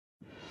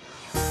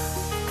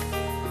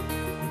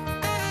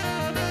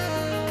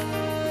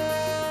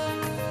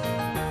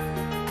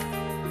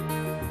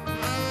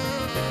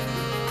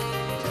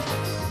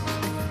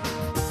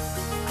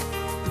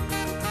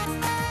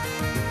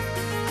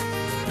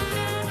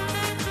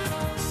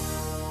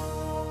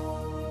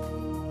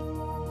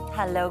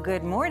Hello,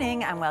 good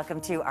morning and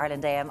welcome to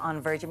Ireland AM on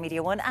Virgin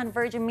Media 1 and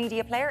Virgin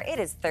Media Player. It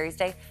is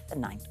Thursday, the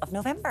 9th of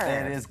November.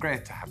 It is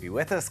great to have you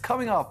with us.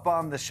 Coming up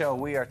on the show,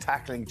 we are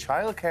tackling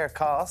childcare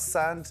costs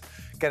and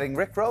getting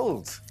Rick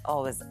rolled.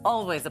 Always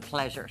a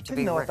pleasure to be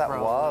Didn't know what Rick that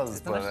rolled,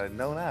 was, but I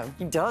know now.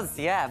 He does,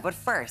 yeah. But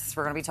first,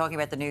 we're going to be talking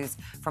about the news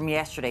from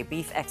yesterday.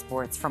 Beef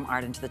exports from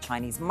Ireland to the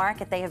Chinese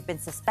market. They have been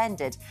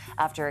suspended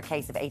after a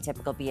case of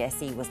atypical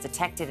BSE was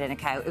detected in a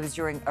cow. It was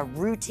during a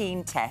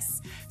routine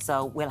test.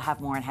 So we'll have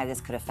more on how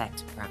this could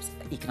affect perhaps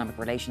economic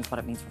relations, what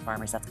it means for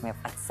farmers. That's coming up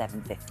at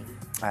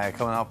 7:50.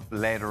 Coming up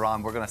later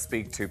on, we're going to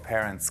speak to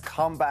parents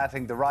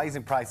combating the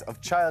rising price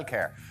of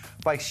childcare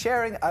by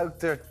sharing out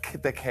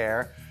the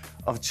care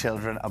of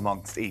children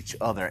amongst each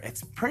other.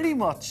 It's pretty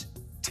much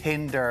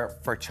Tinder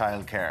for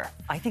childcare.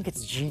 I think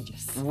it's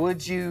genius.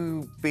 Would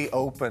you be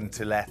open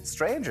to let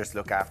strangers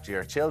look after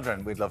your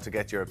children? We'd love to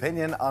get your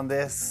opinion on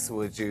this.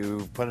 Would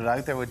you put it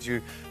out there? Would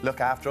you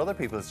look after other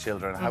people's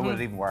children? How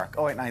would it even work?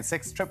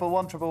 0896 111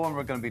 111.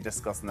 We're going to be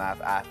discussing that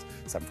at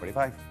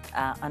 7:45.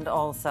 And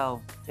also,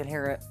 you'll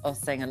hear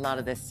us saying a lot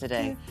of this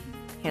today.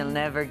 He'll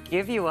never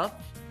give you up,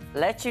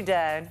 let you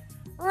down,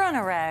 run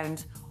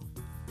around,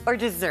 or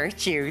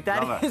desert you.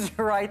 That is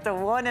right, the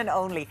one and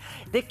only.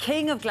 The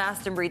king of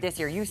Glastonbury this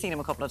year. You've seen him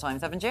a couple of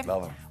times, haven't you?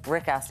 Love him.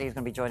 Rick Astley is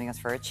going to be joining us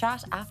for a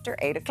chat after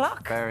 8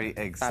 o'clock. Very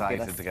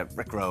excited to get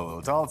Rick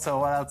rolled. Also,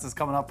 what else is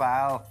coming up,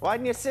 Al? Why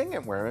didn't you sing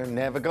it? We're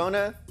never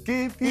gonna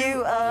Give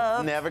you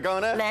up, never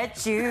gonna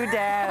let you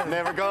down,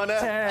 never gonna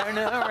turn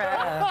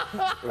around.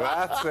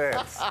 That's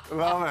it.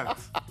 Love it.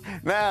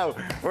 Now,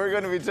 we're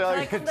going to be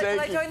talking... Can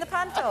I join the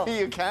panto?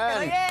 You can.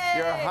 Oh, yay!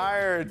 You're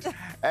hired.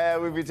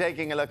 We'll be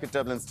taking a look at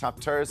Dublin's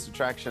top tourist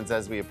attractions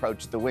as we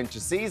approach the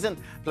winter season.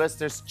 Plus,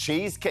 there's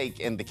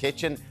cheesecake in the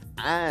kitchen.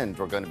 And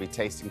we're going to be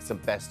tasting some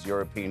best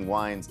European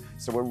wines.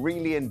 So we're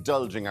really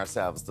indulging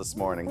ourselves this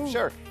morning.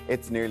 Sure,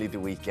 it's nearly the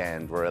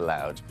weekend. We're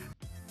allowed.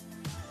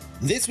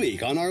 This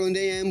week on Ireland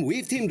AM,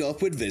 we've teamed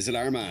up with Visit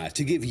Armagh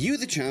to give you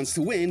the chance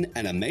to win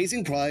an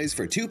amazing prize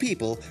for two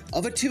people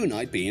of a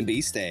two-night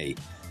B&B stay.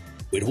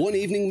 With one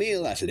evening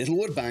meal at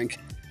Littlewood Bank,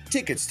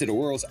 tickets to the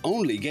world's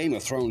only Game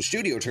of Thrones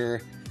studio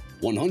tour,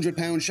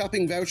 £100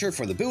 shopping voucher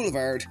for the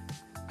Boulevard,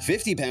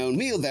 £50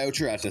 meal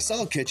voucher at the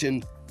Salt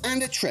Kitchen,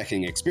 and a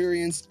trekking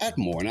experience at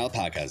Mourne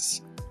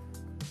Alpacas.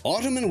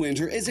 Autumn and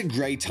winter is a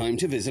great time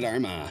to visit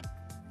Armagh.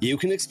 You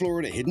can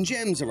explore the hidden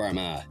gems of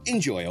Armagh,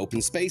 enjoy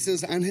open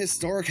spaces and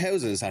historic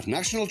houses at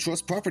National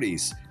Trust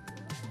properties,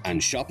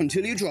 and shop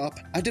until you drop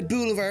at the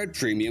Boulevard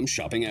Premium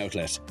Shopping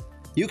Outlet.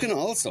 You can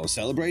also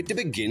celebrate the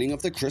beginning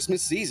of the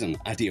Christmas season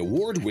at the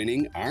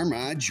award-winning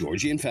Armagh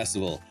Georgian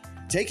Festival,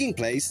 taking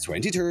place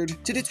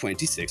 23rd to the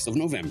 26th of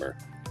November.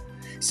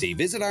 See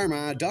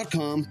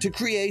visitarmagh.com to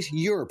create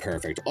your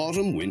perfect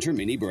autumn-winter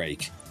mini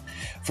break.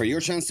 For your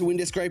chance to win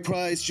this great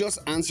prize, just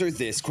answer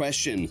this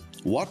question.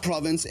 What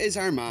province is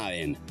Armagh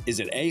in?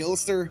 Is it A,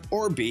 Ulster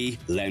or B,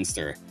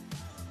 Leinster?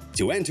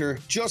 To enter,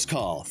 just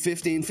call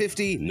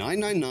 1550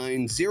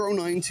 999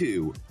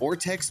 092 or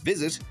text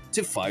VISIT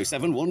to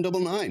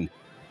 57199.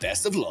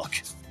 Best of luck.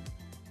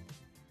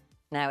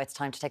 Now it's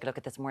time to take a look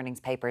at this morning's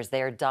papers.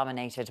 They are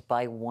dominated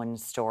by one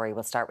story.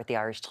 We'll start with the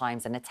Irish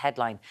Times and its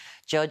headline: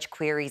 Judge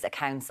queries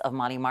accounts of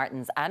Molly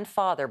Martins and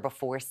father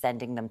before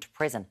sending them to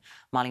prison.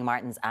 Molly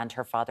Martins and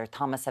her father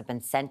Thomas have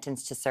been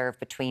sentenced to serve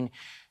between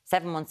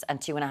 7 months and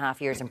 2.5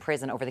 years in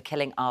prison over the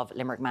killing of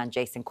Limerick man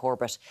Jason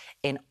Corbett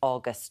in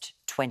August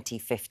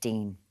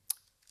 2015.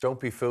 Don't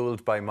be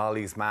fooled by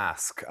Molly's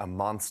mask. A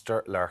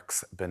monster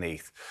lurks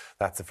beneath.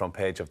 That's the front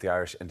page of the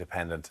Irish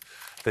Independent.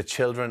 The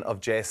children of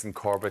Jason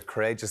Corbett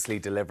courageously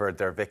delivered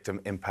their victim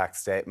impact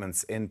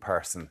statements in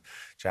person.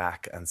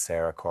 Jack and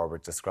Sarah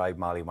Corbett described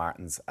Molly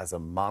Martins as a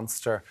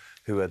monster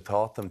who had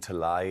taught them to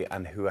lie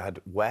and who had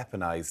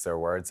weaponised their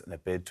words in a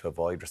bid to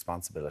avoid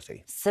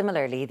responsibility.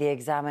 Similarly, the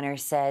Examiner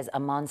says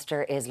a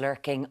monster is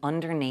lurking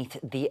underneath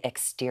the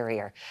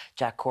exterior.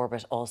 Jack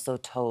Corbett also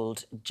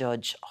told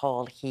Judge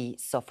Hall he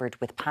suffered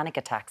with panic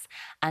attacks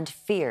and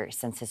fear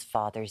since his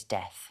father's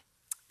death.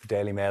 The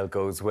Daily Mail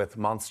goes with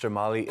Monster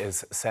Molly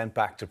is sent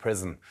back to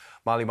prison.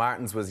 Molly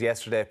Martins was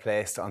yesterday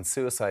placed on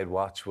suicide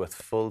watch with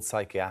full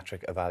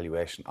psychiatric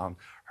evaluation on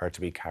her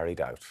to be carried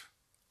out.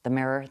 The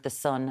Mirror, The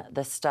Sun,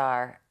 The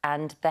Star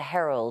and The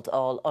Herald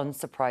all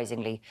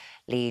unsurprisingly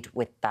lead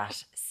with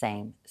that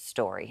same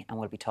story. And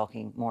we'll be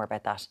talking more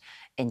about that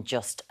in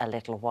just a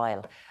little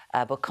while.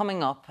 But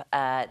coming up,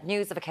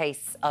 news of a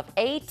case of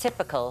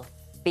atypical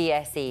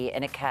BSE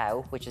in a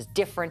cow, which is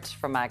different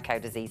from mad cow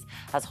disease,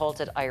 has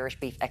halted Irish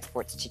beef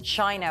exports to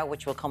China,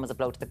 which will come as a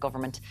blow to the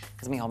government,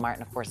 because Micheál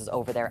Martin, of course, is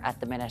over there at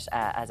the minute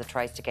as it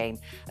tries to gain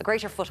a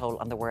greater foothold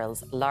on the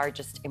world's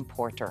largest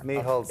importer.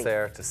 Micheál's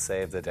there to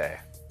save the day.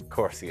 Of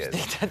course he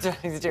is. That's what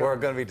he's doing. We're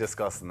going to be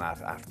discussing that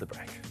after the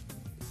break.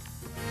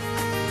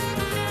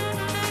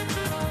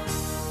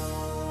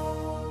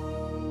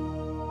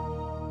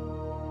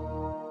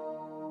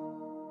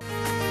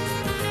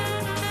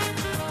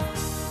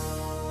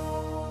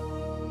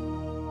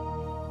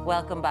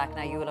 Welcome back.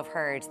 Now, you will have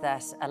heard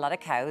that a lot of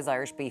cows,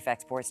 Irish beef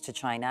exports to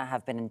China,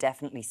 have been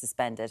indefinitely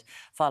suspended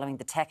following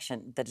the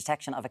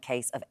detection of a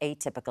case of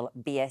atypical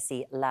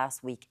BSE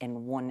last week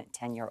in one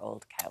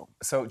 10-year-old cow.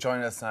 So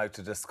join us now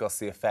to discuss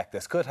the effect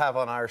this could have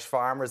on Irish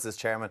farmers as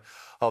chairman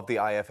of the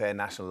IFA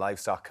National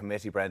Livestock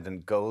Committee,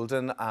 Brendan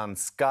Golden, on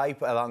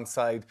Skype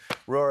alongside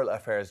rural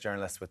affairs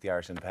journalist with the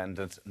Irish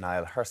Independent,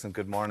 Niall Herson.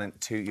 Good morning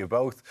to you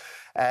both.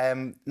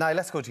 Niall,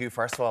 let's go to you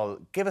first of all.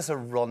 Give us a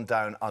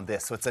rundown on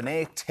this. So it's an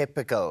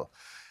atypical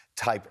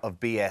type of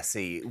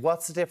BSE.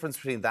 What's the difference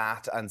between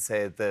that and,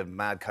 say, the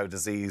mad cow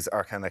disease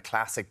or kind of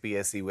classic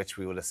BSE, which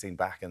we would have seen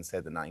back in, say,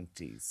 the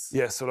 90s?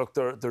 Yeah, so look,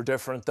 they're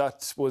different.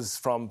 That was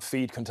from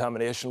feed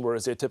contamination,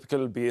 whereas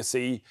atypical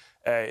BSE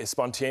is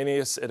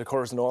spontaneous. It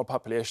occurs in all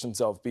populations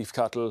of beef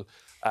cattle,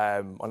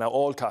 now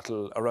all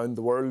cattle around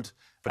the world.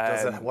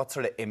 But what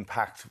sort of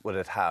impact would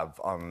it have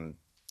on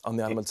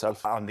the animal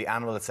itself? On the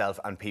animal itself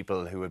and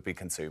people who would be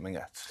consuming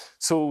it?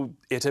 So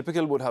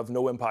atypical would have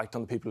no impact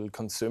on the people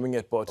consuming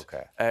it, but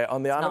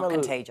on the animal... It's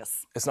not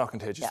contagious. It's not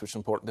contagious, which is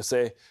important to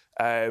say.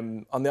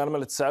 On the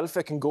animal itself,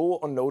 it can go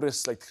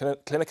unnoticed. Like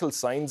clinical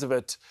signs of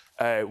it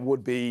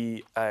would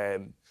be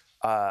a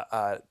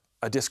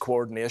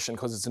discoordination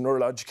because it's a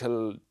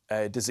neurological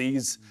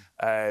disease.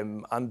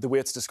 And the way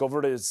it's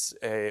discovered is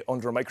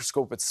under a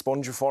microscope, it's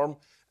spongiform.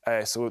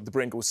 So the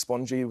brain goes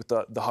spongy with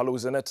the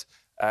hollows in it.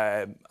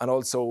 And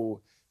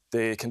also,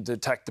 they can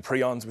detect the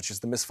prions, which is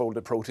the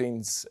misfolded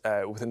proteins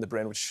within the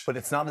brain. But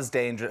it's not as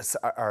dangerous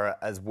or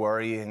as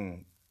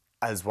worrying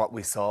as what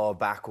we saw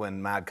back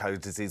when mad cow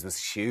disease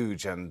was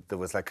huge and there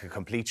was like a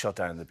complete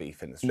shutdown in the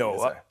beef industry.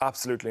 No,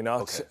 absolutely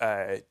not.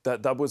 Okay.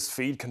 That was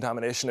feed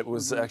contamination. It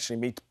was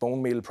actually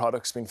bone meal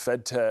products being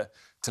fed to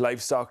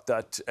livestock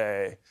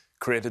that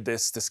created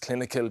this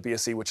clinical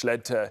BSE, which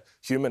led to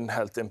human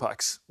health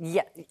impacts.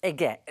 Yeah,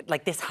 again,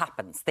 like this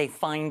happens. They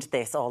find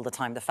this all the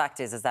time. The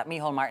fact is that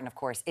Micheál Martin, of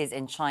course, is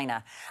in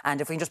China.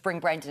 And if we can just bring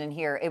Brendan in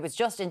here, it was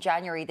just in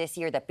January this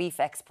year that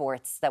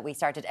that we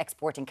started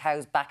exporting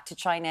cows back to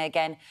China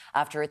again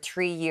after a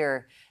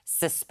 3-year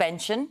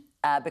suspension.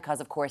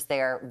 Because, of course,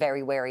 they are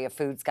very wary of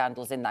food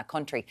scandals in that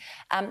country.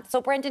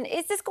 So, Brendan,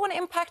 is this going to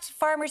impact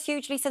farmers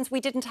hugely since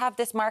we didn't have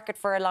this market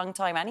for a long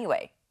time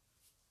anyway?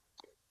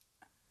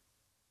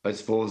 I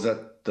suppose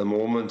at the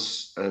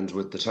moment and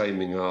with the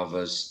timing of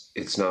it,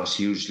 it's not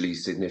hugely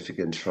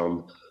significant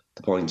from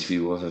the point of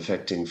view of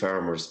affecting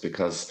farmers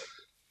because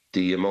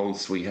the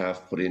amounts we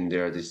have put in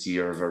there this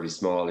year are very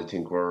small. I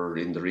think we're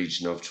in the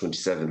region of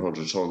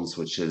 2,700 tonnes,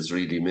 which is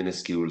really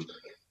minuscule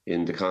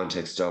in the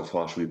context of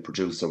what we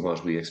produce and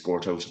what we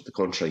export out of the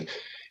country.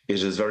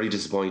 It is very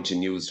disappointing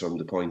news from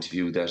the point of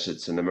view that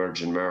it's an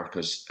emerging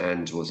market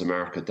and was a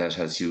market that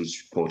has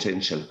huge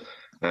potential.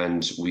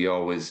 And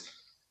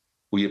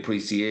we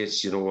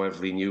appreciate,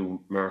 every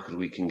new market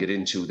we can get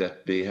into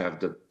that may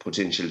have the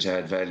potential to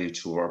add value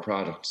to our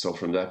product. So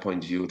from that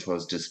point of view, it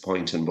was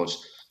disappointing. But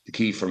the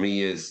key for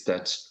me is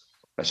that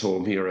at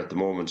home here at the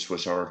moment,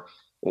 with our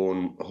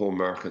own home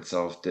markets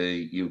of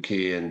the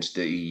UK and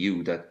the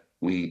EU, that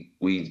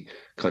we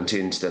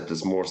contend that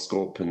there's more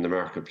scope in the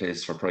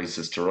marketplace for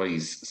prices to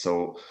rise.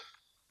 So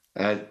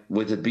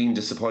with it being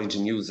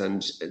disappointing news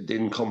and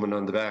then coming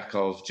on the back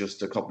of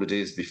just a couple of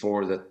days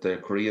before that the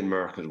Korean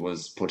market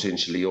was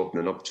potentially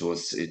opening up to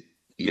us,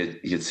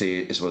 you'd say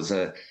it was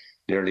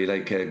nearly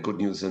like good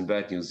news and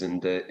bad news in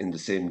the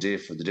same day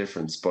for the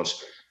difference. But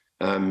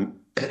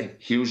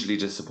hugely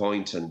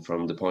disappointing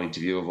from the point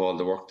of view of all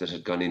the work that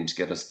had gone in to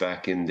get us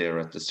back in there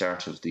at the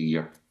start of the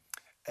year.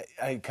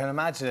 I can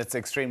imagine it's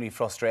extremely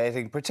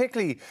frustrating,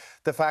 particularly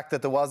the fact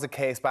that there was a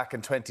case back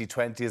in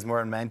 2020, as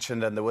Muireann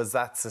mentioned, and there was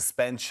that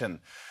suspension.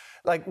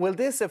 Like, will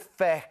this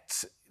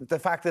affect the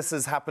fact this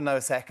has happened now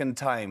a second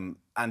time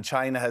and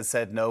China has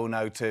said no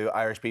now to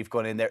Irish beef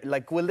going in there?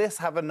 Like, will this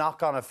have a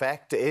knock-on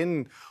effect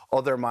in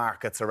other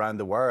markets around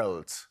the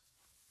world?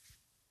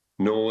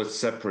 No, it's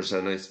separate,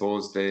 and I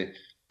suppose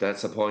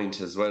that's a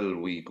point as well.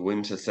 We go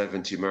into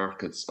 70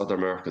 markets, other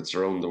markets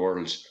around the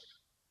world.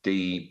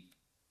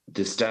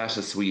 The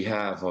status we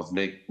have of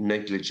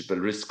negligible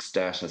risk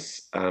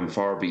status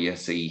for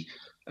BSE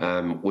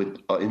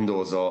in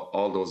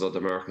all those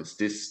other markets,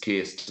 this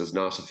case does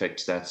not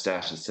affect that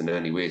status in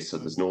any way. So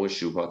there's no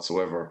issue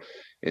whatsoever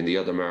in the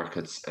other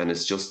markets. And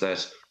it's just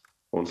that,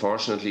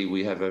 unfortunately,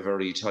 we have a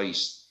very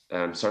tight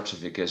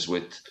certificate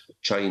with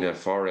China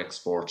for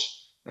export.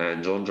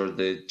 And under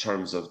the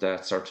terms of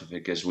that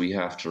certificate, we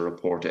have to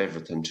report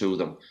everything to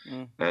them.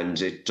 And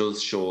it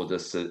does show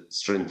the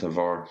strength of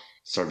our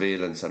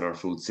surveillance and our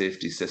food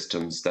safety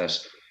systems that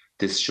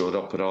this showed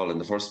up at all in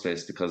the first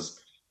place,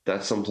 because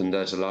that's something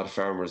that a lot of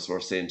farmers were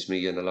saying to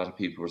me and a lot of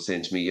people were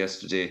saying to me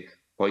yesterday.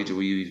 Why do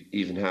we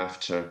even have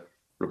to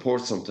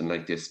report something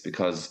like this?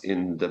 Because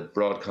in the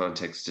broad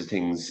context of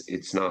things,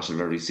 it's not a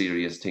very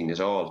serious thing at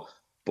all.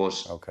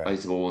 But I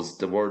suppose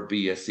the word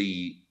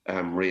BSE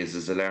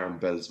raises alarm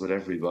bells with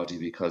everybody,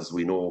 because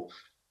we know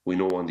we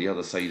know on the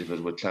other side of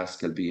it with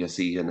classical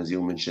BSE, and as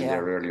you mentioned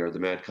there earlier, the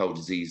mad cow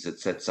disease, it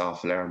sets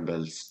off alarm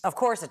bells. Of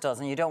course it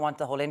does, and you don't want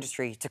the whole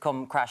industry to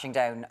come crashing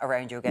down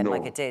around you again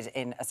like it did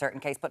in a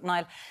certain case. But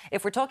Niall,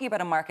 if we're talking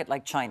about a market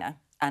like China,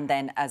 and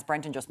then as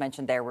Brendan just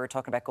mentioned there, we're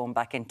talking about going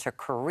back into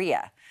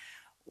Korea,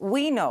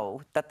 we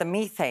know that the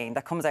methane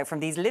that comes out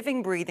from these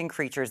living, breathing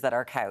creatures that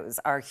are cows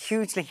are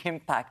hugely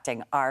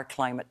impacting our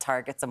climate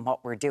targets and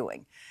what we're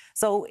doing.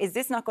 So is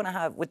this not going to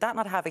have, would that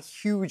not have a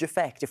huge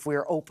effect if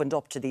we're opened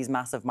up to these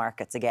massive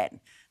markets again?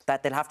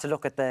 That they'll have to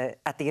look at the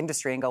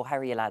industry and go, how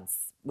are you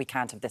lads? We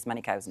can't have this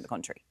many cows in the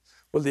country.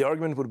 Well, the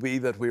argument would be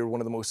that we're one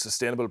of the most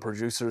sustainable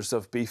producers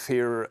of beef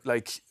here.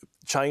 Like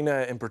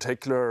China in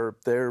particular,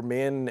 their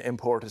main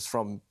import is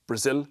from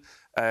Brazil,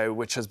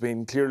 which has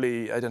been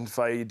clearly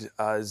identified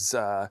as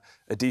a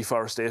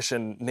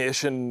deforestation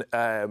nation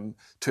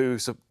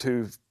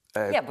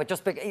yeah, but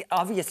just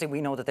obviously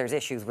we know that there's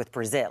issues with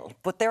Brazil,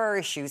 but there are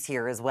issues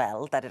here as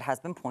well that it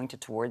has been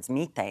pointed towards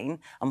methane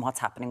and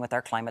what's happening with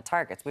our climate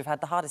targets. We've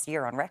had the hottest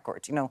year on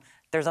record. You know,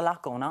 there's a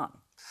lot going on.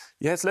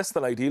 Yeah, it's less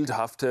than ideal to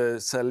have to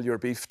sell your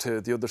beef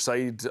to the other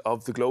side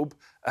of the globe.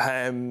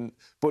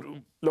 But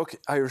look,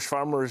 Irish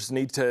farmers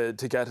need to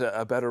get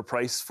a better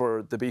price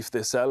for the beef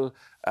they sell.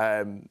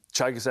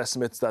 Teagasc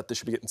estimates that they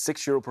should be getting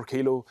 €6 per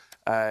kilo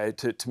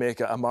to make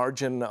a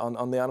margin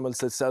on the animals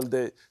they sell.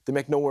 They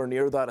make nowhere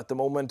near that at the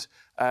moment.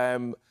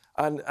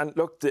 And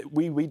look,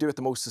 we do it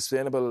the most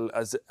sustainable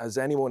as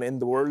anyone in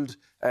the world.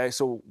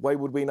 So why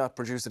would we not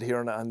produce it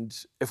here? And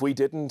if we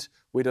didn't,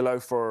 we'd allow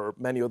for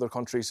many other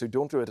countries who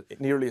don't do it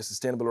nearly as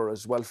sustainable or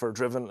as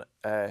welfare-driven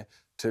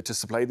to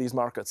supply these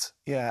markets.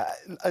 Yeah.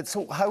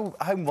 So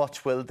how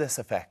much will this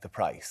affect the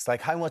price?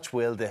 Like, how much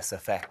will this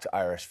affect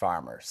Irish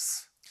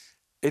farmers?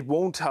 It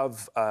won't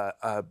have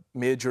a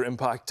major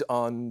impact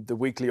on the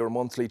weekly or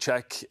monthly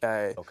check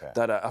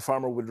that a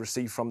farmer would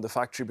receive from the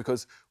factory,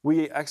 because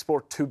we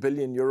export €2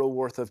 billion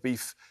worth of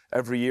beef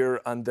every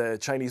year, and the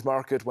Chinese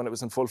market, when it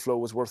was in full flow,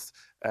 was worth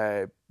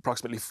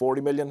approximately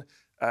 40 million.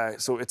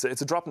 So it's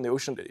a drop in the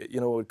ocean, you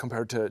know,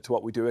 compared to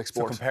what we do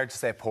export. So compared to,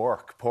 say,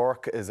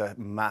 pork is a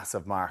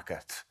massive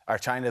market. Or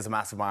China is a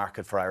massive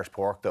market for Irish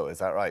pork, though, is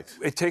that right?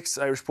 It takes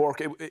Irish pork.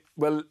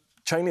 Well,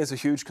 China is a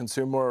huge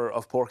consumer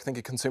of pork. I think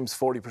it consumes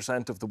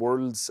 40% of the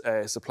world's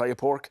supply of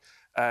pork.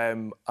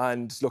 And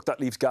look, that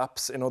leaves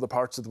gaps in other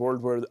parts of the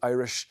world where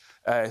Irish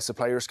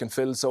suppliers can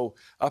fill. So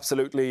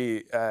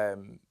absolutely,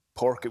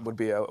 pork, it would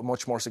be a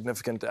much more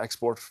significant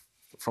export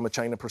from a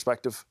China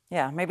perspective.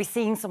 Yeah, maybe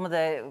seeing some of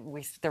there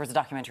was a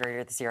documentary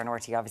earlier this year on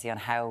RT, obviously, on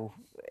how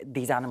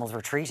these animals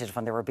were treated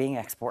when they were being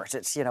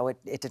exported. You know,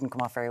 it didn't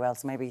come off very well,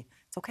 so maybe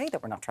it's okay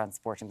that we're not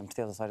transporting them to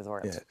the other side of the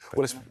world. Yeah.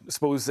 Well, I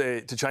suppose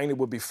to China it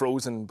would be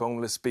frozen,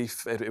 boneless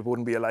beef. It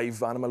wouldn't be a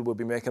live animal. Would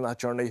be making that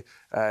journey.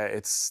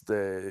 It's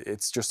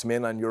just to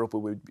mainland Europe.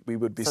 We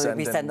would be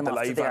sending them the off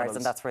live to the yards, animals.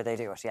 and that's where they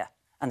do it. Yeah,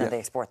 and then they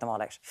export them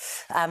all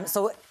out.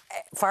 So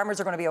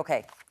farmers are going to be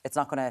okay. It's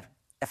not going to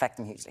affect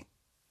them hugely.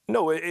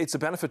 No, it's a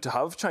benefit to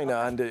have China,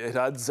 and it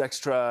adds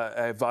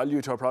extra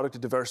value to our product.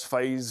 It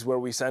diversifies where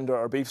we send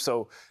our beef.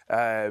 So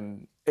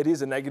it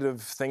is a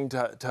negative thing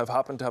to have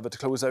happened, to have it to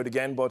close out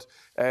again. But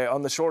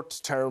on the short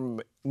term,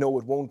 no,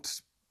 it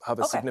won't have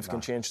a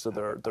significant change to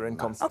their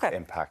income.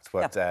 Impact.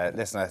 But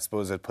listen, I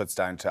suppose it puts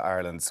down to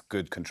Ireland's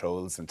good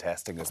controls and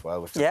testing as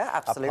well, which is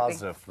absolutely a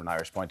positive from an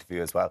Irish point of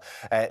view as well.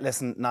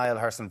 Listen, Niall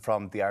Herson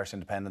from the Irish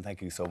Independent,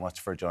 thank you so much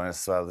for joining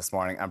us as well this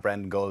morning. And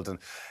Brendan Golden,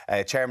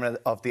 Chairman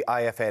of the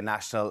IFA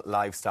National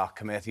Livestock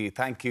Committee.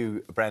 Thank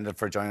you, Brendan,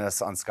 for joining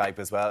us on Skype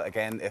as well.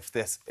 Again, if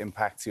this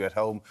impacts you at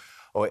home,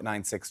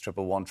 0896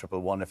 111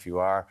 111 if you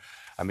are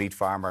a meat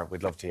farmer.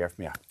 We'd love to hear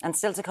from you. And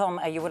still to come,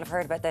 you will have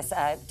heard about this,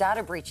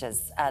 data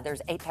breaches. There's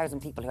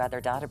 8,000 people who had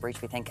their data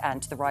breached, we think,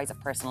 and the rise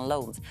of personal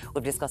loans.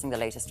 We'll be discussing the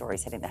latest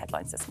stories hitting the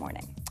headlines this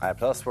morning.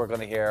 Plus, we're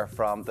going to hear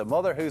from the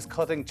mother who's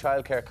cutting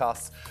childcare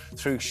costs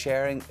through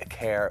sharing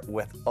care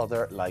with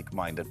other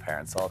like-minded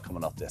parents. All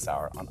coming up this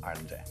hour on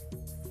Ireland Day.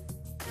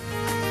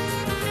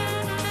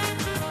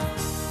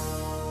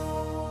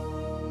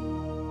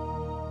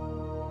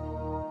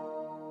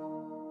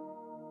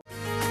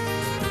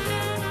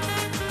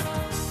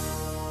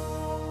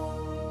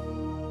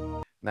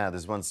 Now,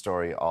 there's one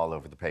story all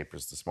over the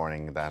papers this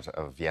morning, that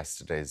of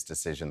yesterday's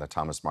decision that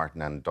Thomas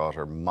Martin and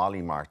daughter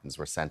Molly Martins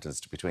were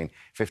sentenced to between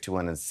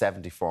 51 and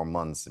 74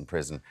 months in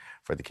prison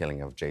for the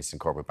killing of Jason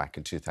Corbett back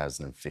in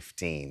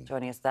 2015.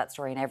 Joining us for that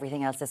story and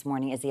everything else this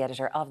morning is the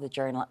editor of the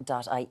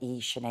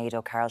journal.ie, Sinead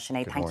O'Carroll.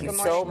 Sinead, thank you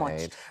so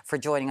much for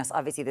joining us.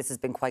 Obviously, this has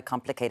been quite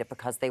complicated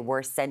because they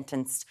were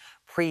sentenced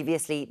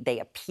previously. They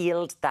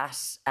appealed that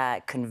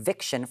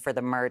conviction for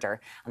the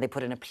murder, and they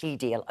put in a plea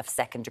deal of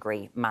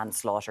second-degree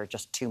manslaughter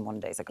just 2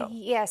 Mondays ago.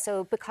 Yeah,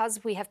 so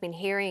because we have been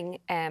hearing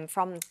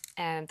from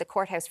the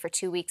courthouse for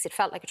 2 weeks, it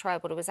felt like a trial,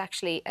 but it was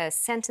actually a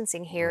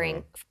sentencing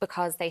hearing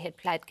because they had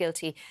pled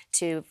guilty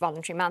to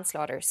voluntary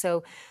manslaughter.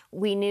 So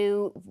we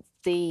knew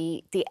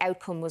the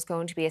outcome was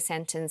going to be a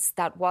sentence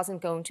that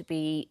wasn't going to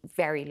be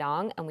very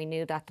long, and we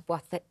knew that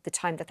the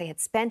time that they had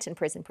spent in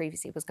prison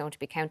previously was going to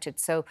be counted.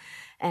 So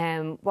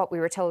what we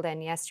were told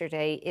then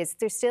yesterday is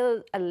there's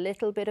still a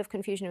little bit of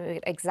confusion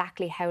about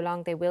exactly how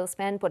long they will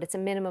spend, but it's a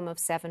minimum of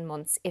 7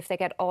 months. If they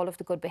get all of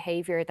the good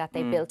behaviour that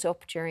they built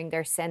up during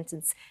their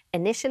sentence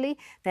initially,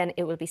 then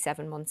it will be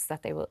 7 months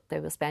that they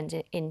will spend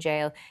in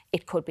jail.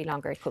 It could be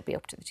longer, it could be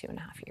up to the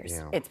 2.5 years.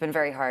 Yeah. It's been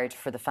very hard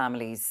for the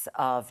families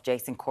of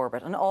Jason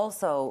Corbett and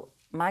also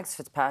Mags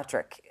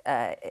Fitzpatrick,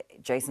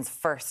 Jason's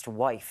first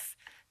wife,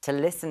 to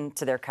listen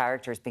to their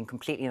characters being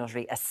completely and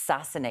utterly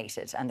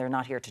assassinated, and they're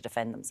not here to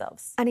defend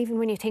themselves. And even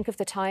when you think of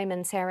the time,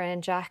 and Sarah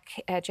and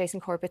Jack, Jason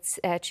Corbett's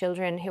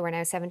children, who are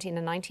now 17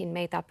 and 19,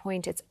 made that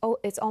point,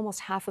 it's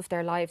almost half of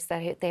their lives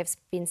that they have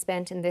been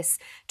spent in this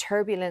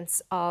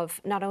turbulence of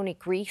not only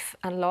grief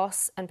and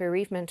loss and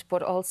bereavement,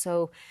 but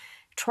also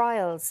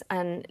trials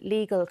and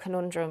legal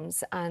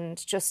conundrums,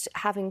 and just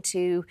having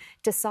to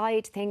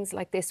decide things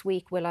like this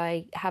week, will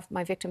I have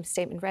my victim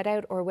statement read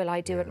out or will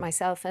I do it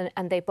myself?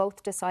 And they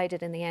both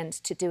decided in the end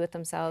to do it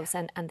themselves,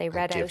 and they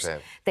read out.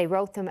 They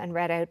wrote them and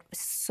read out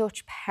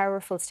such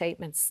powerful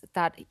statements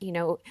that, you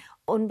know,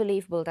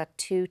 unbelievable that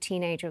two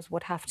teenagers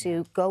would have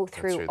to go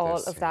through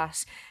all of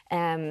that.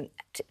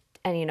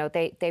 And, you know,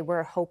 they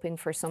were hoping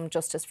for some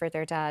justice for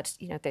their dad.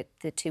 You know,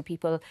 the two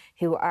people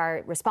who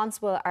are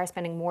responsible are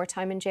spending more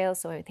time in jail,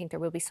 so I think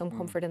there will be some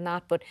comfort in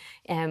that. But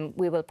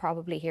we will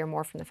probably hear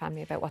more from the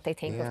family about what they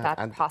think of that,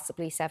 and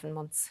possibly 7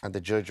 months. And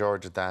the judge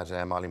ordered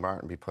that Molly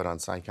Martin be put on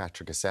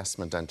psychiatric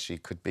assessment, and she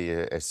could be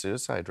a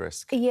suicide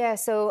risk. Yeah,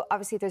 so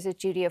obviously there's a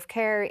duty of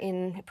care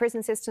in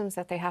prison systems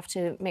that they have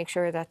to make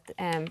sure that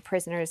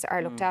prisoners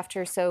are looked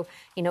after. So,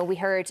 you know, we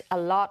heard a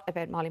lot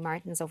about Molly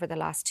Martin's over the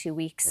last 2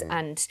 weeks,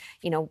 and,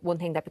 you know, one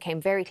thing that became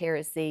very clear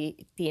is the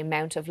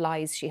amount of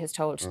lies she has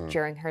told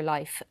during her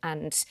life,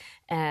 and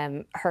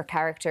her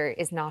character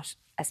is not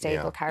a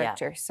stable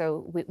character.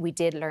 So we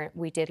did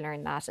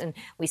learn that, and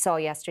we saw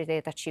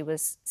yesterday that she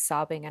was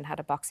sobbing and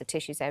had a box of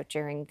tissues out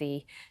during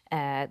the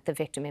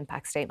victim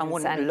impact statements. And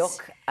wouldn't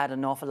look at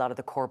an awful lot of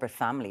the Corbett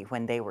family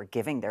when they were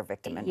giving their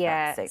victim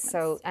impact statements.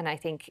 So, and I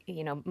think,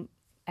 you know,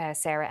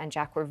 Sarah and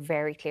Jack were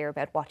very clear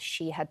about what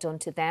she had done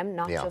to them,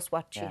 not just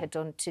what she had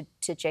done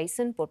to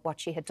Jason, but what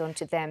she had done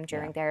to them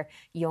during their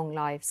young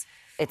lives.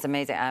 It's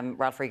amazing.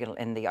 Ralph Regal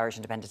in the Irish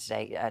Independent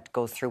today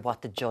goes through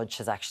what the judge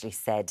has actually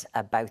said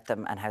about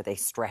them and how they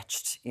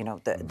stretched, you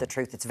know, the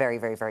truth. It's very,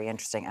 very, very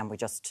interesting, and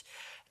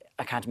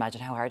I can't imagine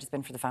how hard it's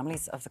been for the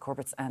families of the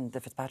Corbetts and the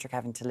Fitzpatrick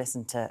having to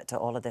listen to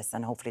all of this,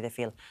 and hopefully they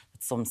feel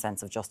that some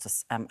sense of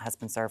justice has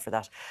been served for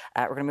that.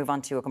 We're going to move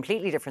on to a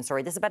completely different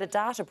story. This is about a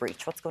data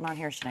breach. What's going on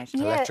here, Sinead?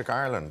 Electric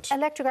Ireland.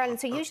 Electric Ireland.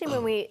 So usually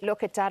when we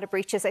look at data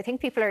breaches, I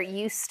think people are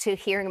used to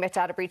hearing about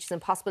data breaches and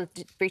possible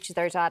breaches of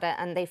their data,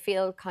 and they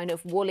feel kind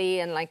of woolly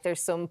and like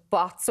there's some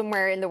bot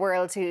somewhere in the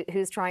world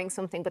who's trying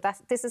something. But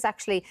this is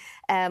actually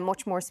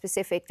much more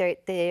specific.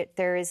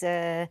 There is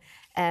a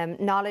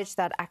knowledge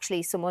that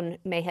actually someone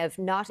may have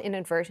not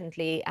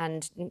inadvertently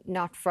and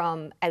not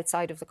from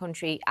outside of the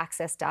country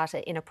accessed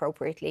data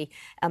inappropriately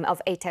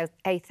of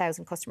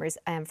 8,000 customers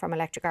from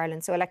Electric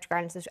Ireland. So Electric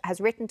Ireland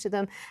has written to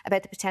them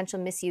about the potential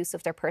misuse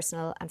of their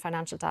personal and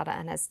financial data,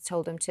 and has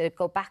told them to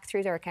go back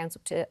through their accounts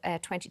up to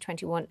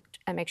 2021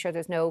 and make sure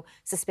there's no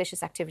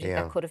suspicious activity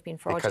that could have been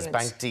fraudulent.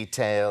 Because bank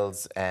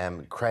details,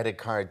 credit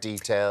card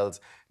details,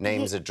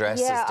 names,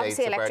 addresses, dates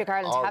obviously of birth, Electric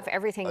Ireland have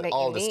everything that you need.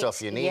 all the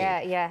stuff you need.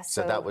 Yeah.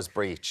 So that was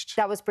breached.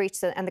 That was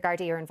breached, and the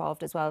Gardaí are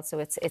involved as well. So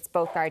it's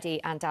both Gardaí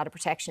and data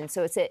protection.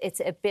 So it's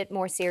a bit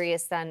more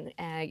serious than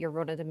your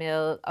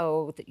run-of-the-mill,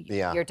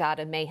 your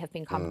data may have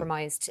been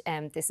compromised.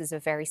 This is a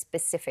very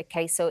specific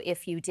case. So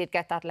if you did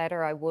get that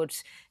letter, I would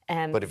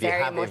but if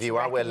you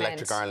are with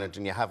Electric Ireland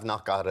and you have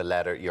not got a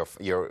letter,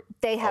 you're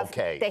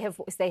okay.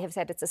 They have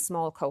said it's a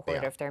small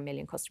cohort of their 1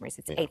 million customers.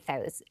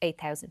 It's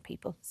 8,000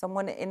 people.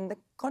 Someone in the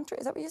country,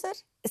 is that what you said?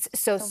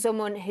 So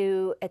someone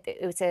who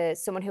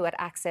had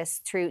access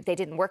through, they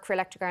didn't work for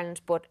Electric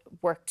Ireland, but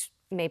worked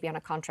maybe on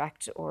a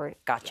contract or...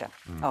 Gotcha.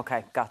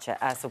 Okay, gotcha.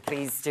 So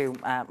please do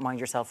mind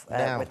yourself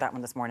with that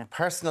one this morning.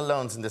 Personal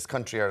loans in this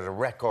country are at a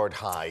record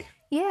high.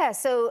 Yeah,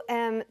 so...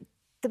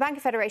 the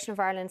Banking Federation of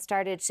Ireland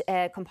started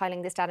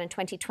compiling this data in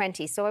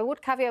 2020. So I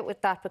would caveat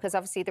with that, because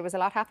obviously there was a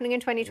lot happening in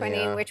 2020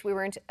 in which we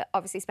weren't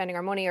obviously spending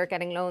our money or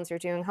getting loans or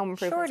doing home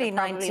improvements. Surely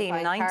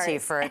 1990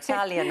 for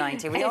Italia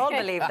 90. We all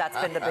believe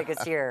that's been the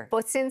biggest year.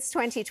 But since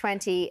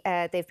 2020,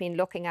 they've been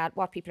looking at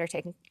what people are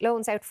taking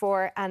loans out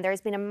for, and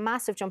there's been a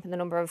massive jump in the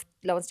number of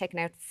loans taken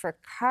out for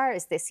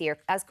cars this year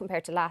as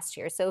compared to last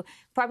year. So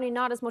probably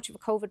not as much of a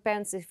COVID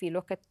bounce if you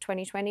look at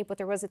 2020, but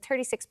there was a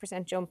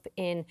 36% jump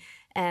in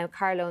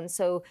car loans.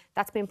 So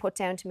that's been put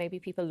down to maybe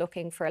people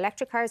looking for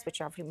electric cars,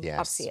 which are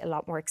obviously a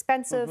lot more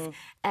expensive,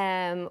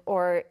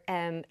 or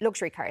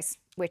luxury cars.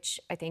 which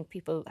I think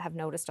people have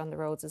noticed on the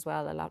roads as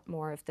well. A lot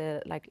more of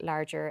the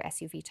larger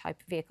SUV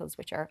type vehicles,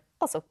 which are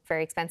also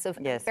very expensive.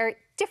 Yes. Very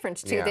different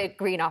to Yeah. the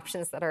green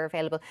options that are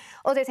available.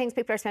 Other things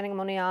people are spending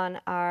money on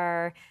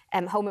are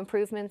home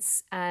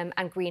improvements and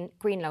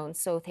green loans.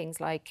 So things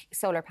like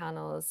solar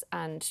panels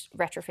and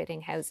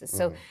retrofitting houses.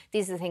 So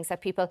these are the things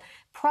that people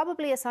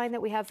probably assign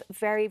that we have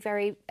very,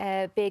 very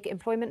big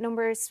employment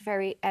numbers.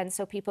 And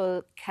so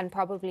people can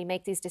probably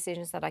make these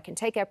decisions that I can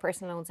take out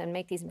personal loans and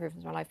make these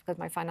improvements in my life because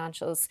my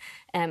financials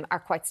are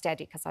quite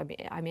steady because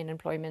I'm in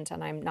employment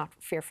and I'm not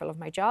fearful of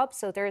my job.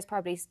 So there is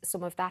probably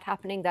some of that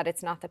happening, that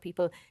it's not that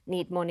people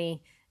need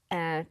money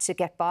to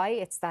get by,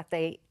 it's that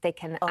they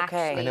can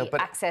actually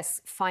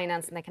access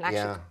finance and they can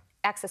actually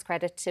access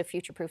credit to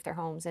future-proof their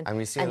homes and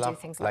we see and a lot, do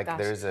things like that.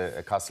 there is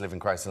a cost of living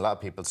crisis and a lot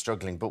of people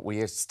struggling, but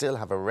we still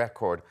have a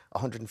record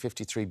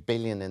 153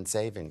 billion in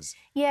savings.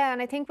 Yeah,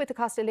 and I think with the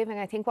cost of living,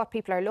 I think what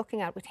people are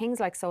looking at with things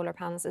like solar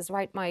panels is,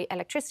 right, my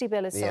electricity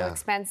bill is so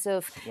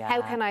expensive.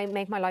 How can I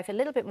make my life a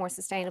little bit more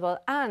sustainable?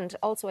 And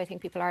also I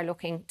think people are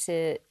looking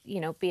to,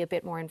 be a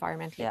bit more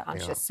environmentally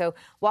conscious. So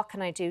what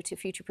can I do to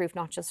future-proof,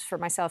 not just for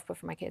myself, but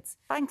for my kids?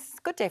 Banks,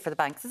 good day for the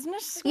banks, isn't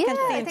it? Yeah, The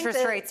I think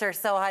interest rates are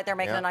so high, they're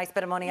making a nice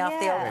bit of money off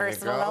the old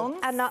personal loans.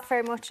 And not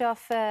very much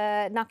off,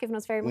 not giving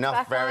us very much Not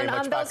back very on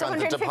much back those on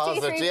the 153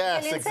 deposit,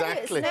 yes, billion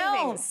exactly.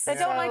 No, savings. they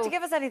don't like to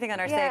give us anything on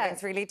our Yeah.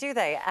 savings, really, do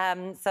they?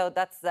 So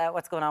that's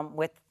what's going on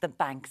with the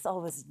banks.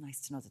 Always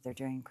nice to know that they're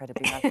doing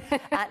incredibly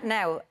well.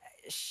 Now,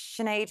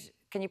 Sinead,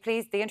 can you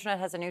please, the internet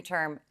has a new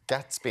term.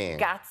 Gatsbying.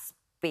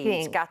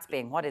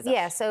 Gatsbying. What is it?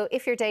 Yeah, so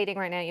if you're dating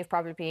right now, you've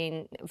probably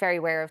been very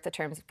aware of the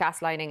terms of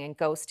gaslighting and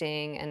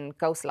ghosting and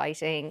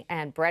ghostlighting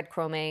and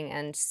breadcrumbing.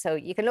 And so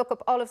you can look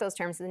up all of those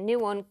terms. The new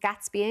one,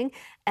 Gatsbying,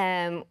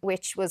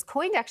 which was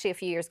coined actually a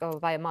few years ago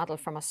by a model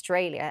from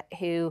Australia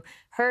who,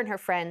 her and her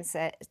friends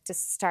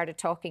just started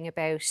talking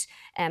about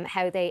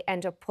how they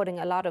end up putting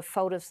a lot of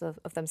photos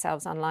of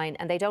themselves online,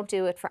 and they don't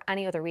do it for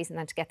any other reason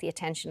than to get the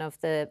attention of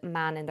the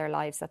man in their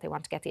lives that they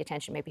want to get the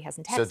attention. Maybe he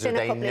hasn't texted So do in a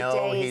they couple of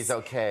know days. he's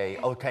okay?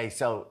 Okay,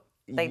 so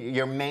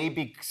you're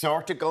maybe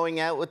sort of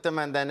going out with them,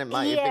 and then it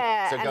might be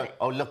going,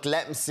 oh, look,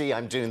 let him see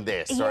I'm doing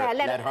this. Or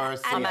let her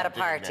see I'm at a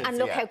doing party. this. And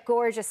look how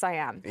gorgeous I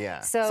am. Yeah.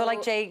 So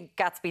like Jay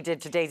Gatsby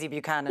did to Daisy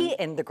Buchanan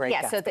in The Great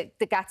Gatsby. So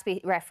the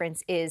Gatsby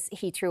reference is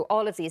he threw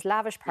all of these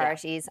lavish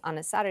parties on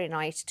a Saturday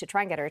night to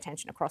try and get her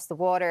attention across the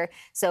water.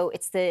 So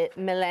it's the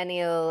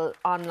millennial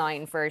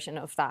online version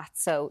of that.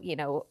 So,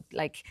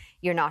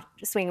 you're not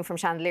swinging from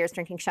chandeliers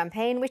drinking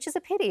champagne, which is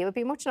a pity. It would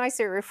be much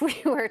nicer if we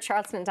were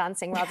Charleston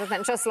dancing rather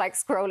than just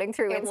scrolling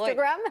through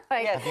Instagram.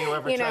 Have you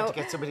ever tried to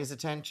get somebody's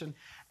attention?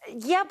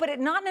 Yeah, but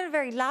not in a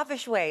very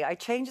lavish way. I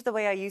changed the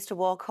way I used to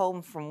walk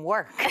home from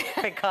work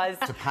because...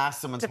 To pass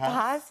someone's house?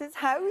 Pass his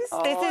house.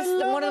 This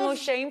is one of the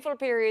most shameful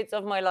periods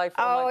of my life.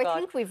 Oh my God. I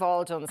think we've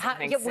all done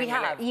something we similar.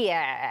 have.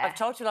 Yeah. I've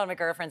talked to a lot of my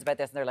girlfriends about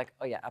this and they're like,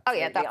 oh yeah,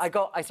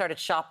 absolutely. I started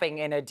shopping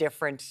in a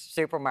different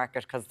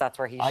supermarket because that's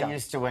where he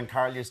shops. When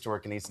Carl used to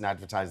work in Eastern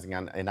Advertising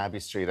in Abbey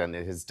Street and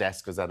his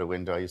desk was at a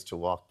window, I used to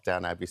walk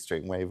down Abbey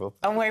Street and wave up.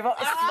 And wave up.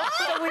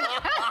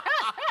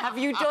 Have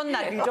you done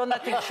that? Have you done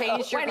that to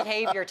change your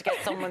behaviour to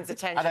get someone's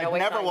attention? And I've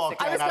never walked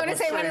down I was going to Abbey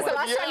say, when is the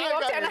last time you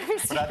walked down Abbey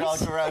Street? But I'd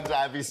walk around to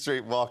Abbey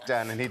Street, walk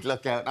down, and he'd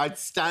look out. I'd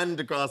stand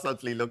across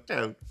until he looked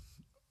out.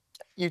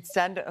 You'd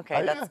stand...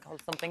 OK, that's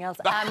called something else.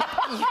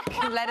 You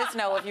can let us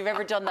know if you've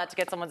ever done that to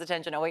get someone's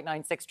attention.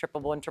 0896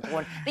 111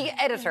 111.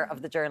 The editor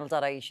of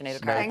thejournal.ie, Sinead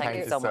O'Carroll. Thank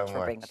you so much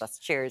for being with us.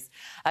 Cheers.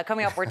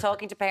 Coming up, we're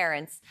talking to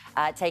parents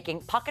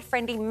taking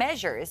pocket-friendly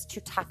measures to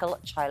tackle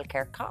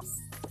childcare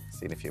costs.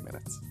 See you in a few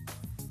minutes.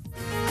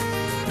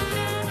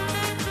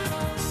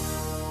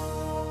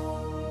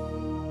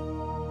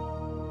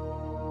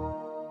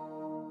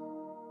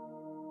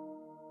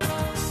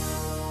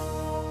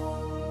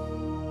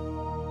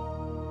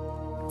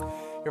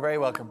 You're very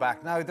welcome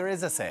back. Now, there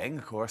is a saying,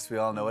 of course, we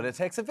all know it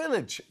takes a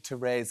village to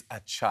raise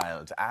a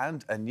child,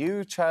 and a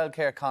new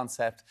childcare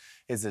concept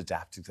is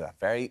adapting to that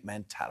very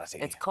mentality.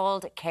 It's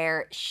called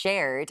Care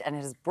Shared, and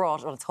it has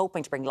it's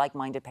hoping to bring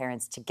like-minded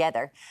parents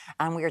together.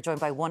 And we are joined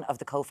by one of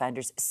the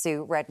co-founders,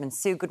 Sue Redmond.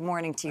 Sue, good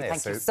morning to you.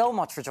 Thank you so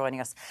much for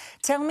joining us.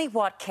 Tell me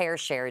what Care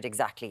Shared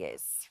exactly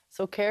is.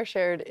 So Care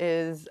Shared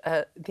is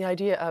the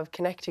idea of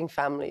connecting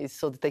families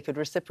so that they could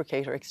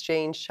reciprocate or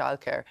exchange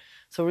childcare.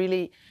 So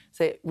really,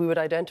 say we would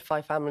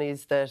identify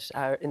families that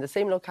are in the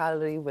same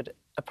locality with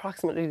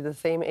approximately the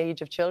same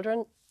age of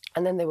children,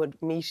 and then they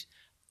would meet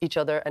each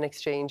other and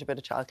exchange a bit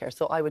of childcare.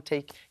 So I would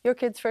take your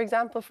kids, for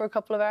example, for a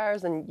couple of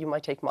hours, and you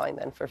might take mine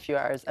then for a few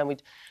hours. And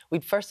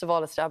we'd first of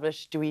all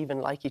establish, do we even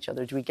like each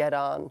other? Do we get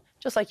on?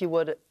 Just like you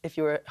would if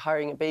you were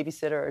hiring a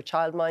babysitter or a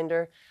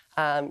childminder.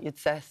 You'd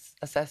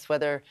assess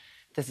whether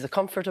this is a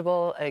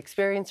comfortable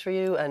experience for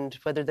you and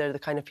whether they're the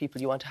kind of people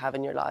you want to have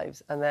in your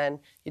lives. And then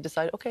you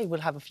decide, OK,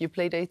 we'll have a few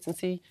play dates and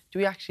see, do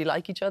we actually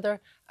like each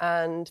other?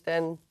 And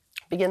then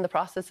begin the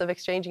process of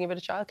exchanging a bit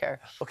of childcare.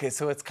 OK,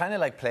 so it's kind of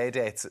like play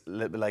dates,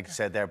 like you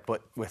said there,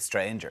 but with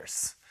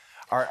strangers.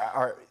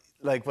 Or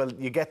like, well,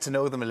 you get to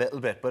know them a little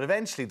bit, but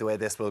eventually the way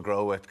this will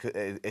grow,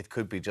 it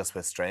could be just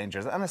with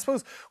strangers. And I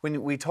suppose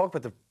when we talk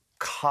about the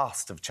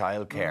cost of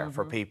childcare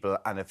for people,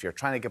 and if you're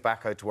trying to get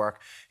back out to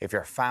work, if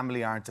your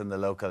family aren't in the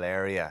local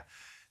area,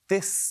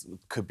 this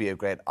could be a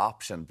great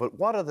option. But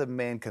what are the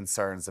main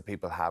concerns that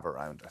people have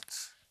around it?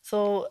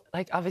 So,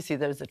 like, obviously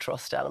there's a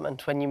trust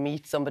element. When you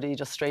meet somebody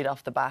just straight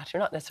off the bat, you're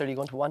not necessarily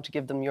going to want to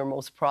give them your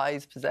most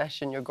prized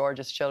possession, your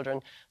gorgeous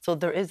children. So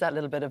there is that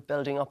little bit of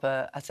building up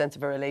a sense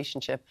of a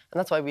relationship. And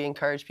that's why we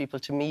encourage people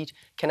to meet,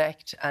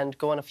 connect, and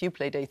go on a few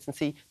play dates and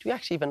see, do we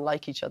actually even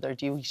like each other?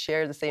 Do we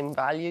share the same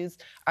values?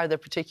 Are there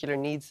particular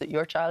needs that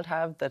your child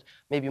have that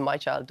maybe my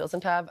child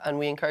doesn't have? And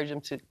we encourage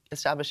them to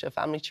establish a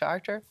family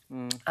charter.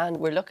 And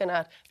we're looking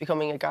at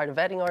becoming a Garda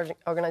vetting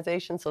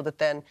organisation, so that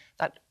then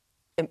that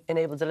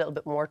enables a little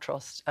bit more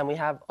trust. And we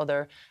have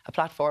a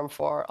platform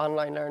for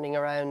online learning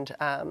around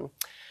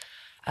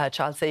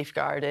child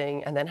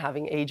safeguarding, and then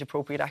having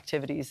age-appropriate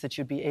activities that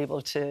you'd be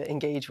able to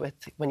engage with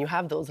when you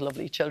have those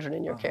lovely children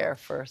in your care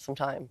for some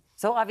time.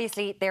 So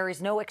obviously there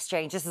is no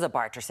exchange. This is a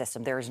barter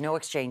system. There is no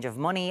exchange of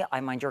money.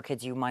 I mind your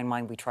kids, you mind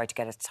mine. We try to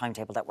get a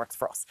timetable that works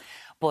for us.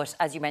 But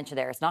as you mentioned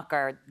there, it's not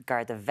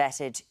Garda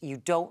vetted. You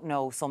don't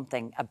know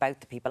something about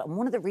the people. And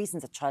one of the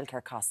reasons that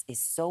childcare costs is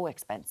so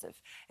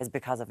expensive is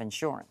because of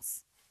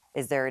insurance.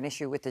 Is there an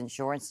issue with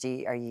insurance?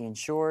 Are you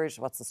insured?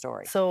 What's the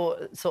story?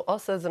 So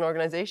us as an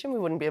organisation, we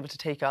wouldn't be able to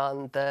take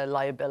on the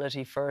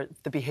liability for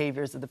the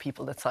behaviours of the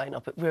people that sign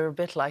up. We're a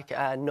bit like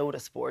a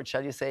notice board,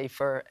 shall you say,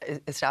 for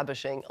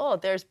establishing,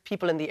 there's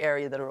people in the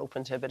area that are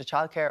open to a bit of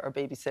childcare or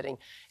babysitting.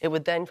 It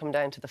would then come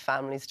down to the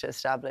families to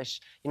establish,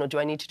 do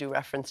I need to do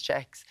reference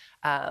checks?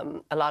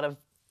 A lot of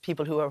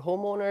people who are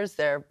homeowners,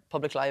 their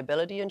public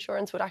liability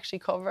insurance would actually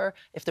cover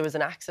if there was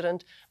an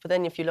accident. But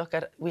then if you look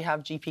at, we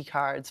have GP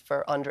cards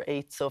for under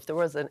 8, so if there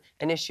was an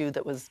issue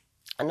that was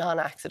a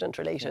non-accident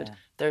related,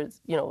 there's,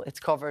 it's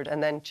covered.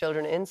 And then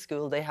children in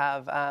school, they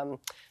have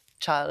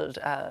child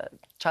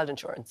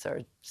insurance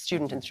or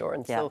student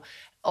insurance. So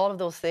all of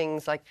those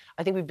things, like,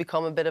 I think we've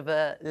become a bit of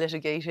a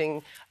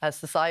litigating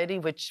society,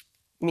 which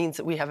means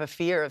that we have a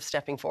fear of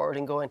stepping forward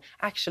and going,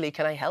 actually,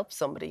 can I help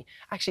somebody?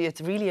 Actually,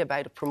 it's really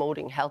about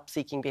promoting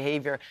help-seeking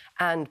behaviour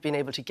and being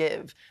able to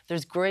give.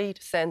 There's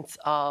great sense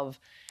of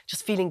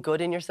just feeling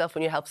good in yourself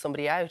when you help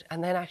somebody out,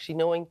 and then actually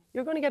knowing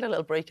you're going to get a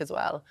little break as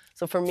well.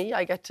 So for me,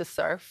 I get to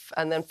surf,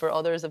 and then for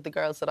others of the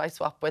girls that I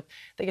swap with,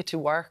 they get to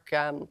work.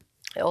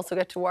 I also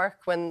get to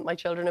work when my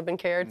children have been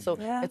cared. So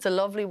it's a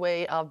lovely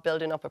way of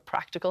building up a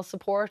practical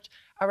support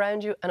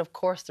around you. And of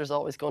course, there's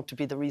always going to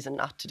be the reason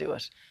not to do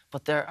it.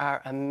 But there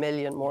are a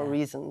million more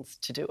reasons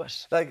to do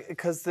it. Like,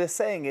 because the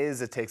saying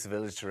is, it takes a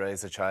village to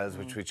raise a child,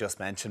 which we just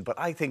mentioned. But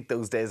I think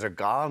those days are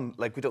gone.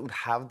 Like, we don't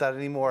have that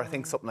anymore. I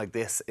think something like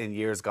this in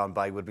years gone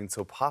by would have been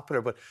so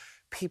popular. But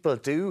people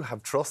do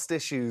have trust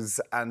issues.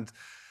 And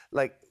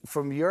like,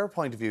 from your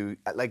point of view,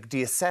 like, do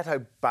you set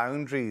out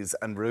boundaries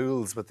and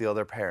rules with the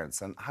other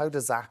parents? And how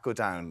does that go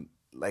down,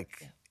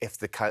 like, if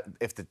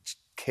the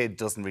kid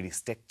doesn't really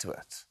stick to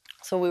it?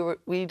 So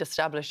we'd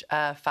establish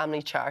a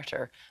family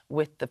charter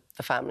with the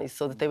families,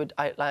 so that they would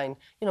outline,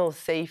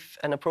 safe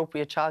and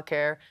appropriate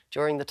childcare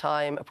during the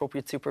time,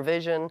 appropriate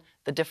supervision,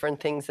 the different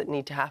things that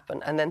need to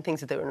happen, and then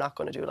things that they were not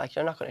going to do, like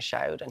you're not going to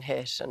shout and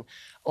hit and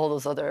all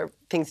those other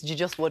things that you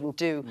just wouldn't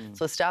do.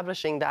 So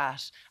establishing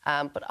that.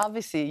 But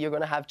obviously you're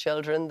going to have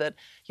children that,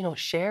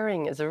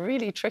 sharing is a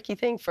really tricky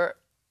thing for.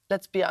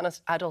 Let's be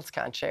honest, adults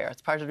can't share.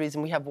 It's part of the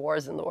reason we have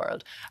wars in the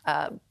world.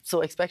 So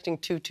expecting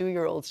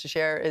two-year-olds to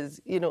share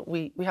is,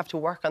 we have to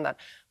work on that.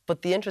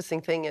 But the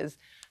interesting thing is,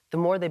 the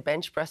more they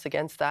bench press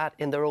against that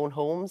in their own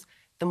homes,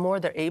 the more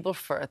they're able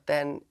for it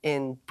then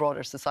in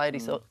broader society.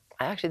 So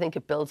I actually think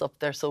it builds up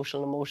their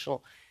social and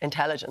emotional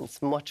intelligence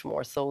much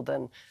more so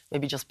than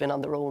maybe just being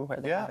on their own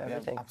where they have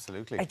everything. Yeah,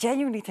 absolutely. I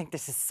genuinely think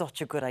this is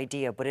such a good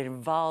idea, but it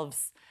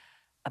involves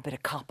a bit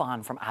of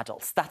cop-on from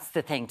adults. That's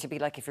the thing, to be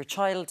like, if your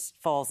child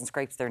falls and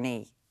scrapes their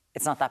knee,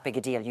 it's not that big a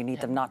deal. You need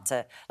them not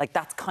to, like,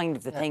 that's kind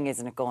of the thing,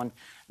 isn't it? Going,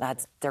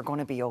 lads, they're going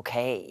to be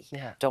okay.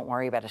 Don't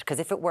worry about it. Because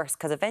if it works,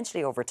 because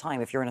eventually over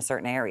time, if you're in a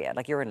certain area,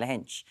 like you're in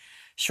Lahinch,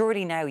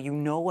 surely now you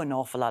know an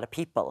awful lot of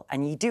people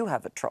and you do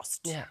have a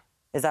trust.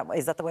 Is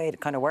that the way it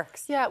kind of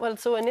works? Yeah, well,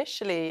 so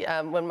initially,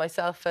 when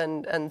myself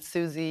and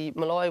Susie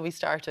Malloy, we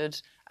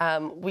started,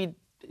 we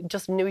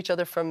just knew each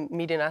other from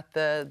meeting at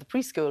the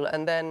preschool,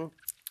 and then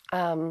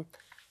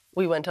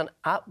we went on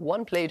at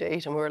one play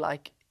date and we were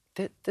like,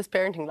 this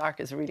parenting lark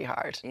is really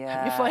hard.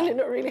 Yeah. You're finding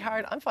it really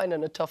hard. I'm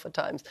finding it tough at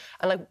times.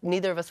 And like,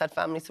 neither of us had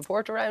family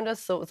support around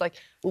us. So it was like,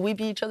 will we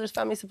be each other's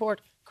family support?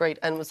 Great.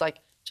 And it was like,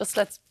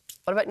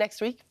 what about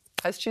next week?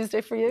 how's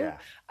Tuesday for you? Yeah.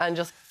 And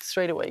just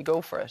straight away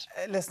go for it.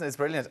 Listen, it's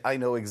brilliant. I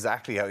know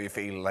exactly how you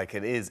feel. Like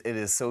it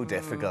is so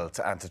difficult,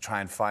 and to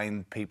try and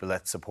find people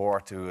that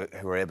support who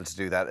are able to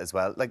do that as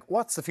well. Like,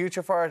 what's the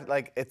future for it?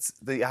 Like,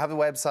 you have a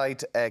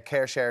website,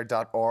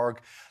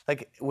 careshare.org.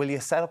 Like, will you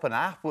set up an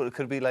app? Well, it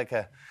could be like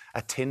a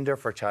Tinder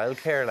for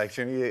childcare. Like,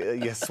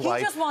 you swipe.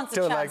 He just wants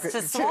a chance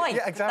to swipe.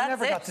 Yeah, exactly. I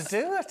never got to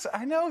do it.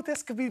 I know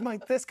this could be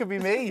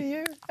me.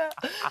 You.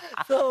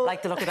 So,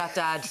 Like the look of that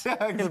dad.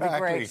 Yeah, It'll be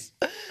great.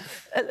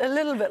 a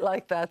little bit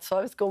like that. So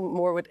I was going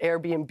more with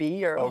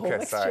Airbnb or a home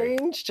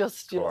exchange,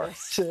 just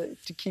to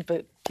keep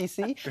it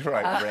PC.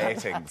 Right,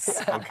 ratings.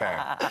 Okay.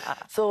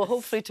 So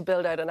hopefully to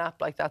build out an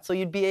app like that, so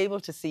you'd be able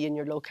to see in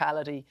your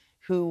locality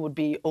who would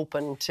be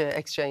open to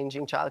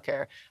exchanging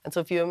childcare. And so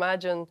if you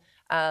imagine,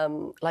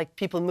 like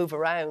people move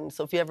around,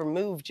 so if you ever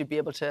moved, you'd be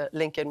able to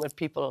link in with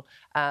people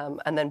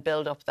and then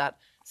build up that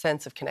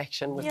sense of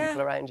connection with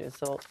people around you.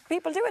 So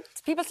people do it.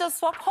 People still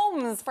swap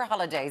homes for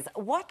holidays.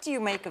 What do you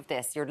make of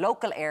this? Your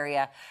local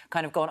area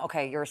kind of going,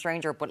 okay, you're a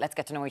stranger, but let's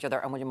get to know each other,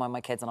 and will you mind my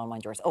kids and I'll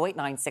mind yours.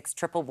 0896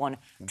 111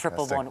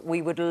 111.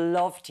 We would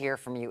love to hear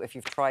from you if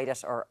you've tried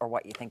it or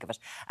what you think of it.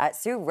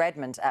 Sue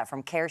Redmond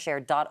from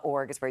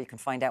careshare.org is where you can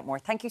find out more.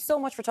 Thank you so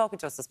much for talking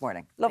to us this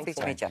morning. Lovely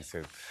to meet you. Thank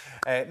you,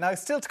 Sue. Now,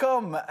 still to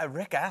come,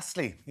 Rick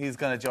Astley. He's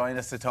going to join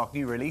us to talk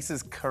new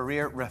releases,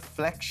 career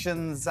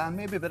reflections, and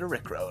maybe a bit of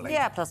Rick-rolling.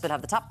 Yeah, plus we'll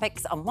have the top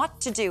picks on what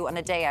to do on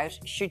a day out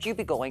should you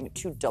be going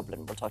to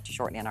Dublin. We'll talk to you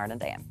shortly on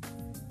Ireland AM.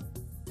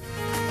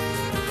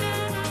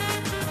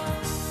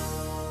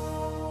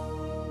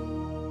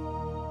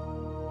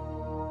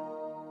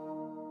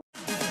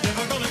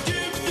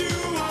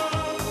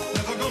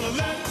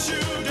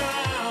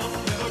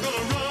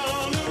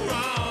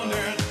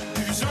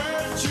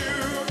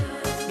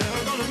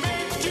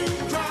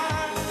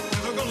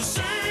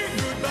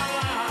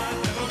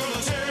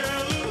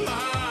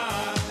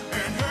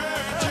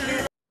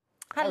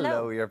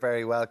 Hello, you're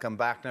very welcome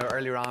back. Now,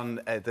 earlier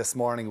on this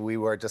morning, we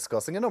were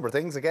discussing a number of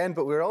things again,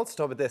 but we were also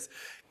talking about this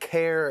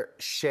care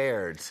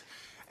shared.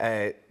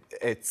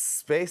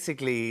 It's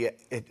basically,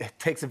 it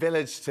takes a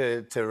village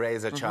to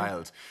raise a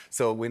child.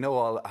 So we know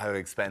all how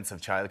expensive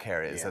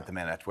childcare is at the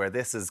minute, where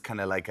this is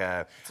kind of like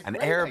an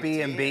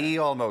Airbnb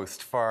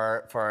almost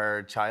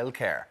for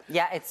childcare.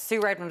 Yeah, it's Sue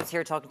Redmond was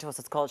here talking to us.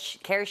 It's called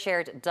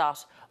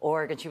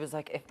careshared.org, and she was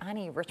like, if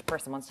any rich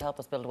person wants to help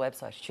us build a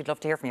website, she'd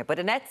love to hear from you. But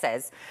Annette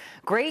says,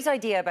 great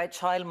idea about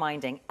child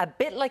minding, a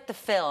bit like the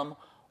film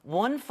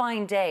One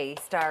Fine Day,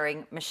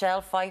 starring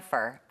Michelle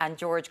Pfeiffer and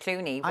George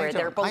Clooney, where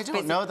they're both busy. I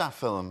don't know that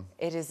film.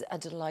 It is a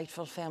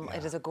delightful film. Yeah.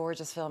 It is a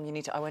gorgeous film. You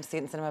need to. I went to see it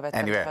in the cinema about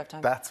anyway, 75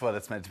 times. That's what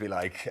it's meant to be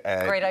like.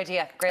 Great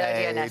idea. Great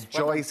idea, Annette.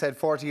 Joy said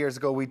 40 years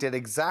ago we did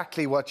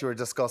exactly what you were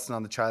discussing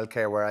on the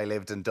childcare where I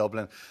lived in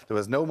Dublin. There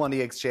was no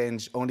money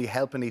exchange, only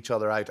helping each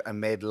other out, and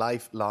made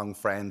lifelong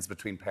friends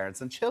between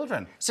parents and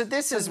children. So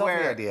this is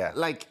where,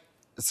 like,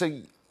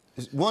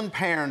 one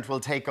parent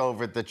will take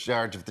over the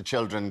charge of the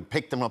children,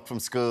 pick them up from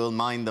school,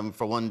 mind them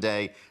for one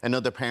day.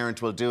 Another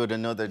parent will do it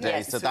another day.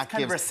 Yes, so that gives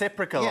kind of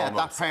reciprocal. Yeah,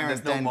 almost. that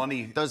parent there's no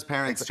money. Those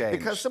parents exchanged.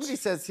 Because somebody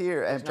says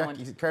here,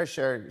 Jackie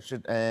Kershire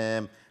should.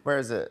 Where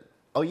is it?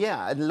 Oh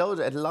yeah,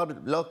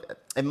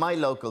 in my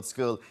local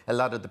school, a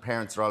lot of the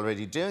parents are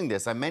already doing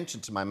this. I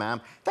mentioned to my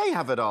mum, they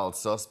have it all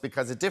sus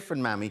because a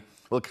different mammy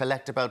will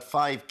collect about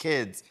 5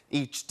 kids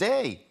each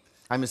day.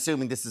 I'm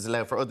assuming this is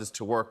allowed for others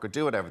to work or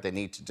do whatever they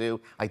need to do.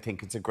 I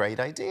think it's a great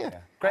idea. Yeah,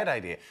 great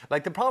idea.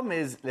 Like, the problem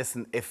is,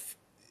 listen, if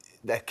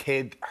a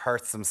kid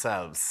hurts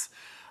themselves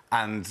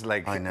and,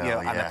 like, and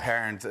a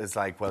parent is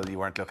like, well, you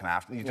weren't looking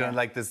after, you know,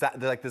 like, there's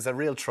a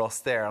real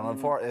trust there. And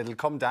it'll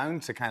come down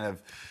to kind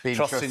of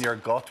trusting your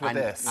gut with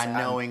this. And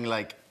knowing,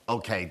 like,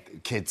 okay,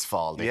 kids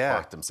fall, they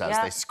hurt themselves,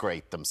 they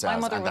scrape themselves. My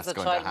mother and was that's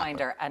a going to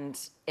childminder, and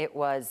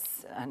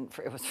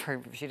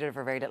she did it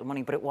for very little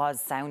money, but it was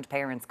sound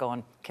parents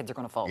going, kids are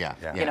going to fall.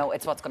 You know,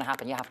 it's what's going to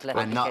happen. You have to let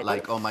them. And not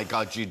like, oh my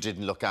God, you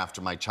didn't look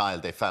after my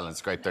child, they fell and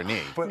scraped their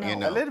knee. But you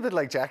know? A little bit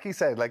like Jackie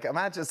said, like,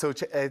 imagine, so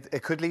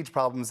it could lead to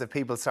problems if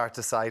people start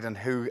deciding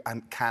who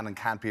can and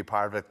can't be a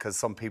part of it, because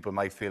some people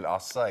might feel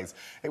ostracized.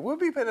 It would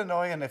be a bit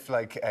annoying if,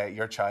 like,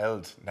 your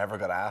child never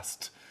got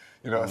asked.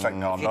 You know, it's like,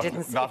 no, I'm not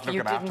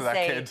looking after that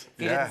kid. If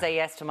you didn't say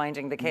yes to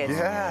minding the kids.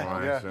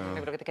 Maybe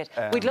look at the kid.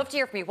 We'd love to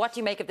hear from you. What do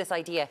you make of this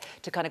idea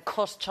to kind of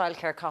cut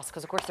childcare costs?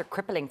 Because, of course, they're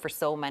crippling for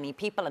so many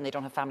people and they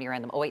don't have family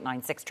around them.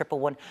 0896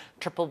 111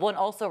 111.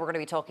 Also, we're going to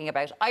be talking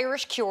about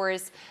Irish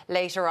cures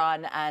later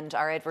on, and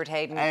our Edward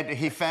Hayden.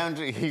 He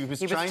was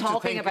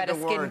talking about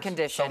a skin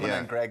condition. Someone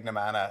named Greg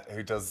Namana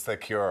who does the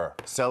cure.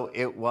 So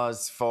it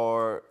was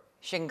for...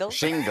 Shingles.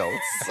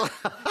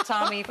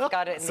 Tommy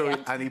got it in the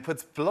end. And he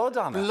puts blood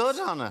on it. Blood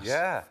on it.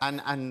 Yeah.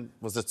 And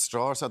was it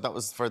straw? So that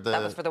was for the...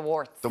 That was for the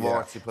warts. The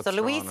warts. He put so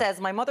Louise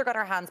says, my mother got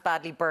her hands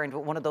badly burned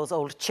with one of those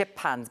old chip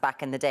pans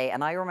back in the day,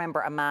 and I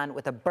remember a man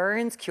with a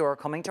burns cure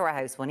coming to our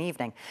house one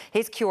evening.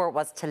 His cure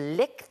was to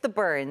lick the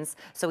burns,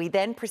 so he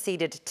then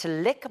proceeded to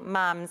lick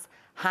Mam's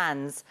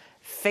hands,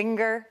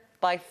 finger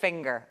by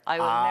finger. I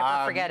will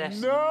never forget it.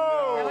 No!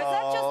 Now, was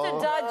that just a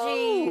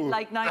dodgy,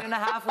 like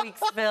 9.5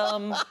 weeks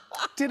film?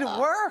 Did it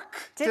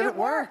work? Did it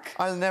work?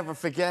 I'll never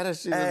forget it.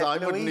 She says, I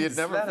wouldn't. You'd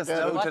never let us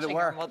forget know, it. did Watching it her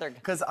work? mother.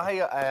 Because I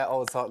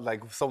always thought,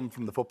 like, someone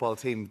from the football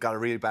team got a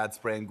really bad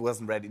sprain,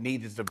 wasn't ready,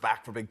 needed to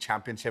back for a big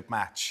championship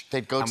match.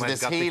 They'd go and to went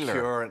this and got healer. The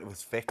cure and it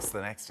was fixed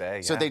the next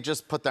day. So yeah. they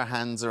just put their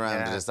hands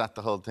around it. Yeah. Is that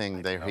the whole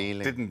thing? They're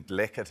healing. Didn't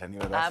lick it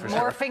anyway. That's for More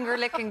sure. finger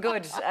licking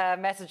good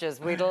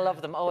messages. We'd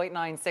love them.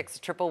 0896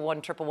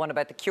 111 111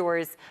 about the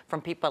cures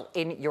from people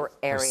in your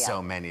area. There's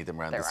so many of them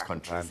around this are.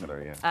 country. isn't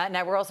there? Yeah.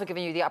 Now, we're also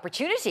giving you the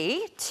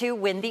opportunity to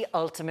win the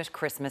ultimate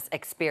Christmas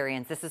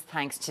experience. This is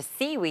thanks to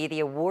Seawe, the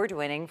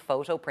award-winning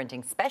photo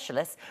printing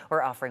specialist.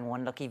 We're offering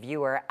one lucky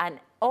viewer an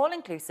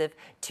all-inclusive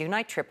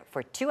 2-night trip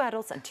for 2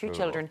 adults and 2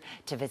 children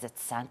to visit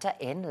Santa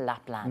in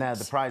Lapland. Now,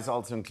 the prize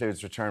also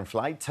includes return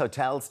flights,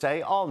 hotel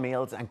stay, all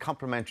meals and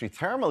complimentary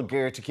thermal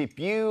gear to keep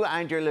you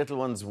and your little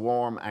ones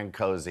warm and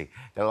cosy.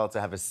 They'll also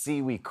have a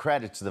Seawe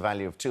credit to the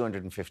value of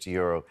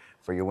 €250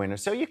 for your winner.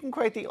 So you can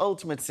create the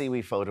ultimate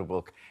Seawe photo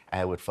book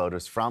with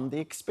photos from the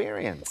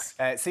experience.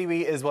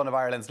 Seawe is one of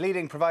Ireland's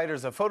leading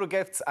providers of photo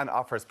gifts and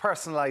offers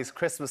personalised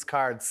Christmas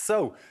cards.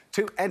 So,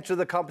 to enter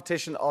the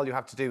competition, all you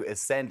have to do is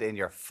send in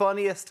your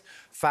funniest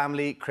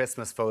family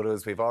Christmas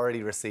photos. We've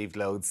already received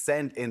loads.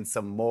 Send in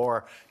some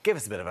more. Give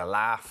us a bit of a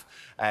laugh.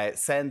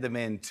 Send them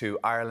in to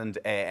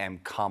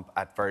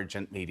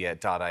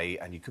irelandamcomp@virginmedia.ie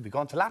and you could be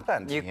going to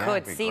Lapland. You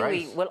could.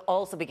 Seawe will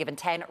also be given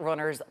 10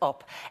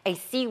 runners-up a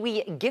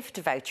Seawe gift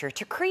voucher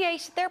to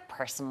create their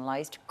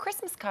personalised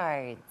Christmas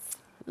cards.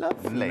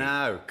 Lovely.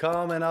 Now,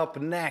 coming up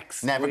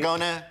next. Never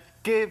gonna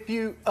give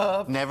you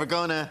up. Never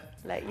gonna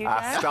let you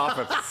down. Stop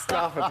it.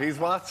 Stop it. He's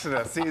watching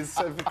us. He's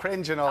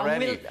cringing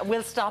already. And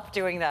we'll stop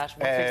doing that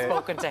once we've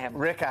spoken to him.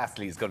 Rick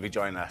Astley is going to be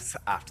joining us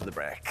after the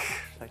break.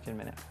 Talk to you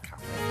in a minute.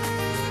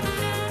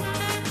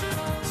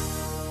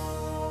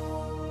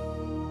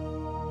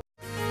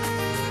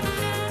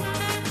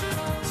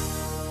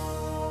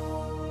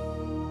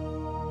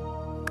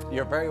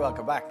 You're very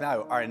welcome back.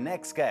 Now, our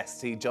next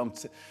guest, he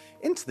jumped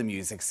into the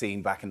music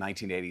scene back in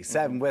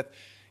 1987 with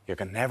You're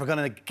Never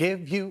Gonna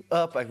Give You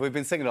Up. Like, we've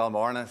been singing it all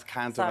morning. I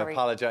can't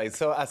apologise.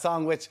 So, a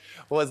song which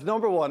was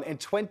 #1 in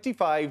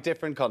 25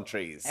 different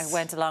countries. It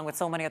went along with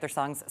so many other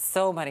songs,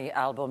 so many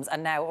albums,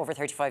 and now, over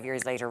 35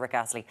 years later, Rick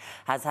Astley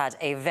has had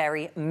a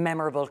very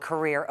memorable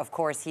career. Of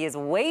course, he is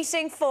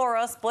waiting for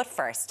us, but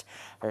first,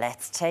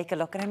 let's take a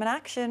look at him in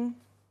action.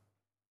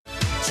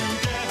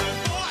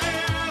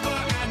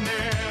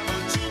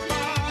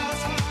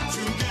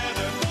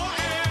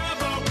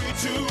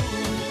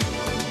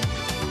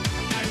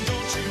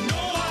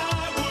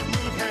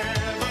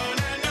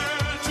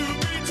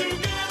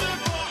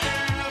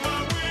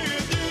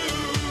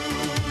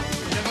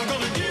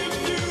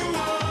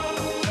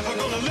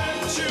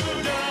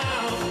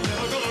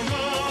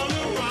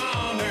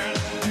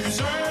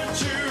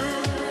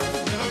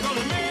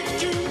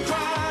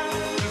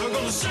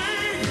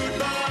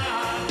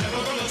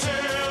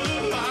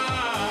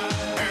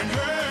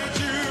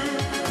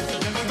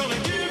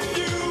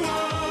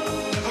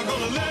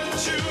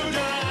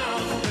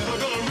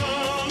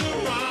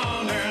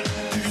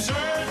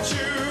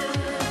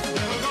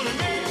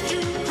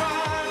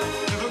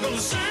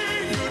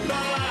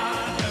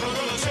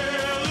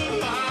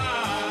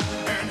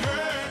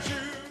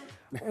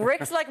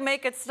 Rick's like,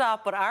 make it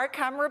stop, but our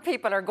camera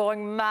people are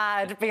going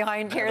mad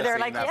behind here. They're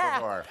like,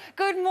 yeah.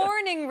 Good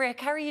morning, Rick.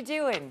 How are you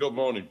doing? Good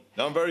morning.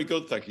 No, I'm very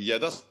good, thank you. Yeah,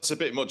 that's a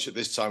bit much at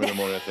this time in the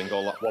morning, I think,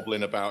 all that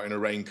wobbling about in a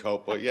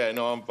raincoat. But yeah,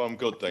 no, I'm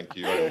good, thank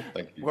you.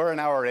 Thank you. We're an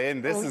hour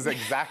in. This is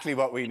exactly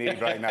what we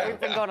need right now. We've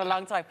been going a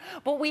long time.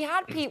 But we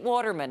had Pete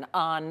Waterman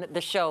on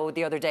the show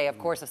the other day, of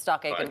course, of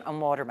Stockacre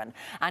and Waterman.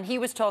 And he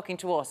was talking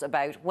to us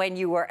about when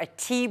you were a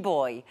tea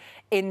boy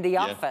in the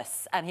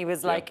office. And he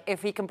was like,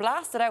 if he can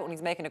blast it out when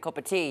he's making a cup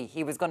of tea,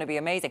 he was going to be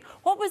amazing.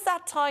 What was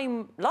that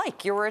time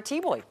like? You were a tea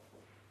boy.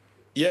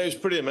 Yeah, it was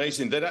pretty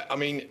amazing. I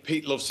mean,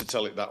 Pete loves to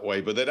tell it that way,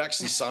 but they'd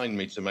actually signed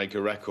me to make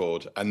a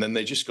record, and then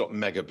they just got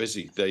mega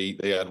busy. They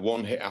had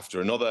one hit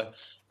after another,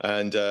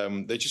 and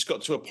they just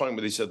got to a point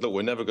where they said, look,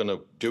 we're never going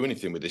to do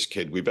anything with this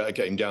kid. We better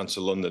get him down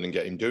to London and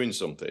get him doing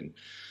something.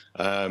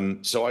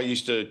 So I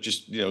used to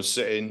just,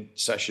 sit in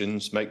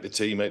sessions, make the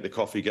tea, make the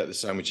coffee, get the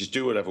sandwiches,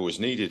 do whatever was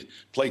needed.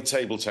 Play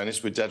table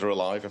tennis with Dead or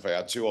Alive if I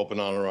had to, or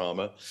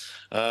Bananarama.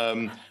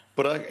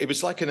 But it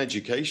was like an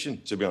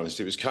education, to be honest.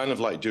 It was kind of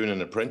like doing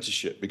an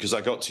apprenticeship because I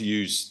got to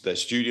use their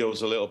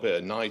studios a little bit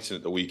at night and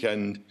at the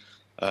weekend.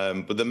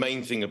 But the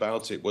main thing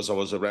about it was I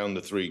was around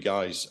the 3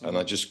 guys and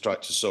I just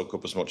tried to soak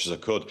up as much as I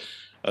could.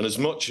 And as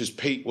much as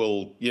Pete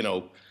will,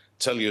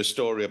 tell you a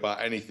story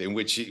about anything,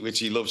 which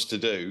he loves to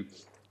do,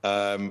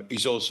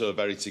 he's also a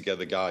very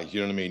together guy.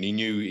 You know what I mean? He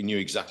knew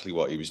exactly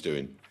what he was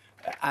doing.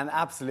 And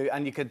absolutely,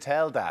 and you could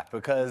tell that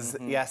because,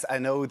 yes, I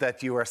know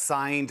that you were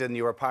signed and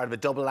you were part of a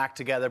double act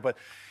together, but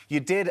you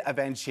did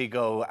eventually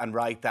go and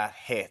write that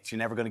hit, You're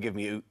Never Gonna Give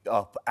Me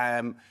Up.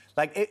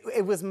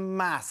 It was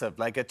massive.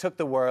 Like, it took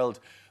the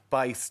world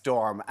by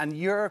storm, and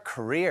your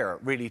career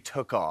really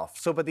took off.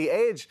 So by the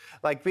age,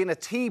 like being a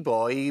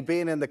T-boy,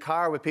 being in the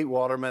car with Pete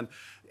Waterman,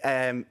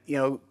 you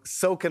know,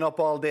 soaking up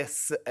all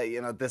this,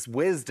 you know, this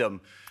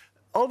wisdom,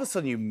 all of a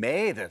sudden you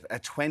made it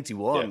at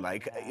 21,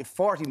 like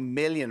 40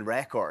 million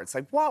records.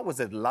 Like, what was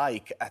it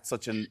like at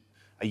such a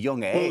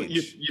young age? Well,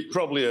 you've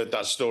probably heard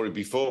that story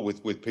before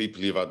with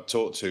people you've had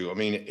talked to. I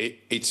mean,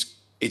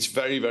 it's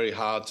very, very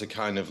hard to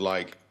kind of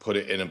like put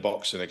it in a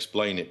box and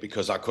explain it,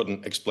 because I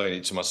couldn't explain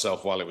it to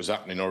myself while it was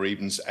happening, or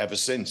even ever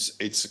since.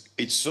 It's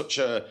such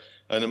an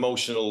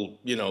emotional,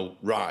 you know,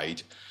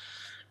 ride,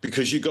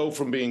 because you go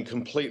from being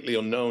completely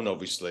unknown,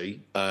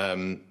 obviously,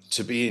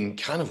 to being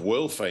kind of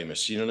world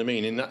famous, you know what I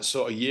mean? In that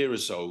sort of year or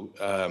so,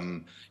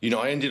 you know,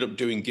 I ended up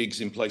doing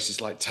gigs in places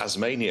like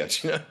Tasmania, do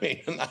you know what I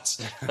mean? And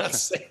that's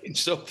saying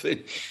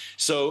something.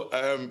 So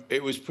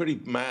it was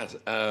pretty mad.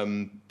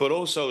 But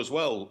also as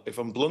well, if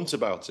I'm blunt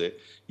about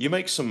it, you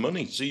make some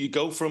money. So you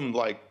go from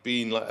like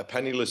being like a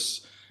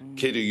penniless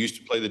kid who used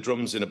to play the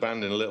drums in a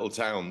band in a little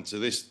town to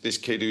this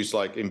kid who's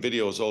like in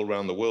videos all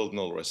around the world and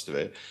all the rest of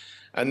it.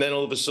 And then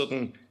all of a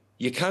sudden,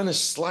 you're kind of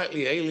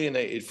slightly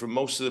alienated from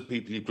most of the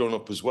people you've grown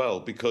up as well,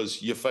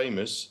 because you're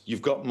famous,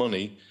 you've got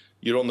money,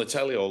 you're on the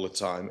telly all the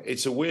time.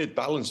 It's a weird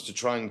balance to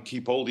try and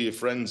keep hold of your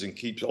friends and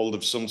keep hold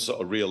of some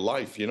sort of real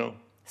life, you know?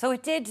 So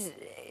it did,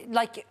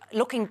 like,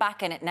 looking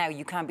back on it now,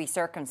 you can be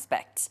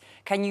circumspect.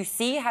 Can you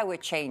see how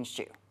it changed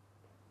you?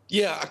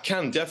 Yeah, I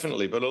can,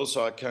 definitely. But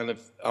also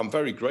I'm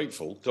very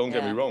grateful. Don't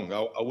get me wrong.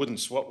 I wouldn't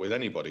swap with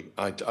anybody.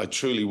 I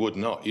truly would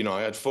not. You know,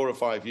 I had 4 or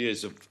 5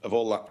 years of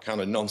all that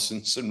kind of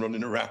nonsense and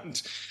running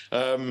around.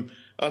 And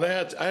I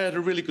had a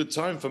really good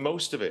time for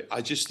most of it. I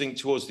just think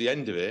towards the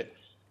end of it,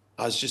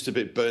 I was just a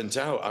bit burnt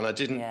out, and I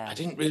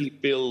didn't really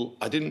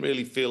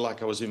feel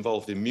like I was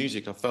involved in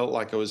music. I felt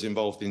like I was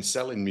involved in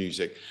selling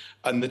music.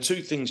 And the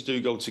two things do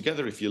go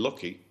together if you're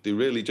lucky. They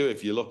really do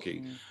if you're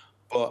lucky.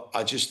 But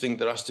I just think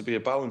there has to be a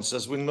balance,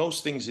 as with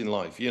most things in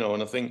life, you know.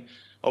 And I think,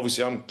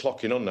 obviously, I'm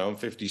clocking on now, I'm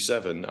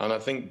 57, and I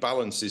think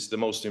balance is the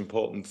most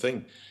important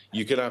thing.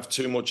 You can have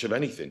too much of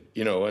anything,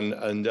 you know, and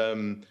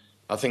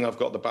I think I've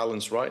got the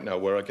balance right now,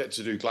 where I get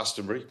to do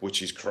Glastonbury,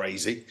 which is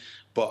crazy,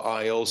 but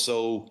I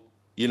also,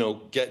 you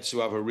know, get to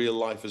have a real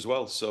life as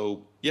well.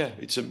 So, yeah,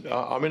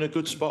 I'm in a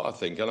good spot, I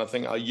think, and I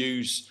think I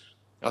use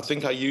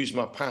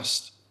my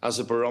past as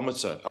a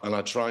barometer, and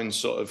I try and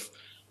sort of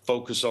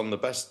focus on the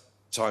best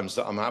times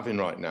that I'm having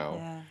right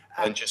now,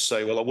 and just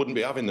say, well, I wouldn't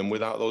be having them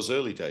without those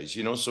early days,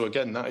 you know. So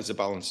again, that is a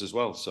balance as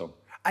well. So,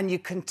 and you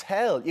can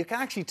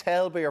actually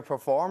tell by your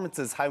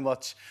performances how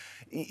much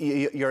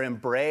you're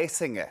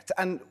embracing it.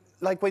 And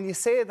like, when you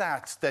say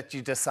that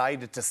you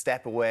decided to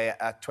step away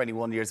at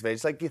 21 years of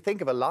age, like, you think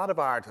of a lot of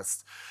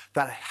artists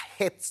that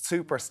hit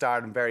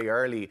superstardom very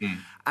early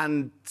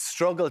and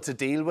struggle to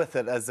deal with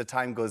it as the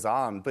time goes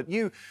on. But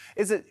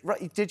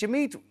did you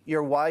meet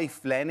your wife,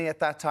 Lenny, at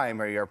that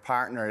time, or your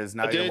partner is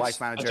now your wife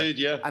manager? I did,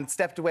 yeah. And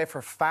stepped away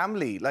for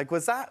family. Like,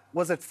 was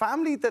it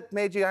family that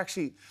made you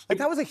actually, like,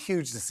 that was a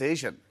huge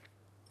decision?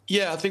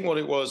 Yeah, I think what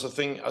it was, as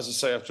I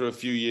say, after a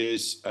few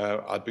years,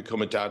 I'd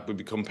become a dad, we'd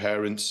become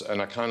parents,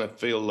 and I kind of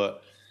feel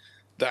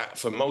that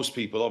for most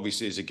people,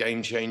 obviously, is a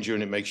game changer,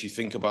 and it makes you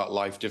think about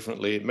life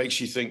differently. It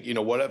makes you think, you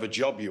know, whatever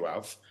job you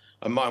have,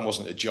 and mine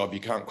wasn't a job, you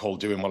can't call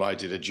doing what I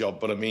did a job,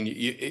 but I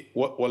mean,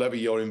 whatever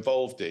you're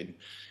involved in,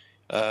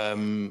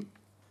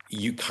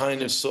 you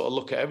kind of sort of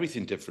look at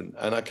everything different.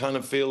 And I kind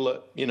of feel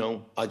that, you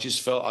know, I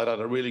just felt I'd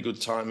had a really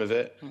good time of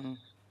it.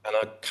 And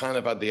I kind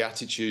of had the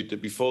attitude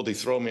that before they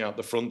throw me out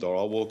the front door,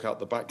 I'll walk out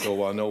the back door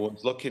while no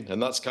one's looking.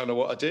 And that's kind of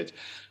what I did.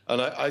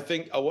 And I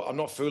think I'm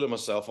not fooling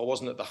myself. I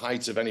wasn't at the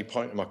height of any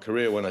point in my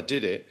career when I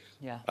did it.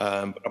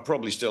 I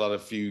probably still had a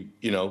few,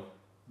 you know,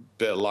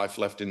 bit of life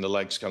left in the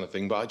legs kind of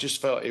thing. But I just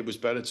felt it was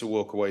better to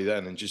walk away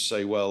then and just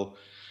say, well,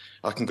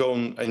 I can go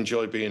and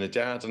enjoy being a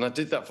dad. And I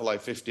did that for like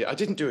 50. I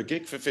didn't do a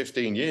gig for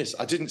 15 years.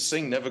 I didn't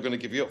sing Never Gonna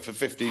Give You Up for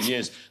 15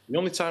 years. The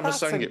only time I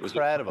sang it was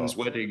at friends'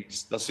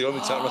 weddings. That's the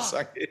only time I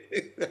sang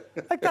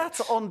it. Like,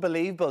 that's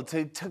unbelievable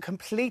to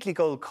completely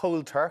go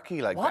cold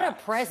turkey like that. What a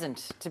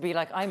present to be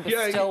like, I'm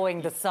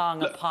bestowing the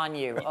song upon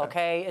you,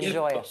 okay?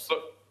 Enjoy it.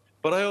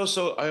 But I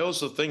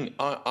also think,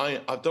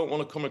 I don't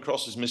want to come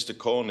across as Mr.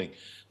 Corny,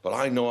 but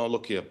I know how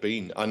lucky I've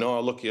been. I know how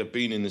lucky I've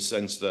been in the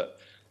sense that,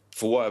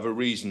 for whatever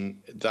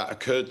reason, that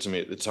occurred to me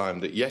at the time,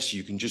 that yes,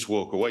 you can just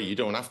walk away. You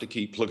don't have to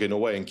keep plugging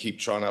away and keep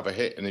trying to have a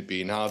hit and it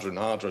being harder and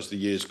harder as the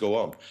years go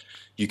on.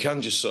 You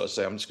can just sort of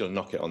say, I'm just going to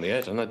knock it on the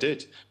head, and I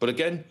did. But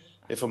again,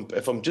 if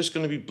I'm just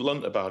going to be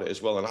blunt about it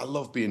as well, and I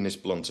love being this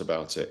blunt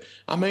about it,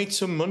 I made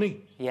some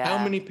money. How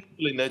many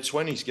people in their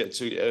 20s get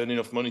to earn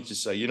enough money to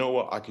say, you know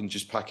what, I can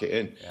just pack it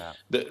in?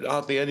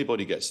 Hardly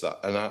anybody gets that.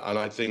 And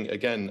I think,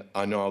 again,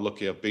 I know how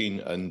lucky I've been,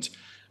 and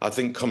I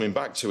think coming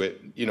back to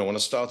it, you know, when I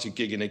started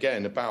gigging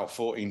again about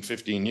 14,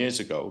 15 years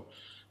ago,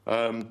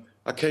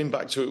 I came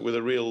back to it with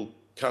a real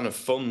kind of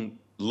fun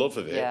love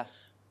of it.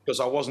 Because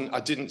I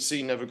didn't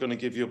see Never Gonna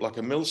Give You Up like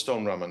a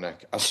millstone around my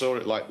neck. I saw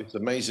it like this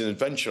amazing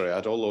adventure I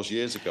had all those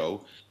years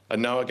ago. And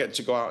now I get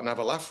to go out and have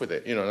a laugh with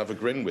it, you know, and have a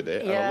grin with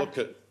it. And I look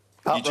at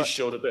You just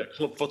showed a bit of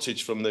club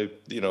footage from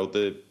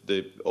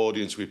the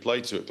audience we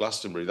played to at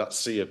Glastonbury, that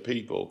sea of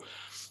people.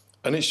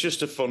 And it's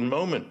just a fun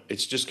moment.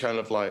 It's just kind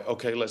of like,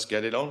 OK, let's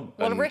get it on.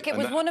 Well, Rick, it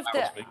was one of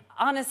the...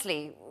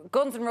 Honestly,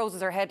 Guns N'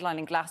 Roses are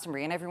headlining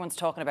Glastonbury and everyone's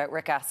talking about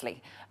Rick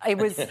Astley. It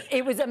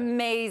was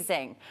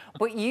amazing.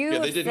 But you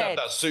they didn't have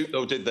that suit,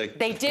 though, did they?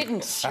 They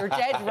didn't. You're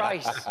dead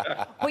right.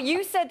 But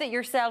you said that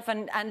yourself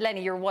and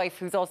Lenny, your wife,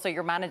 who's also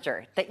your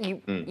manager, that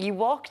you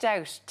walked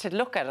out to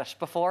look at it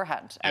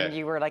beforehand and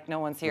you were like, no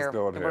one's here.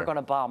 We're going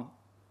to bomb.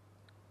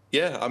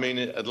 Yeah, I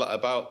mean,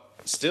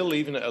 still,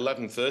 even at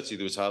 11:30,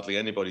 there was hardly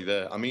anybody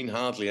there. I mean,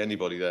 hardly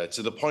anybody there,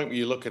 to the point where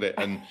you look at it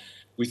and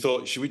we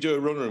thought, should we do a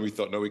runner? And we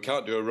thought, no, we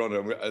can't do a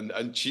runner.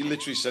 And she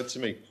literally said to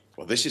me,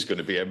 well, this is going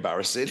to be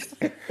embarrassing.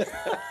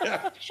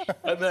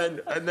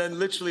 and then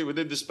literally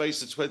within the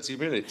space of 20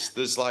 minutes,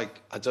 there's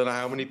like, I don't know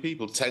how many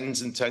people,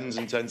 tens and tens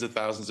and tens of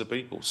thousands of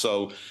people.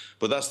 So,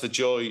 but that's the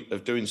joy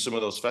of doing some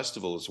of those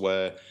festivals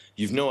where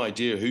you've no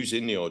idea who's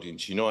in the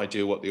audience, you've no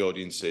idea what the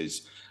audience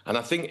is. And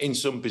I think in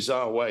some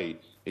bizarre way,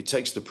 it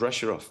takes the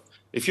pressure off.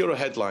 If you're a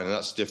headliner,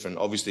 that's different.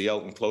 Obviously,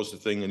 Elton closed the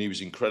thing and he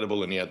was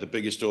incredible and he had the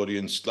biggest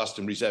audience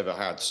Glastonbury's ever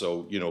had.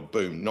 So,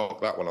 boom, knock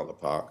that one out of the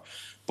park.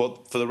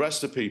 But for the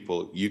rest of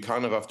people, you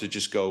kind of have to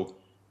just go,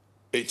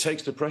 it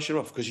takes the pressure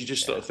off because you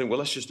just sort of think, well,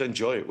 let's just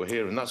enjoy it. We're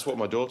here. And that's what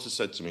my daughter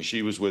said to me.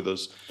 She was with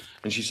us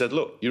and she said,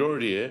 look, you're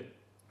already here.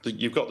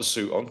 You've got the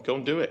suit on, go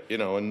and do it,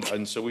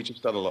 and so we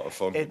just had a lot of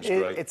fun. It was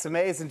great. It's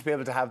amazing to be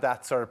able to have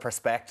that sort of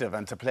perspective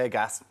and to play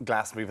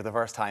Glastonbury for the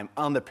first time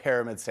on the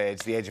Pyramid stage,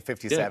 the age of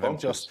 57,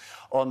 just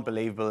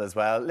unbelievable as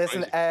well.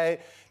 Listen,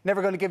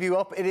 Never Going to Give You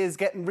Up, it is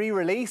getting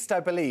re-released, I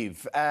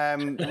believe,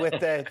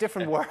 with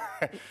different work.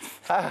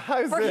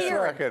 How's this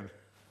working?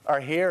 Our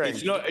hearing.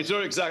 It's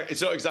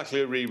not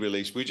exactly a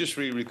re-release. We just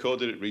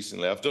re-recorded it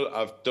recently. I've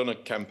done a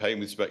campaign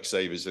with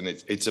Specsavers, and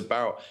it's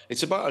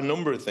about a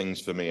number of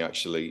things for me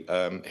actually.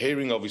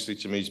 Hearing obviously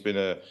to me has been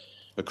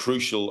a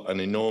crucial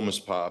and enormous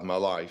part of my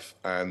life,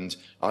 and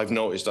I've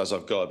noticed as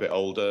I've got a bit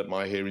older,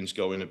 my hearing's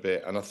going a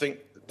bit, and I think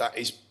that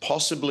is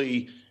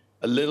possibly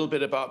a little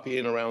bit about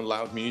being around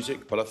loud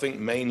music, but I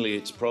think mainly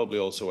it's probably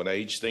also an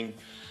age thing.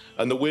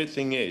 And the weird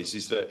thing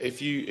is that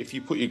if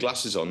you put your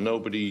glasses on,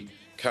 nobody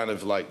kind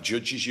of like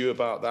judges you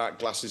about that.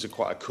 Glasses are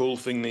quite a cool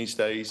thing these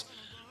days,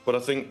 but I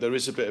think there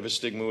is a bit of a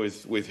stigma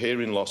with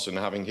hearing loss and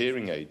having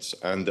hearing aids.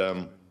 And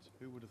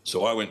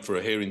so I went for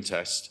a hearing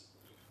test,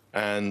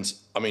 and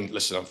I mean,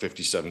 listen, I'm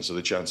 57, so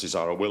the chances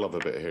are I will have a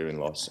bit of hearing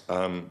loss.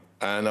 And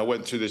I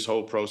went through this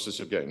whole process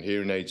of getting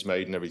hearing aids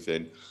made and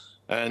everything.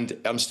 And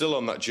I'm still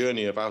on that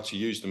journey of how to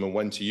use them and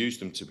when to use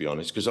them, to be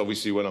honest, because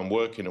obviously when I'm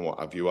working and what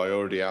have you, I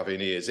already have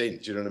in-ears in,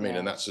 do you know what I mean?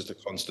 And that's just a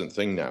constant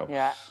thing now.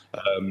 Yeah.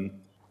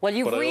 Well,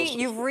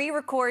 you've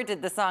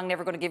re-recorded the song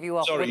 "Never Going to Give You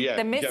Up" with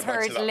the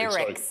misheard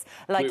lyrics.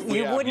 Like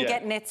you wouldn't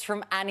get nits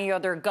from any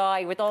other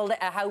guy with all the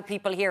how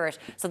people hear it.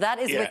 So that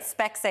is with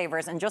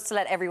Specsavers. And just to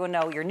let everyone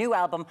know, your new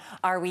album,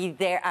 Are We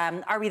There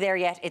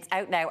Yet? It's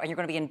out now, and you're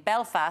going to be in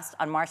Belfast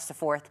on March the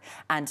 4th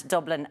and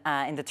Dublin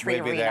in the Three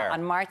Arena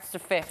on March the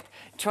 5th,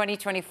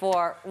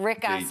 2024.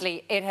 Rick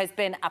Astley, it has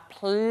been a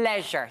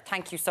pleasure.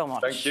 Thank you so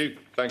much. Thank you.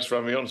 Thanks for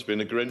having me on. It's been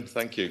a grin.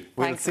 Thank you.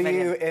 We'll see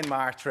you in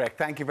March, Rick.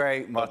 Thank you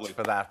very much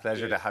for that.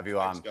 Pleasure to have you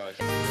on. Thanks,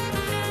 guys.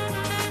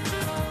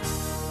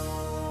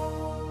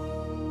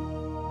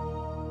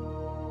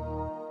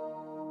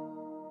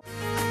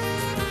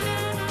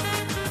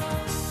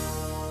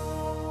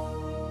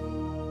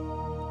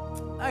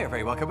 Hi, you're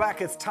very welcome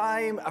back. It's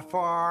time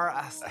for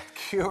a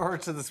cure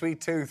to the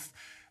sweet tooth.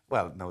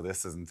 Well, no,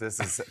 this isn't.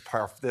 This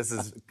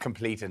is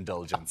complete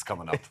indulgence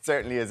coming up. It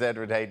certainly is.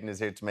 Edward Hayden is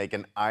here to make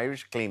an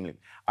Irish cream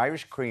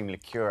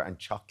liqueur and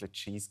chocolate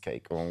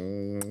cheesecake.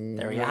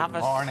 There you have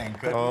it. Good morning.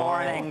 Good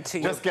morning to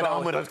you. Just get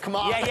on with it. Come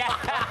on.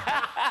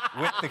 Yeah.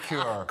 With the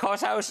cure.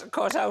 Cut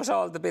out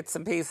all the bits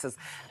and pieces.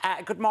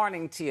 Good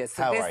morning to you.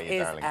 So How this are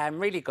you, is darling?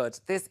 really good.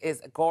 This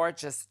is a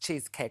gorgeous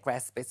cheesecake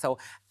recipe. So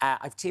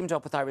I've teamed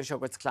up with Irish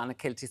Yogurt's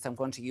Clonakilty, so I'm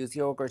going to use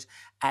yoghurt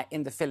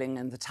in the filling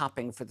and the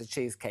topping for the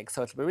cheesecake.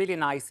 So it'll be really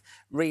nice,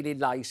 really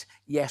light,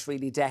 yet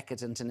really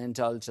decadent and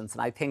indulgent.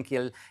 And I think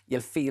you'll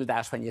feel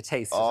that when you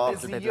taste it a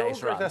little bit later on.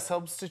 Is yogurt a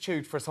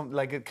substitute for something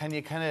like? Can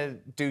you kind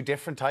of do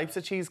different types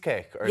of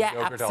cheesecake? Or yeah, is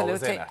yogurt absolutely.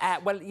 Always in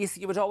it? Well,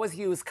 you would always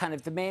use kind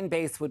of the main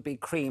base would be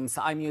cream. So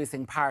I'm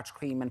using part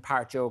cream and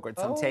part yogurt.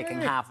 So I'm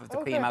taking half of the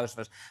cream out of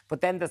it. But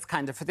then there's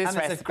kind of for this and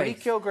recipe. It's a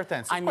Greek yogurt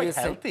then. So I'm quite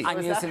using healthy.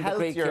 I'm using the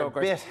Greek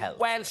yogurt. A bit healthy.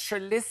 Well, sure.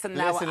 Listen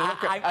now.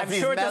 I'm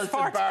sure there's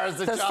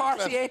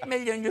 48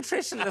 million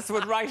nutritionists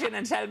would write in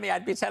and tell me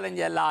I'd be telling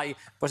you a lie.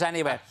 But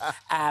anyway,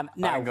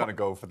 now I'm going to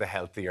go for the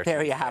healthier.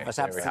 There you have it.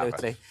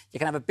 Absolutely. You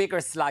can have a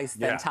bigger slice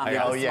than Tommy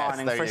this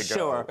morning for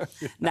sure.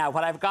 Now,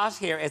 what I've got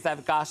here is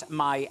I've got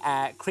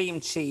my cream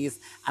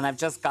cheese and I've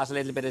just got a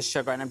little bit of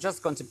sugar, and I'm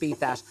just going to beat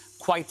that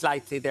quite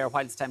lightly there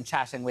whilst I'm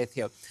chatting with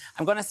you.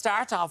 I'm going to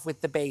start off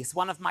with the base.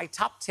 One of my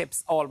top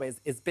tips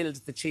always is build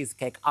the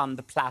cheesecake on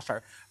the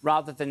platter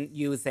rather than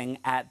using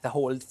the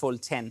whole full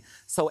tin.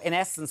 So in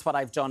essence, what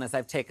I've done is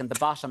I've taken the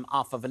bottom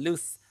off of a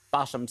loose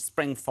bottomed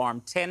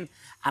springform tin,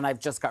 and I've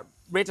just got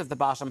rid of the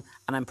bottom,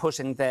 and I'm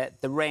putting the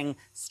ring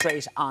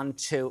straight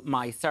onto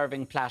my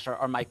serving platter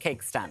or my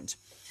cake stand.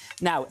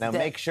 Now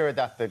make sure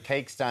that the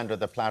cake stand or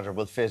the platter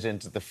will fit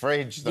into the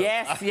fridge. Though.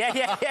 Yes,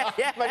 yeah.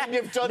 Imagine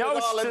you've done it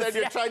all and then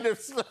you're trying to...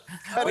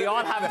 We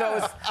all have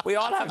those. We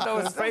all have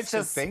those fridges.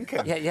 Just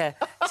thinking. Yeah.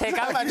 Take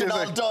out. Imagine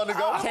all done and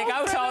go. Take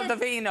out all the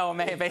vino,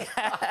 maybe.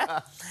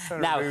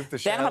 Now,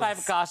 then what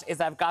I've got is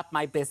I've got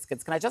my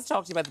biscuits. Can I just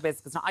talk to you about the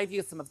biscuits? Now, I've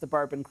used some of the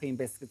bourbon cream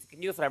biscuits. You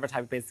can use whatever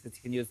type of biscuits.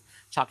 You can use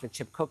chocolate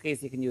chip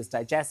cookies. You can use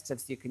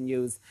digestives. You can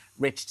use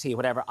rich tea,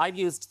 whatever. I've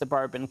used the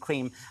bourbon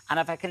cream, and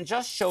if I can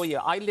just show you,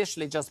 I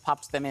literally just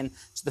popped them in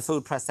to the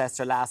food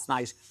processor last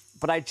night,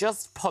 but I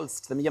just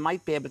pulsed them. You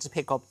might be able to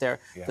pick up there.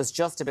 There's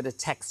just a bit of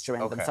texture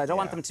in them, so I don't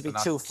want them to be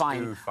too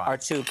fine or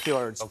too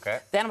cured.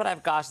 Then what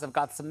I've got is I've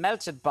got some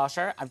melted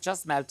butter. I've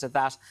just melted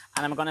that,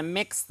 and I'm going to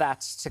mix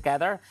that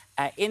together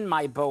in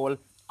my bowl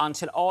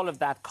until all of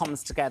that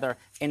comes together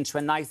into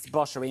a nice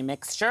buttery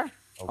mixture.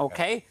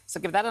 Okay, so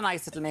give that a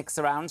nice little mix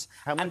around.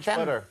 How much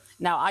butter?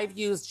 Now, I've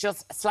used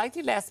just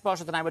slightly less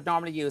butter than I would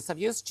normally use. I've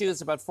used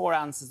about 4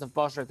 ounces of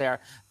butter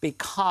there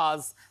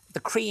because the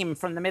cream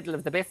from the middle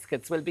of the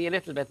biscuits will be a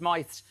little bit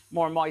moist,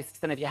 more moist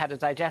than if you had a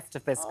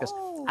digestive biscuit.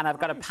 And I've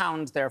got a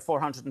pound there,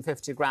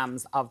 450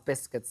 grams of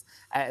biscuits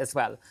as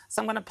well.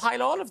 So I'm going to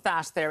pile all of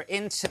that there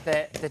into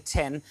the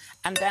tin.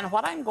 And then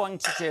what I'm going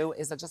to do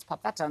is, I'll just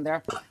pop that down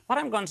there. What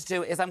I'm going to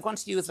do is I'm going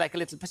to use like a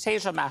little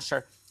potato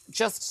masher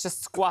just to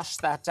squash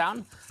that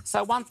down. So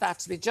I want that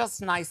to be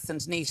just nice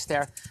and neat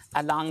there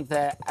along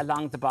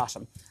the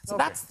bottom. So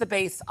that's the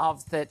base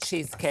of the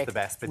cheesecake. That's the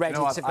best. But ready you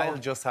know what? to go. I'll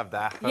just have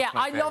that. That's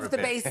I love the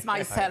bit. base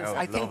myself.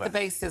 I think the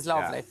base is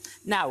lovely. Yeah.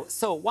 Now,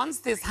 so once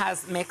this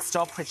has mixed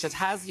up, which it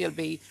has, you'll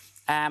be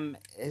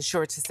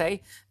sure to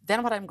say,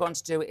 then what I'm going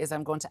to do is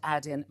I'm going to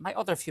add in my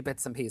other few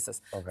bits and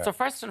pieces. So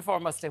first and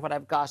foremost, what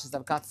I've got is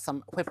I've got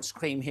some whipped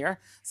cream here.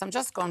 So I'm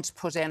just going to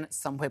put in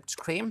some whipped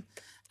cream.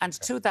 And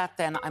to that,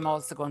 then, I'm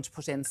also going to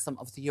put in some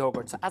of the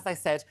yoghurt. So, as I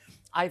said,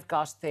 I've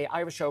got the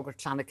Irish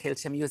yoghurt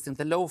Clonakilty. I'm using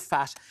the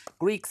low-fat,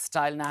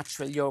 Greek-style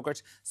natural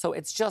yoghurt. So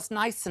it's just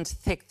nice and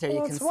thick there,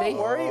 you can see.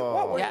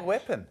 What were you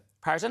whipping?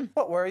 Pardon?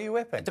 What were you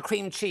whipping? The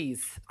cream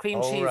cheese.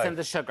 Cream cheese and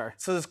the sugar.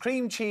 So there's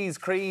cream cheese,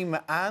 cream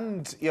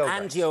and yoghurt?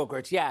 And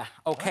yoghurt, yeah.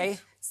 OK.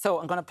 Right. So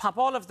I'm going to pop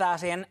all of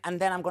that in, and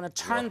then I'm going to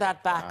turn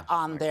that back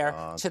on there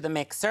to the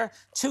mixer.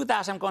 To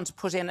that, I'm going to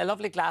put in a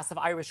lovely glass of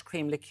Irish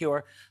cream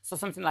liqueur, so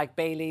something like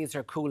Bailey's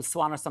or Cool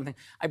Swan or something.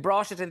 I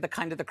brought it in the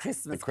kind of the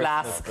Christmas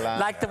glass,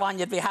 like the one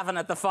you'd be having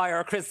at the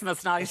fire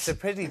Christmas night. It's a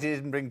pity you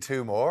didn't bring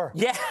 2 more.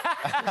 Yeah.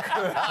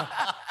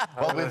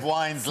 Well, with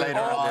wines later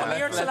on. Come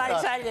here till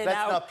I tell you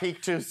now. Let's not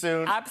peak too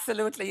soon.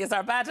 Absolutely. Is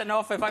are bad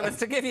enough. If I was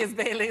to give you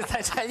Bailey's,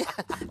 I tell you,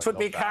 it would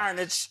be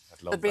carnage.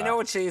 There'd be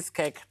no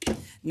cheesecake.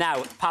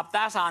 Now, pop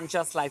that on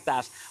just like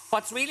that.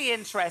 What's really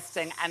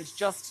interesting, and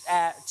just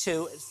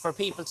for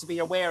people to be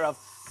aware of,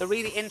 the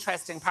really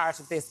interesting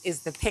part of this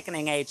is the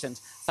thickening agent.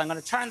 So I'm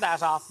going to turn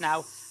that off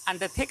now. And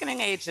the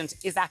thickening agent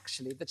is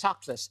actually the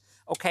chocolate,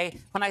 OK?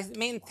 When I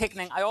mean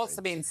thickening, I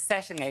also mean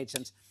setting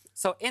agent.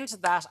 So into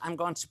that, I'm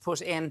going to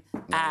put in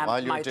while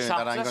you're my doing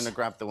chocolate. that, I'm going to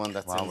grab the one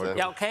that's in the...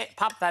 Yeah, OK,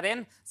 pop that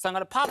in. So I'm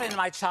going to pop in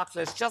my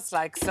chocolate just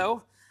like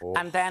so.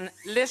 And then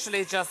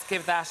literally just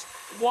give that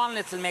one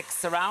little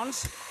mix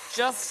around,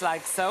 just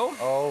like so.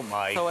 Oh,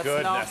 my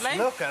goodness. Lovely.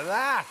 Look at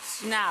that.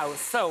 Now,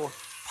 so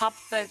pop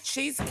the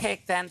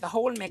cheesecake then, the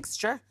whole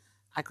mixture.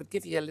 I could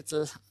give you a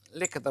little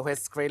lick of the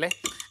whisk, really.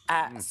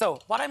 So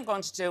what I'm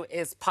going to do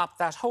is pop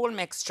that whole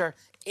mixture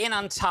in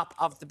on top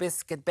of the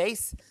biscuit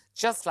base,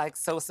 just like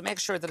so. So make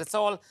sure that it's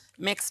all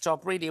mixed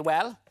up really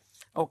well,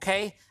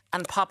 OK?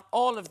 And pop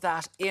all of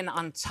that in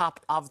on top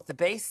of the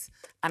base,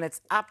 and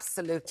it's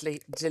absolutely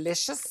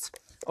delicious.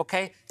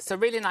 OK, so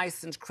really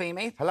nice and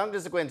creamy. How long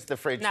does it go into the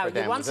fridge now, for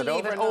then? You want to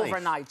leave it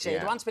overnight, Jade.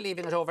 Yeah. You want to be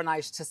leaving it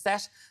overnight to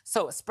set.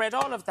 So spread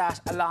all of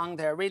that along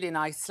there really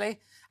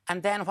nicely.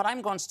 And then what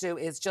I'm going to do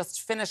is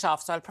just finish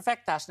off. So I'll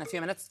perfect that in a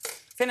few minutes.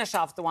 Finish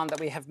off the one that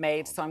we have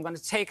made. So I'm going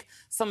to take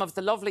some of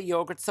the lovely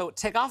yoghurt. So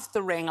take off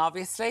the ring,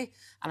 obviously.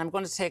 And I'm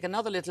going to take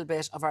another little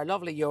bit of our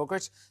lovely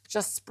yoghurt.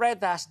 Just spread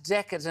that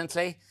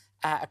decadently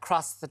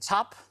across the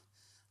top.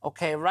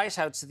 OK, right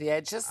out to the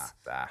edges.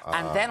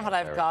 And then what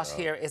I've got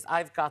here is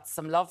I've got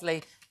some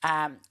lovely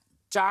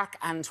dark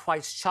and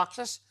white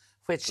chocolate,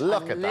 which I'm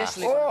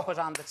literally going to put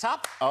on the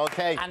top.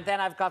 OK. And then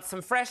I've got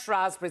some fresh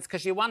raspberries,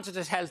 because you wanted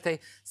it healthy.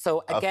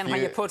 So, again,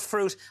 when you put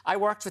fruit... I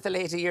worked with a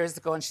lady years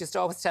ago, and she used to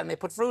always tell me,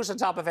 put fruit on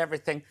top of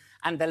everything,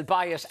 and they'll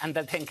buy it, and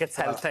they'll think it's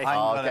healthy.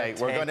 OK,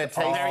 we're going to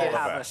taste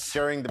it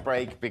during the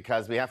break,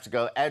 because we have to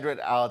go. Edward,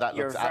 that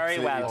looks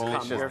absolutely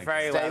delicious. You're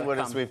very welcome. Stay with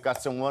us. We've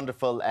got some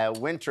wonderful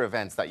winter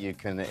events that you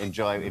can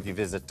enjoy if you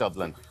visit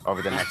Dublin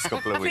over the next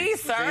couple of weeks.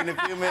 Please, sir. See you in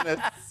a few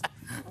minutes.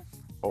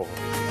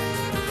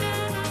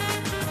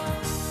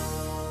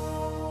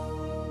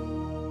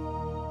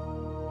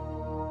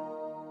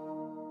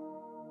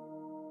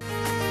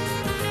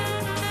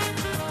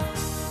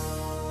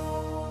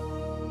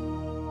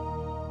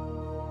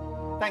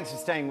 Thanks for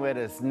staying with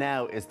us.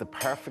 Now is the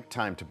perfect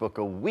time to book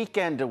a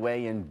weekend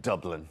away in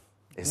Dublin.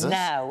 Is it?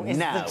 Now is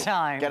the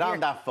time. Get on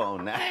that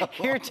phone now.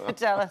 Here to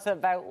tell us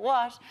about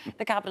what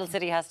the capital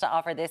city has to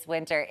offer this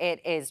winter,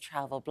 it is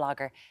travel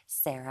blogger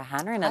Sarah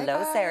Hanrahan.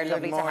 Hello, Sarah.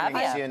 Lovely to have Good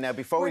you. morning. Now,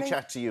 before we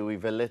chat to you,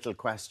 we've a little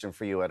question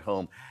for you at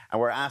home.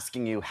 And we're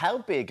asking you, how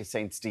big is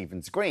St.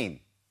 Stephen's Green?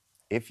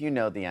 If you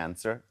know the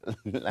answer,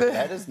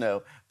 let us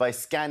know by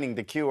scanning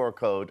the QR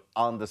code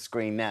on the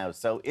screen now.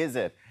 So is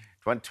it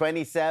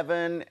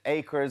 27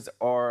 acres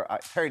or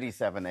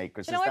 37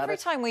 acres? You know, every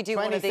time we do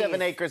one of these... 27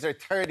 acres or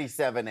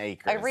 37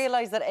 acres? I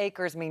realise that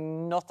acres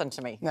mean nothing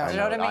to me. No, do you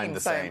know what I mean? I'm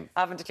the same. I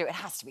haven't a clue. It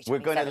has to be 27.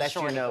 We're going to let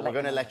you know. We're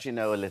going to let you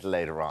know a little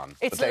later on.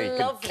 It's but there,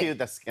 lovely. You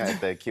can cue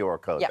the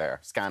QR code there.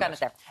 Scan it.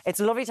 There. It's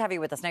lovely to have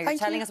you with us. Now, you're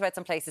telling us about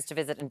some places to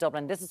visit in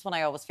Dublin. This is when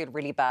I always feel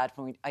really bad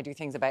when I do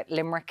things about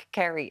Limerick,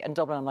 Kerry and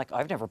Dublin. I'm like,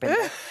 I've never been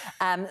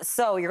there.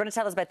 So you're going to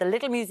tell us about the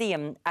Little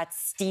Museum at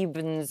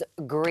Stephen's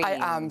Green.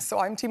 I am. So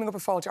I'm teaming up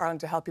with Fáilte Ireland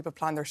to help people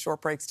plan their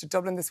short breaks to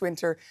Dublin this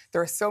winter.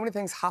 There are so many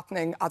things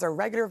happening at our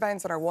regular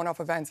events and our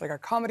one-off events, like our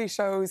comedy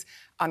shows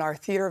and our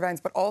theatre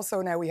events, but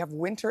also now we have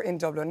Winter in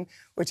Dublin,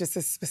 which is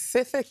a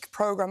specific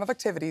programme of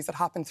activities that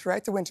happen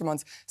throughout the winter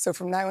months, so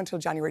from now until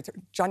January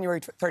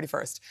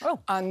 31st. Oh.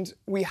 And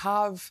we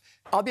have,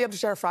 I'll be able to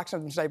share a fraction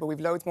of them today, but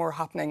we've loads more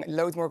happening,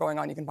 loads more going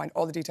on. You can find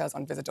all the details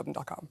on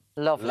visitdublin.com.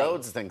 Lovely.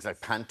 Loads of things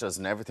like pantos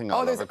and everything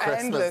all over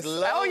Christmas. Endless.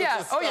 Oh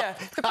yeah,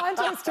 the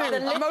pantos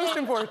too, most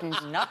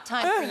important. Not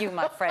time for you,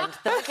 my friend.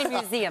 The Little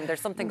Museum,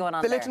 there's something going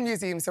on The there. Little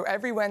Museum. So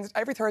every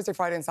Thursday,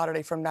 Friday and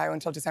Saturday from now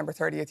until December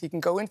 30th, you can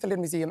go into the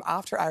Little Museum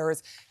after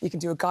hours. You can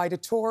do a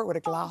guided tour with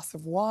a glass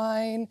of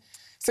wine.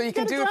 So you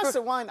can do a glass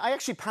of wine. I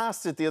actually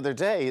passed it the other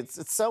day.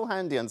 It's so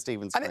handy on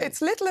Stephen's Green. And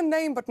it's little in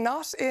name, but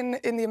not in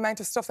the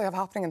amount of stuff they have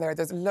happening in there.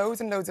 There's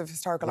loads and loads of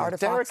historical artefacts.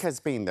 Derek has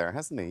been there,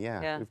 hasn't he?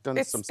 Yeah. We've done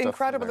some stuff. It's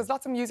incredible. There's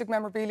lots of music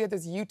memorabilia.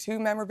 There's U2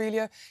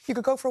 memorabilia. You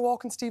could go for a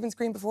walk in Stephen's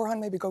Green beforehand,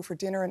 maybe go for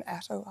dinner in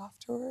Eto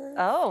afterwards.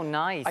 Oh,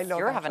 nice. I love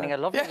You're Eto. having a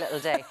lovely little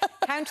day.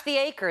 Count the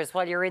acres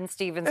while you're in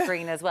Stephen's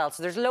Green as well.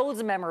 So there's loads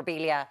of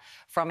memorabilia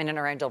from in and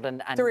around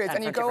Dublin. And, there is,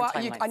 and you can go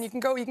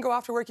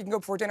after work. You can go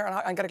before dinner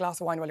and get a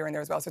glass of wine while you're in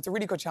there as well. So it's a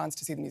really good chance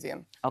to see the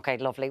museum. Okay,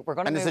 lovely. We're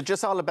going to. And is it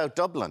just all about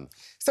Dublin?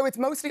 So it's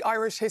mostly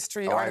Irish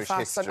history,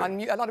 artifacts, history.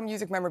 and a lot of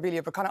music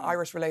memorabilia, but kind of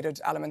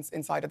Irish-related elements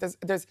inside it.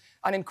 There's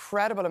an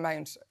incredible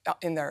amount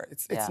in there.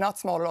 It's not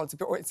small at all.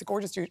 It's a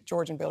gorgeous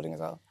Georgian building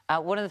as well.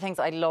 One of the things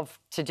I love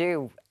to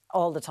do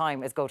all the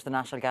time is go to the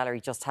National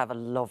Gallery, just have a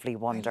lovely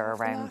wander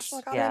around. The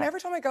National Gallery. And every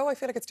time I go, I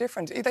feel like it's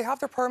different. They have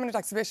their permanent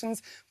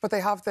exhibitions, but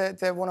they have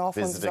the one-off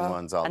ones as well. Visiting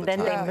ones all and the time.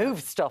 then they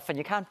move stuff and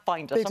you can't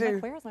find it. They I'm do.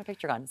 like, where's my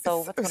picture gone?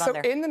 So what's going on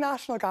there? So in the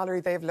National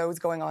Gallery, they have loads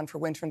going on for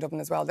winter in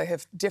Dublin as well. They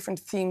have different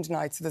themed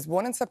nights. So there's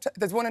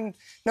one in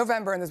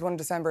November and there's one in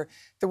December.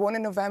 The one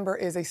in November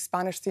is a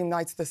Spanish-themed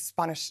night, so the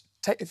Spanish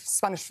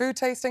food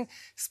tasting,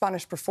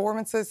 Spanish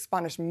performances,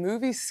 Spanish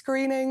movie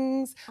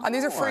screenings, and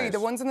these are free. Right. The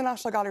ones in the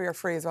National Gallery are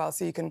free as well,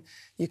 so you can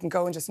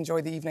go and just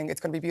enjoy the evening. It's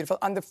going to be beautiful,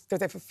 and they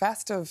have a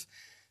festive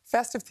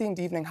themed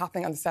evening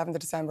happening on the 7th of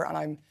December, and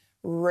I'm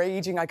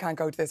raging I can't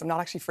go to this. I'm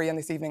not actually free on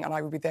this evening, and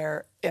I will be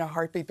there in a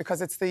heartbeat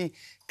because it's the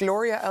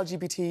Gloria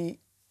LGBT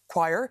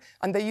choir,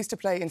 and they used to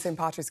play in St.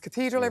 Patrick's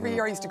Cathedral every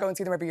year. I used to go and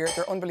see them every year.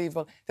 They're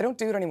unbelievable. They don't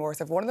do it anymore.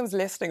 So if one of them's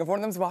listening, if one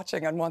of them's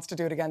watching and wants to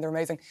do it again, they're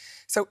amazing.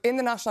 So in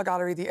the National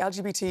Gallery, the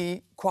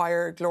LGBT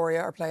choir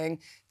Gloria are playing.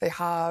 They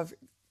have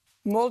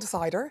mulled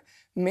cider,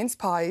 mince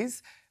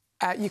pies.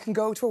 You can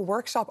go to a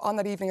workshop on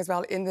that evening as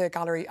well in the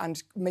gallery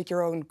and make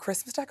your own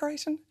Christmas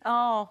decoration.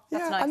 Oh,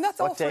 that's nice. And that's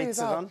What all free date's as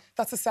it well. on?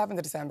 That's the 7th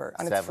of December,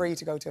 and it's free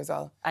to go to as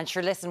well. And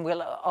sure, listen,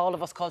 all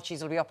of us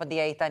cultures will be up on the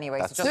 8th anyway,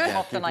 so just come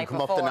up the night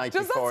before. Come up the night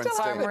before and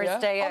stay.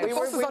 Farmer's Day out.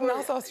 On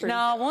Nassau Street.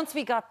 No, once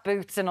we got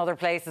boots in other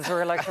places, we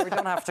were like, we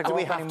don't have to go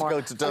up anymore.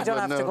 We don't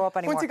have to go up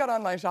anymore. Once you got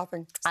online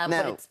shopping.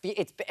 But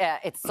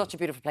it's such a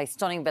beautiful place,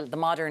 stunning build, the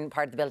modern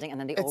part of the building, and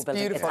then the old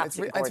building. Beautiful. It's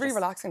absolutely It's really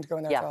relaxing to go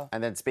in there as well.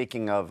 And then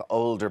speaking of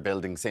older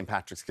buildings, St.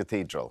 Patrick's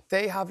Cathedral.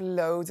 They have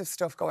loads of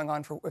stuff going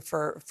on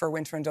for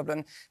winter in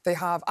Dublin. They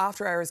have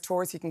after-hours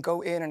tours. You can go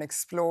in and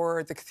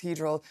explore the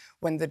cathedral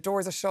when the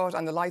doors are shut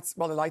and the lights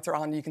are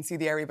on. You can see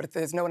the area, but if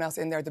there's no one else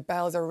in there, the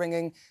bells are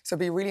ringing. So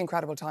it'll be a really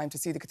incredible time to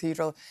see the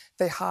cathedral.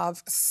 They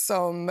have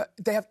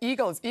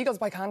Eagles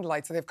by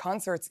candlelight. So they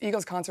have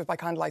Eagles concerts by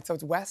candlelight. So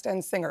it's West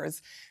End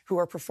singers who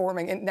are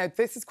performing. Now,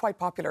 this is quite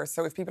popular.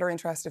 So if people are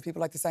interested, if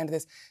people like the sound of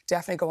this,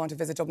 definitely go on to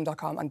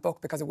visitdublin.com and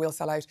book because it will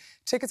sell out.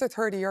 Tickets are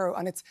 €30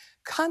 and it's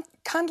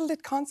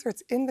candlelit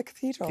concerts in the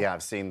cathedral. Yeah,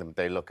 I've seen them.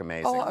 They look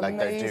amazing. Oh, like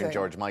they're amazing. doing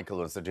George Michael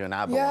ones, they're doing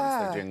ABBA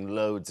ones, they're doing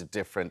loads of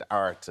different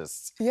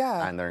artists.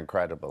 Yeah. And they're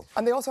incredible.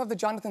 And they also have the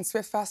Jonathan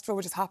Swift Festival,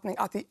 which is happening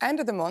at the end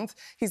of the month.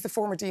 He's the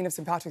former Dean of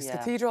St. Patrick's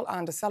Cathedral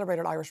and a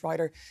celebrated Irish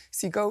writer.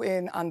 So you go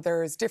in and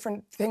there's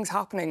different things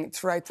happening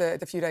throughout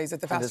the few days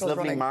that the festival There's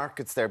lovely running.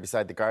 markets there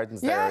beside the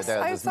gardens. Yes,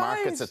 there's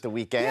markets at the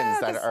weekends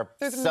that are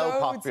so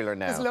popular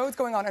now. There's loads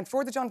going on. And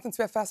for the Jonathan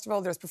Swift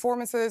Festival, there's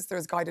performances,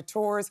 there's guided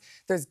tours,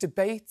 there's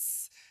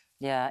debates.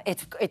 Yeah,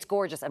 it's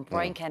gorgeous. And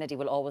Brian Kennedy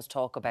will always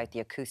talk about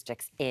the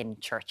acoustics in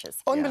churches.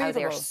 Unbelievable. How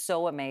they're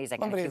so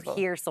amazing. And if you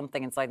hear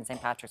something inside in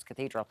St. Patrick's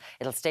Cathedral,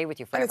 it'll stay with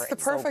you forever. And it's the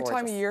perfect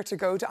time of year to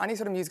go to any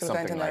sort of musical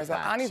event in there as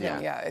well.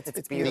 Anything,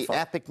 it's beautiful. The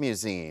Epic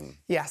Museum.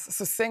 Yes,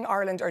 so Sing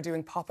Ireland are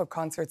doing pop-up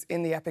concerts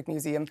in the Epic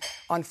Museum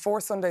on 4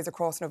 Sundays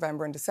across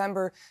November and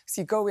December. So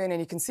you go in and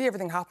you can see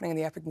everything happening in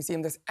the Epic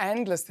Museum. There's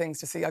endless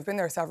things to see. I've been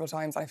there several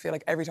times and I feel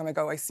like every time I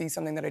go, I see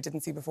something that I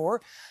didn't see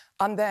before.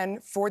 And then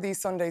for these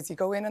Sundays, you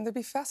go in and there'll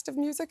be festive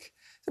music.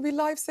 There'll be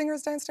live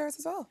singers downstairs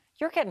as well.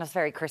 You're getting us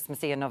very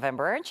Christmassy in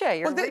November, aren't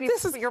you?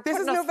 This is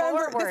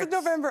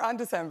November and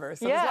December.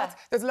 So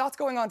there's lots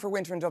going on for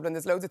winter in Dublin.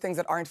 There's loads of things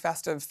that aren't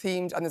festive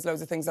themed, and there's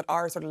loads of things that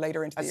are sort of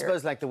later into the year. I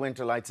suppose like the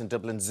winter lights in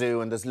Dublin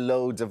Zoo, and there's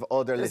loads of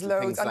other little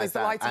things like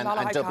that.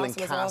 And Dublin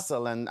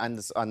Castle and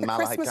the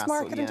Christmas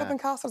market in Dublin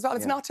Castle as well.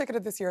 It's not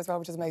ticketed this year as well,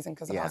 which is amazing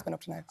because it has been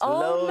up to now.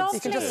 Oh, lovely.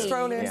 You can just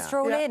stroll in.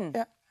 Stroll in.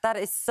 Yeah. That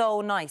is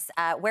so nice.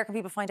 Where can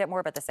people find out more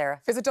about this,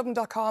 Sarah? Visit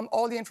Dublin.com,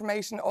 all the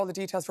information, all the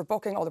details for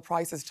booking, all the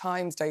prices,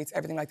 times, dates,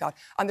 everything like that.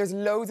 And there's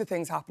loads of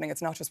things happening.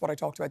 It's not just what I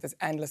talked about. There's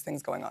endless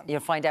things going on.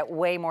 You'll find out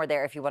way more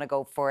there if you want to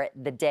go for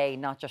the day,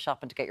 not just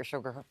shopping to get your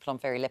Sugar Plum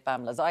Fairy lip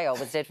balm, as I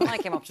always did when I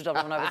came up to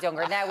Dublin when I was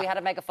younger. Now we had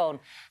a megaphone.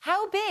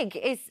 How big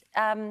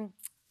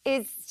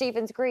is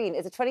Stephen's Green?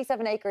 Is it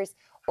 27 acres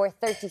or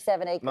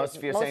 37 acres? Most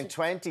of you are saying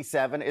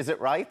 27. Is it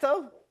right,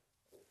 though?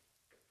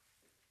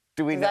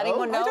 Do we know?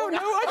 Anyone know? I don't know.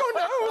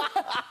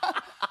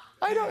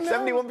 I don't know.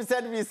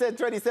 71% of you said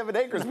 27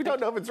 acres. We don't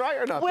know if it's right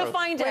or not. We'll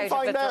find out if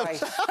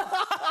it's right.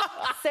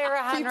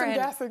 Sarah Hanrahan,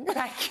 guessing.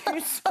 Thank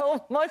you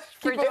so much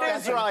for joining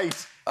us. It is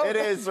right. It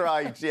is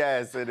right.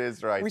 Yes, it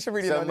is right. We should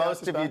really so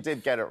most of you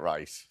did get it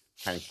right.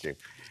 Thank you.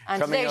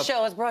 And today's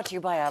show is brought to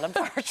you by Alan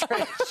Partridge.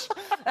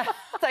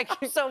 Thank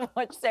you so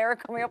much, Sarah.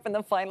 Coming up in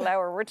the final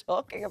hour, we're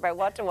talking about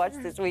what to watch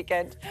this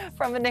weekend,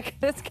 from a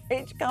Nicolas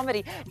Cage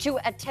comedy to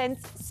a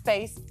tense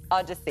space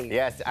odyssey.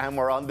 Yes, and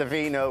we're on the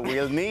vino.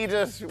 We'll need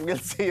it. We'll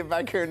see you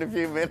back here in a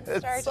few minutes.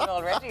 Started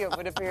already, it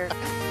would appear.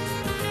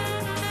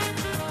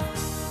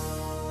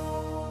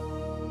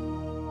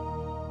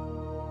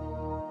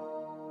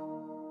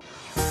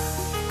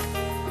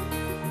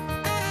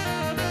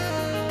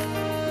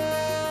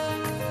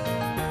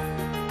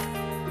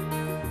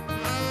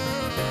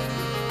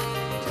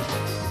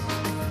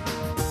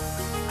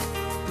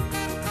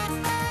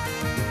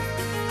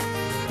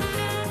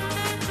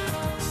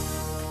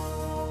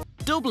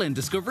 Dublin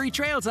Discovery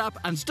Trails app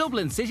and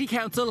Dublin City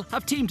Council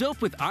have teamed up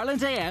with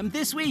Ireland AM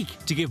this week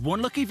to give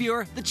one lucky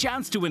viewer the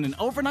chance to win an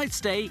overnight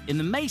stay in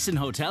the Mason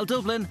Hotel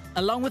Dublin,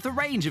 along with a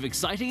range of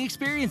exciting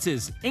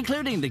experiences,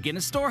 including the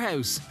Guinness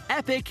Storehouse,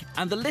 Epic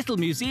and the Little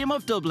Museum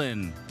of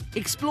Dublin.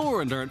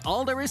 Explore and learn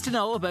all there is to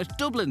know about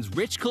Dublin's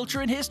rich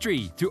culture and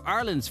history through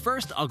Ireland's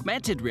first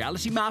augmented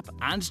reality map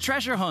and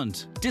treasure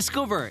hunt.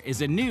 Discover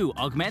is a new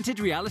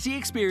augmented reality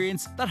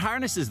experience that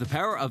harnesses the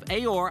power of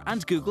AR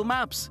and Google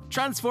Maps,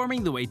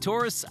 transforming the way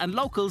tourists and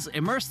locals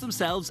immerse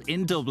themselves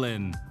in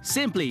Dublin.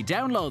 Simply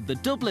download the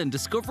Dublin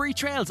Discovery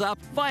Trails app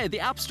via the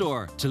App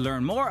Store to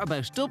learn more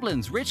about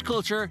Dublin's rich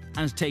culture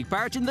and take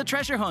part in the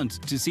treasure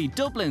hunt to see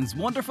Dublin's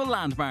wonderful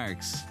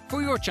landmarks.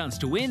 For your chance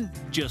to win,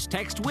 just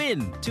text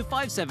WIN to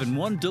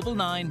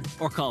 57199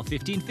 or call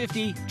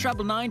 1550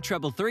 999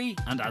 333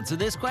 and answer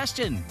this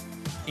question.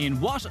 In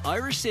what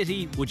Irish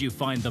city would you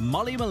find the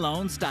Molly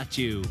Malone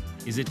statue?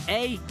 Is it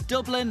A,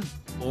 Dublin,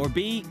 or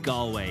B,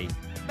 Galway?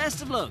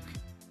 Best of luck.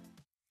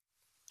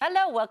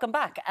 Hello, welcome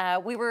back.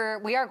 We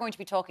are going to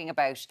be talking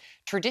about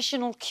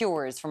traditional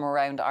cures from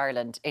around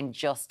Ireland in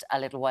just a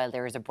little while.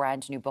 There is a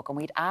brand new book, and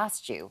we'd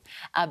asked you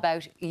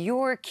about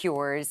your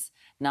cures,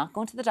 not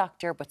going to the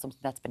doctor, but something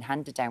that's been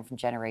handed down from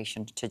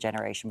generation to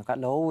generation. We've got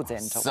loads in.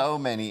 So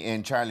many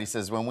in. Charlie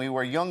says, when we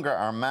were younger,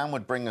 our mum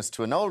would bring us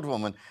to an old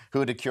woman who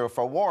had a cure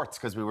for warts,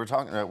 because we were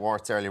talking about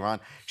warts earlier on.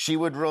 She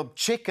would rub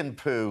chicken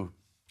poo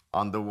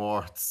on the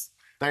warts.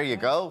 There you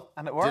go.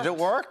 And it worked. Did it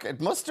work? It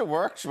must have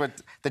worked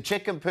with the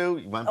chicken poo.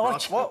 You went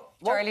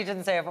Charlie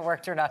didn't say if it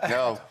worked or not.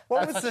 No.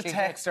 What was the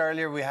text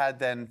earlier we had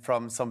then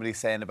from somebody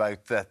saying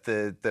about that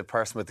the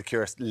person with the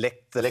cure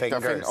licked the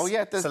fingers? Oh,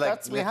 yeah,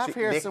 we have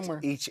here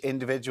somewhere. Each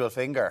individual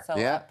finger. So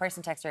a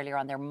person texted earlier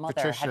on, their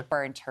mother had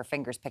burnt her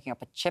fingers picking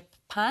up a chip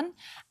pan,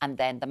 and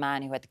then the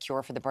man who had the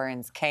cure for the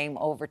burns came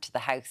over to the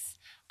house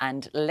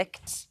and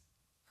licked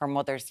her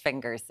mother's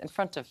fingers in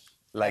front of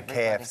like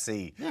everybody.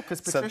 KFC. Yeah,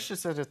 because Patricia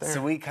said it there.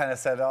 So we kind of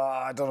said,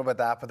 I don't know about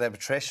that. But then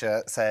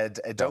Patricia said,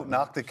 don't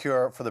knock the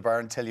cure for the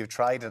burn till you've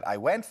tried it. I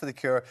went for the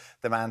cure.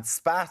 The man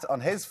spat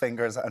on his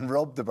fingers and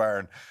rubbed the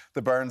burn.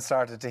 The burn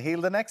started to heal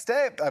the next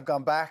day. I've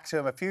gone back to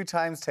him a few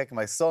times, taken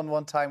my son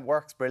one time,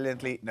 works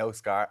brilliantly, no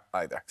scar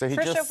either. So he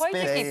Patricia, just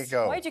spit.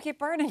 Why'd you keep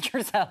burning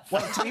yourself?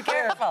 Well, to be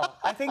careful.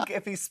 I think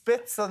if he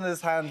spits on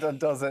his hand and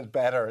does it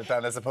better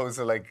than as opposed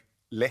to like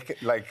lick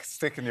it, like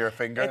sticking your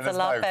finger in It's his a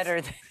lot mouth.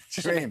 better.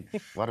 Do you mean?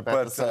 What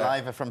about the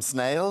saliva from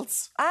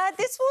snails?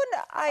 This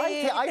one,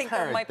 I think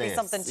there heard might be this,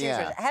 something to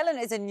yeah. it. Helen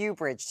is in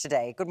Newbridge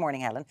today. Good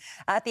morning, Helen.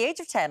 At the age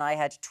of 10, I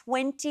had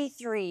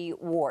 23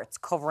 warts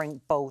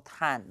covering both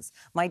hands.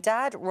 My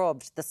dad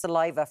rubbed the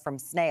saliva from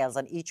snails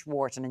on each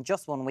wart, and in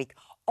just 1 week,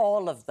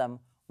 all of them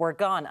were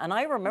gone. And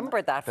I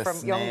remember that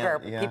from younger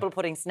people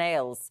putting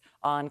snails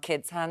on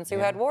kids' hands who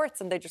had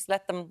warts, and they just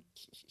let them...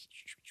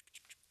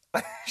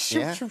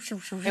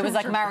 It was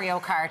like Mario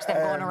Kart, them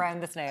going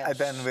around the snail. And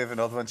then we have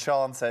another one.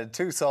 Sean said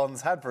 2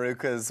 sons had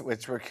verrucas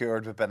which were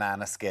cured with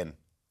banana skin.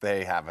 There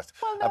you have it.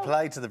 Well, no.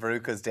 Applied to the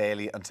verrucas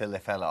daily until they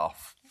fell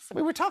off.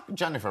 We were talking,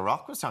 Jennifer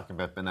Rock was talking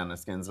about banana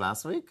skins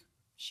last week.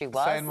 She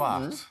was. Saying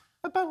what?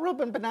 About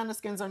rubbing banana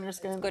skins on your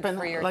skin. It's good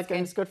for your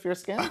skin. It's good for your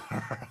skin.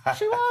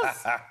 She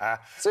was.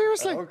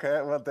 Seriously.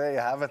 Okay, well, there you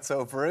have it.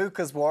 So,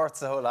 verrucas, warts,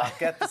 the whole lot.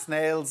 Get the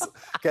snails,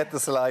 get the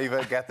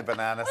saliva, get the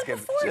banana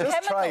skin.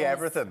 Just try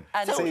everything.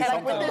 So, see like,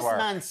 something when will this work.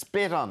 man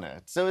spit on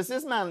it, so is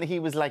this man, he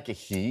was like a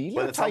healer?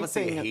 Well, it's type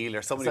obviously thing? a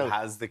healer, somebody who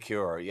has the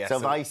cure. Yes. So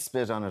if I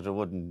spit on it, it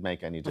wouldn't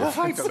make any difference.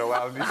 I don't know,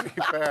 well, to be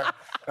fair,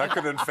 that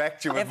could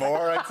infect you with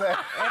more, I'd say.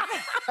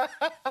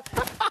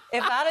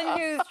 If Alan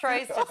Hughes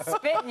tries to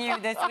spit in you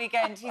this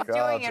weekend, he's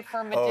doing it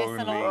for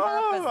medicinal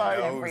purposes.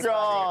 Oh, my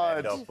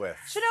God. Do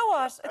you know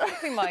what? I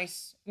think we might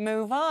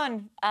move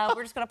on.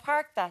 We're just going to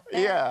park that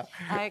there.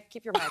 Yeah.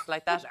 Keep your mouth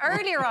like that.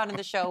 Earlier on in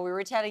the show, we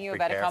were telling you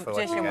about a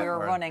competition we were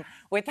running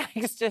with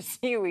thanks to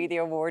CUE, the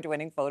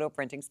award-winning photo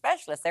printing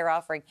specialist. They're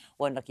offering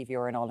one lucky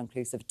viewer an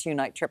all-inclusive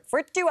 2-night trip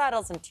for 2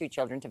 adults and 2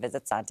 children to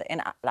visit Santa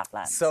in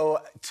Lapland.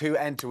 So, to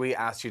enter, we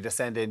asked you to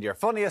send in your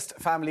funniest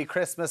family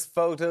Christmas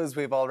photos.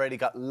 We've already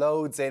got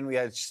loads in. We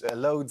had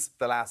loads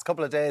the last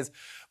couple of days.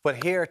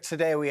 But here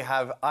today we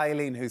have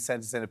Eileen, who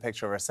sent us in a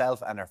picture of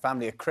herself and her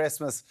family at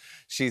Christmas.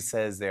 She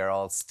says they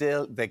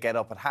get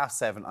up at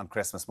 7:30 on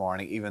Christmas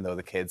morning, even though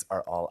the kids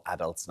are all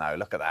adults now.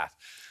 Look at that.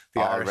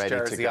 The Irish ready to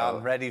jersey go.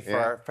 on, ready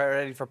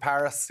for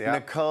Paris. Yeah.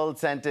 Nicole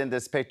sent in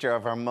this picture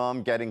of her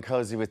mum getting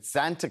cosy with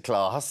Santa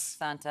Claus.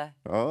 Santa.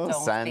 Oh,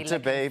 Don't Santa be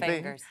licking baby.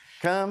 fingers.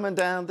 Coming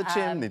down the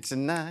chimney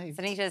tonight.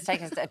 Sanita has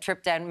taken a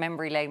trip down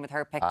memory lane with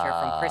her picture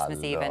from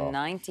Christmas Eve in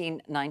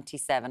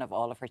 1997 of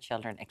all of her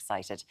children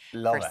excited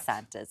for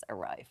Santa's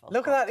arrival.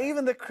 Look at that,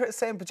 even the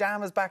same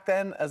pyjamas back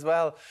then as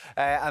well.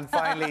 And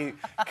finally,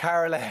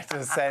 Carolette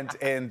has sent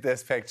in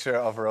this picture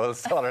of her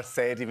oldest daughter,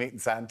 Sadie, meeting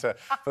Santa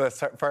for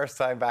the first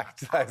time back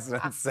in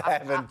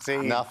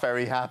 2017. Not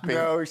very happy.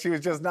 No, she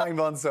was just 9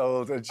 months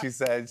old and she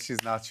said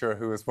she's not sure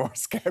who was more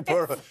scared.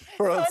 Poor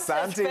old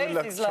Santa even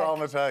looks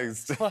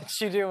traumatised. What's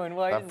she doing?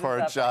 Why that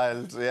poor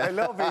child. Yeah. I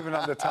love even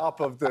on the top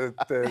of the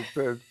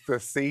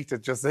seat,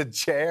 it's just a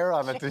chair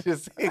on it. Did you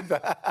see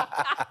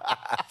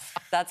that?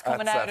 That's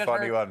coming out That's a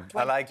funny one.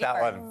 I like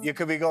that one. You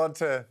could be going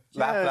to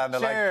Lapland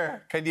and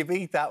like, can you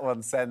beat that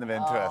one? Send them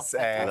in to us.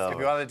 If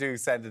you want to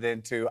send it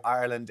in to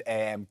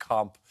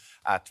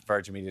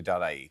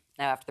irelandamcomp@virginmedia.ie.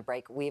 Now, after the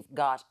break, we've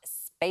got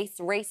space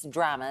race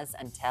dramas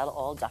and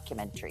tell-all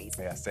documentaries.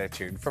 Yeah, stay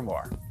tuned for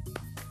more.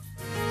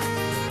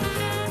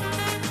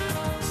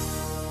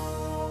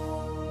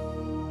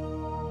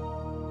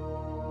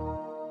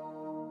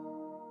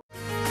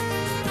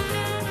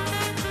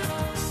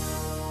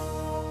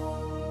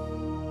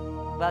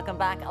 Welcome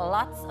back.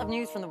 Lots of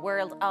news from the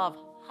world of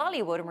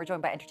Hollywood, and we're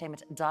joined by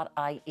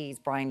entertainment.ie's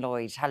Brian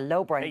Lloyd.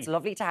 Hello, Brian. Hey. It's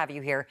lovely to have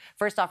you here.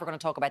 First off, we're going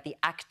to talk about the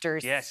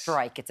actors'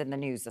 strike. It's in the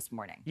news this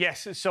morning.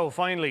 Yes, so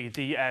finally,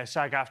 the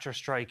SAG-AFTRA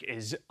strike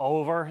is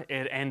over.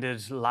 It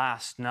ended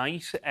last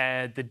night.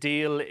 The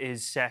deal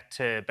is set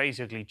to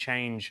basically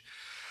change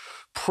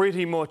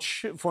pretty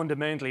much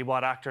fundamentally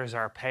what actors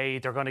are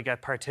paid. They're going to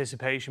get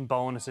participation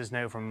bonuses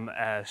now from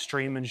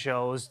streaming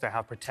shows. They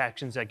have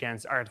protections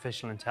against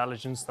artificial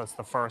intelligence. That's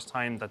the first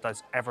time that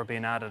that's ever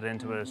been added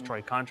into a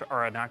strike contract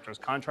or an actor's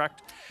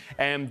contract.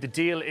 The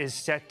deal is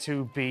set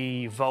to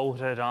be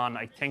voted on,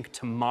 I think,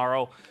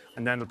 tomorrow,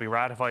 and then it'll be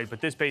ratified.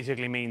 But this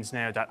basically means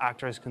now that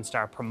actors can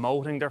start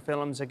promoting their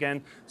films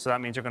again. So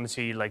that means you're going to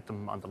see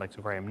them on the likes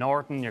of Graham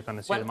Norton. You're going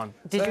to see them on...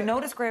 Did you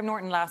notice Graham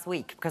Norton last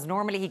week? Because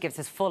normally he gives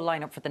his full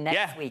lineup for the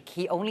next week.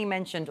 He only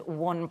mentioned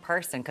one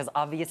person because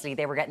obviously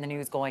they were getting the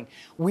news going,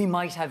 we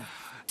might have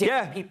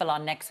different people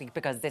on next week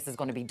because this is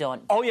going to be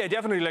done. Oh yeah,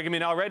 definitely.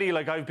 Already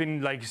I've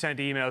been sent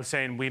emails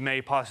saying we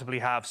may possibly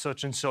have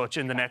such and such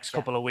in the next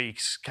couple of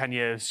weeks. Can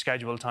you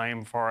schedule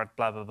time for it?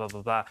 Blah blah blah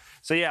blah blah.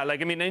 So yeah,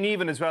 and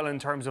even as well in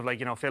terms of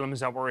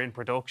films that were in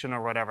production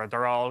or whatever,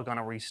 they're all going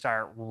to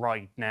restart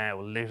right now,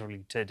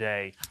 literally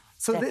today.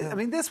 So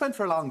this went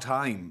for a long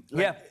time.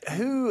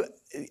 Who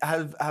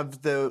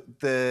have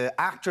the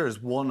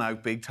actors won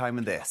out big time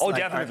in this? Oh,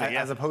 definitely.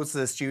 As opposed to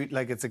the studio,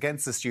 it's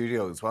against the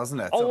studios,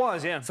 wasn't it? Oh, it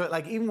was, yeah. So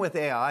even with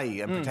AI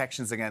and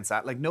protections against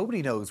that,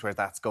 nobody knows where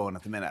that's going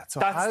at the minute.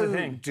 So that's how the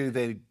thing. do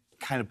they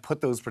kind of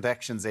put those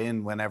protections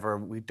in whenever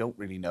we don't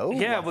really know?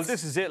 Yeah, well,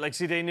 this is it. Like,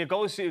 see, they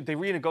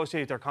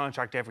renegotiate their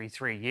contract every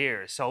 3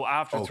 years. So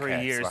after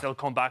 3 years, they'll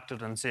come back to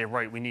it and say,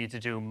 right, we need to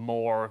do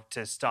more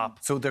to stop.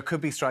 So there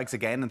could be strikes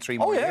again in 3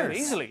 more years? Oh, yeah,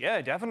 easily.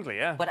 Yeah, definitely,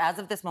 yeah. But as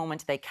of this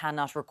moment, they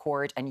cannot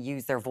record and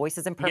use their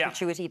voices in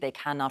perpetuity. They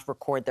cannot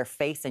record their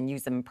face and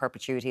use them in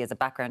perpetuity as a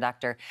background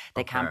actor.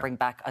 They can't bring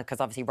back, because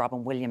obviously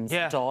Robin Williams'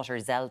 daughter,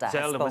 Zelda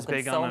has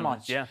spoken so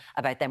much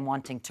about them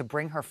wanting to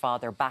bring her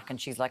father back. And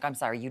she's like, I'm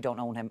sorry, you don't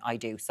own him, I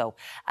do. So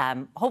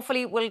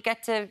hopefully we'll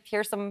get to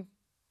hear some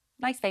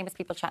nice famous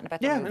people chatting about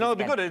no, it'll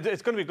be good.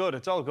 It's going to be good.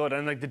 It's all good.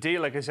 And like the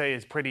deal, like I say,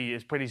 is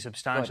pretty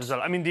substantial as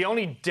well. I mean, the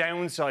only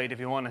downside, if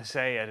you want to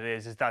say it,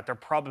 is that there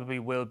probably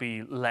will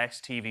be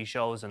less TV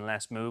shows and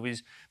less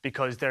movies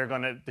because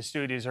the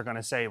studios are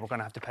gonna say we're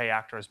gonna have to pay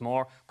actors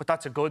more. But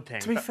that's a good thing.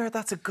 To be fair,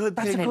 that's a good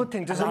thing. That's a good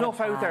thing. There's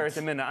enough out there at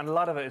the minute, and a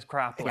lot of it is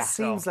crap. It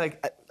seems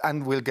like,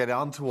 and we'll get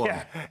on to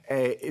one,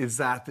 is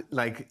that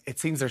like it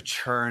seems they're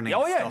churning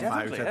stuff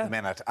out at the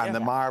minute. And the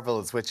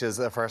Marvels, which is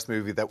the first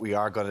movie that we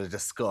are going to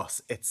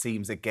discuss, it seems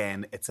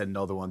again it's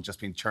another one just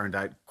being churned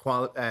out,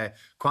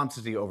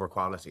 quantity over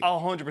quality. Oh,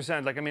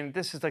 100%. Like, I mean,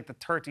 this is like the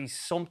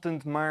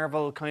 30-something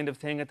Marvel kind of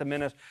thing at the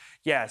minute.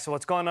 Yeah, so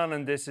what's going on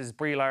in this is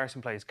Brie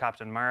Larson plays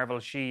Captain Marvel.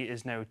 She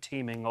is now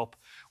teaming up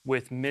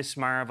with Miss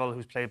Marvel,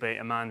 who's played by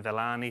Iman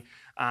Vellani,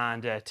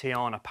 and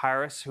Teyonah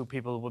Parris, who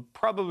people would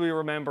probably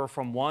remember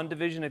from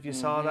WandaVision if you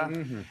saw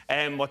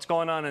that. What's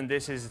going on in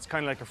this is it's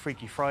kind of like a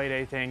Freaky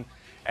Friday thing.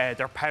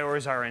 Their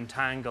powers are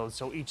entangled,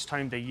 so each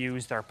time they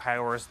use their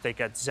powers, they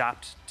get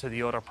zapped to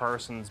the other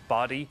person's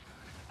body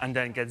and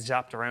then get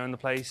zapped around the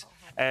place.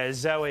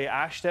 Zoe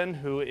Ashton,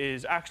 who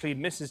is actually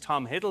Mrs.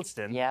 Tom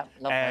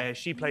Hiddleston,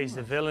 she plays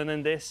the villain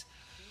in this.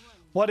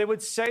 What I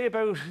would say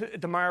about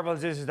the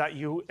Marvels is that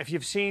if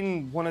you've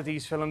seen one of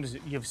these films,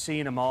 you've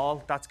seen them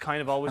all. That's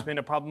kind of always been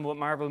a problem with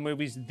Marvel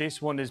movies.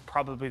 This one is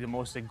probably the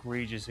most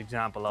egregious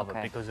example of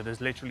it because it is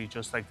literally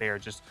just like they are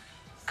just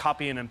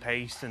copying and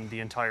pasting the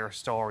entire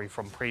story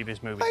from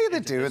previous movies. How are they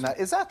doing that?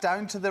 Is that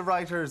down to the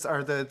writers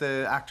or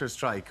the actors'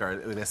 strike, or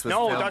this was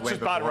that's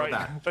just bad writing.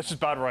 That's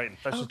just bad writing.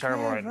 That's just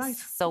terrible writing. Right.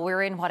 So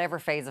we're in whatever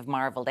phase of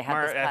Marvel they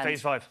have this planned.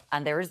 Phase 5.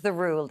 And there is the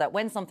rule that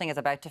when something is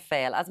about to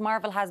fail, as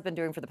Marvel has been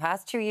doing for the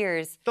past 2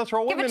 years, they'll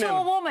throw a woman give it to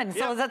a woman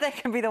so that they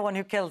can be the one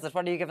who kills it.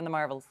 What are you giving the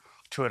Marvels?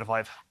 2 out of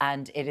 5.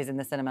 And it is in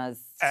the cinemas?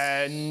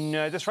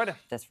 No, this Friday.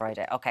 This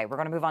Friday. OK, we're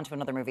going to move on to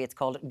another movie. It's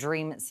called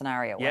Dream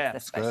Scenario. What's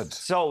this about? Good.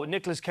 So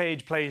Nicolas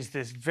Cage plays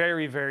this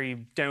very, very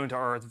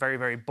down-to-earth, very,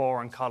 very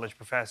boring college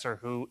professor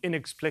who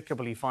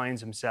inexplicably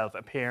finds himself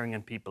appearing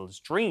in people's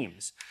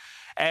dreams.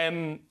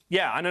 And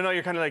I know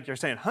you're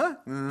saying, huh?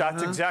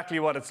 That's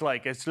exactly what it's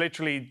like. It's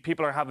literally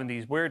people are having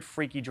these weird,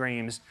 freaky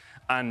dreams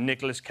and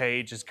Nicolas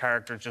Cage's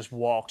character just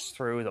walks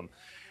through them.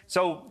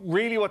 So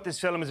really what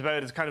this film is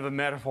about is kind of a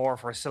metaphor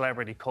for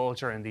celebrity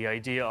culture and the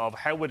idea of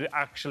how would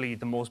actually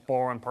the most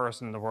boring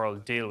person in the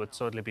world deal with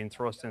suddenly being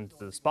thrust into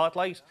the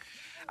spotlight.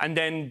 And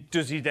then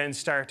does he then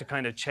start to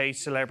kind of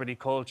chase celebrity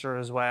culture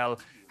as well?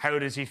 How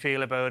does he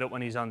feel about it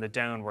when he's on the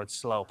downward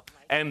slope?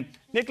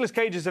 Nicolas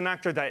Cage is an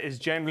actor that is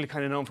generally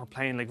kind of known for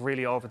playing like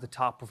really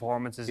over-the-top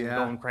performances and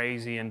going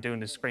crazy and doing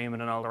the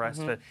screaming and all the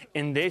rest of it.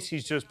 In this,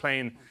 he's just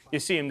playing, you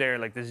see him there,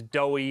 like this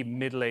doughy,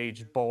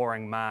 middle-aged,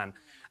 boring man.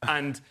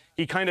 And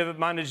he kind of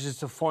manages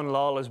to funnel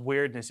all his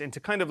weirdness into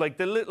kind of like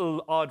the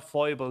little odd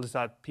foibles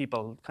that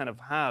people kind of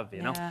have,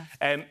 you know?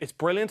 It's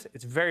brilliant.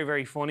 It's very,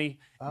 very funny.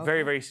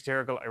 Very, very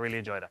satirical. I really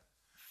enjoyed it.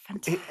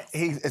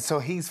 So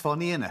he's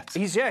funny in it.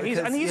 He's a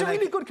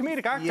really good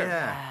comedic actor.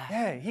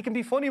 Yeah, he can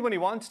be funny when he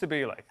wants to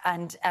be, like.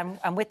 And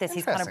with this,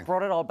 he's kind of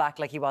brought it all back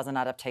like he was an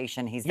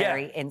adaptation. He's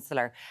very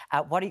insular.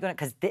 What are you going to?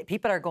 Because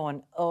people are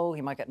going, oh,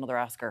 he might get another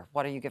Oscar.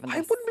 What are you giving this?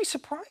 I wouldn't be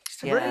surprised.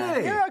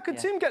 Really? Yeah, I could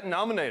see him getting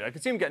nominated. I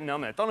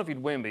don't know if he'd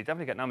win, but he'd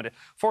definitely get nominated.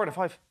 4 out of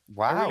 5.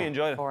 Wow. I really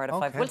enjoyed it. 4 out of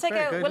 5.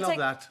 Okay.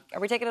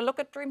 Are we taking a look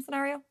at Dream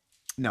Scenario?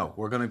 No,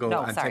 we're going to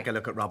go take a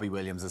look at Robbie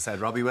Williams. I said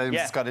Robbie Williams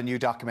has got a new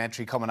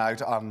documentary coming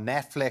out on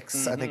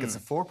Netflix. I think it's a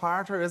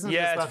 4-parter, isn't it?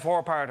 Yeah, it's a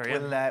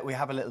 4-parter, we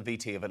have a little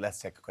VT of it. Let's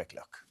take a quick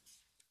look.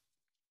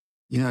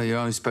 You know, you're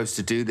only supposed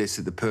to do this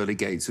at the pearly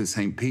gates of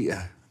St.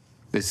 Peter.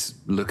 This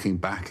looking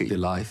back at your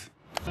life.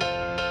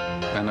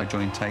 When I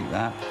joined Take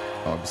That,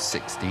 I was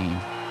 16.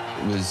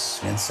 It was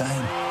insane.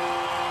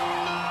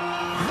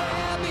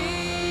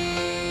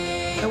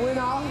 The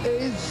winner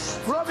is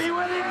Robbie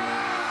Williams.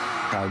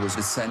 I was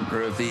the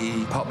centre of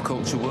the pop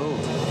culture world.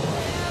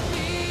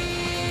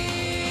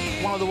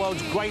 One of the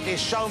world's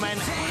greatest showmen.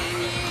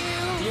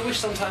 Do you wish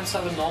sometimes to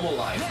have a normal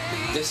life?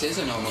 This is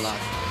a normal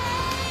life.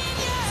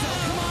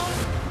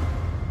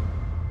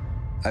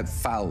 I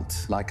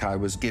felt like I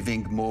was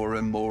giving more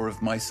and more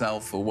of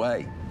myself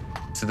away,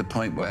 to the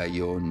point where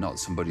you're not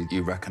somebody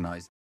you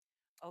recognise.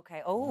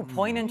 Okay,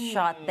 poignant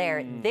shot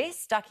there.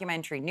 This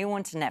documentary, new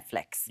one to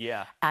Netflix.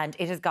 Yeah. And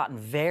it has gotten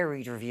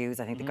varied reviews.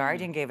 I think The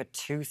Guardian gave it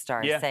 2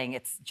 stars, saying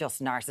it's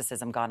just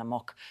narcissism gone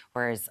amok,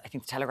 whereas I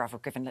think The Telegraph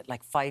have given it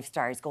like 5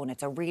 stars, going,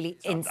 it's a really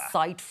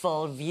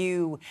insightful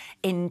view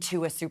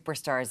into a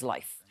superstar's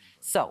life.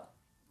 So,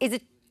 is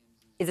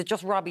Is it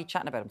just Robbie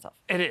chatting about himself?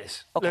 It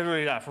is.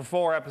 Literally that. For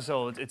 4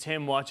 episodes, it's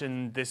him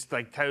watching this,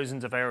 like,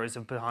 thousands of hours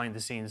of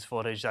behind-the-scenes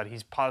footage that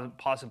he's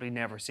possibly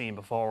never seen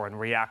before and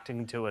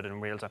reacting to it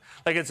in real time.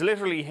 Like, it's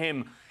literally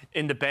him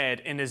in the bed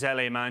in his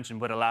LA mansion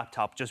with a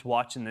laptop just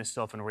watching this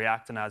stuff and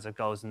reacting as it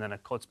goes, and then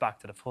it cuts back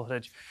to the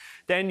footage.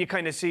 Then you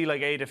kind of see,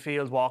 like, Ada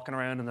Field walking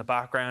around in the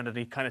background, and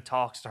he kind of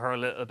talks to her a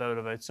little bit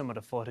about some of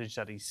the footage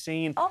that he's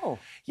seen. Oh.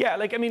 Yeah,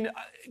 like, I mean,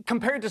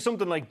 compared to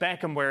something like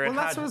Beckham where Well,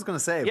 that's what I was going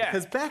to say,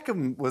 because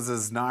Beckham was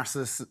as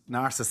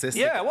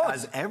narcissistic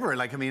as ever.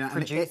 Like, I mean,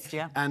 produced,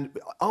 and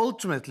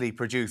ultimately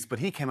produced, but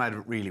he came out of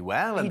it really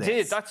well. He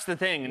did, that's the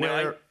thing.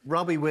 Where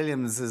Robbie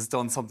Williams has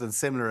done something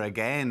similar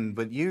again,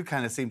 but you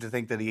kind of seem to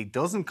think that he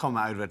doesn't come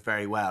out of it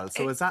very well.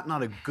 So is that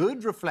not a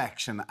good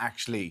reflection,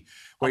 actually,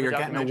 where you're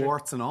getting the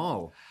warts and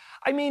all?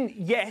 I mean,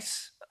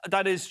 yes,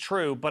 that is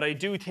true, but I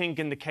do think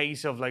in the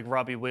case of, like,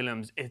 Robbie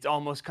Williams, it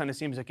almost kind of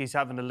seems like he's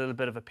having a little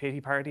bit of a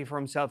pity party for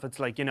himself. It's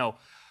like, you know,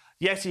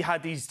 yes, he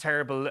had these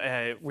terrible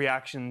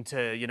reaction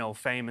to, you know,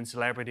 fame and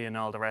celebrity and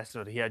all the rest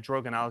of it. He had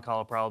drug and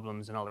alcohol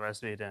problems and all the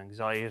rest of it,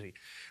 anxiety.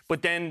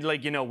 But then,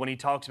 like, you know, when he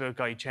talks about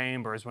Guy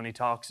Chambers, when he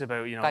talks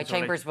about, you know... Guy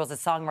Chambers was a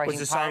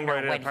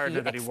songwriting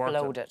partner when he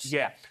exploded.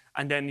 Yeah.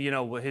 And then, you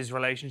know, his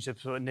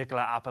relationships with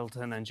Nicola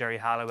Appleton and Jerry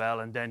Halliwell,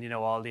 and then, you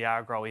know, all the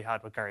aggro he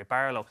had with Gary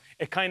Barlow.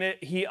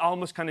 He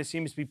almost kind of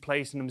seems to be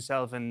placing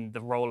himself in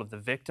the role of the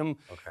victim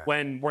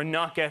when we're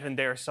not getting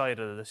their side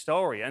of the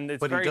story. And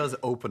it's But he does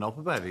open up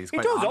about it. He's he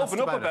quite does honest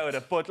open up about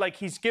it, but, like,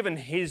 he's given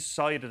his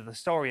side of the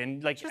story.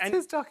 And, like... Just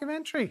his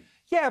documentary.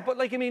 Yeah, but,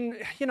 like, I mean,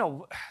 you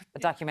know... The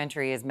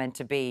documentary is meant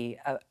to be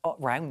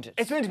rounded.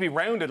 It's meant to be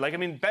rounded. Like, I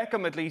mean,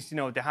 Beckham, at least, you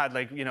know, they had,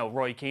 like, you know,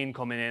 Roy Keane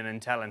coming in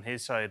and telling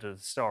his side of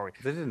the story.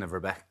 They didn't have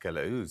Rebecca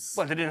lose.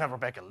 Well, they didn't have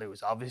Rebecca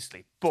lose,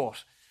 obviously.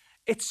 But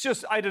it's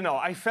just, I don't know.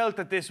 I felt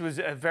that this was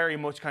a very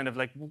much kind of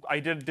like...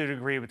 I did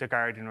agree with the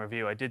Guardian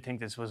review. I did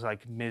think this was,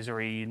 like,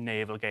 misery,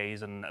 navel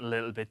gaze, and a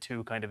little bit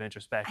too kind of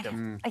introspective.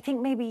 I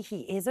think maybe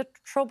he is a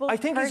troubled person.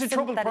 I think he's a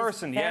troubled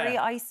person, very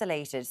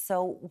isolated.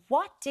 So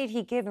what did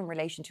he give in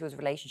relation to his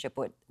relationship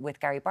with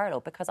Gary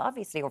Barlow? Because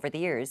obviously over the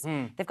years,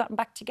 they've gotten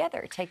back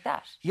together. Take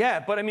that. Yeah,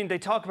 but I mean, they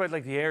talk about,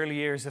 like, the early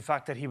years, the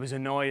fact that he was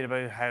annoyed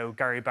about how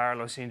Gary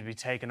Barlow seemed to be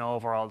taking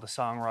over all the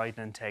songwriting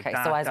and take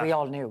that. So as we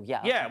all knew,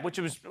 Yeah, which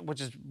is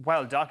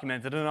well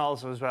documented, and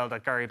also as well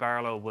that Gary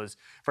Barlow was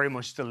very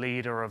much the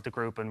leader of the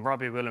group, and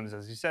Robbie Williams,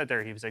 as you said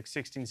there, he was like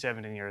 16,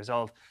 17 years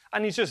old,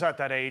 and he's just at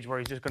that age where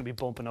he's just going to be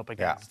bumping up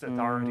against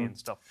authority and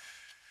stuff.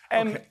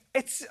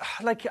 It's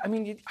like, I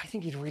mean, I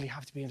think you'd really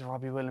have to be into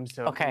Robbie Williams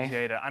to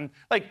appreciate it. And,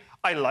 like,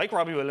 I like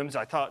Robbie Williams.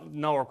 I thought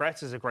No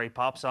Regrets is a great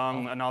pop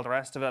song and all the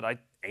rest of it.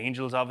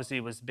 Angels obviously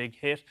was a big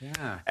hit.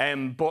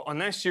 Yeah. But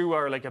unless you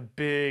are, like, a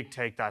big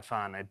Take That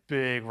fan, a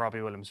big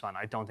Robbie Williams fan,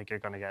 I don't think you're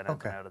going to get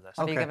anything out of this.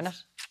 What are you giving it?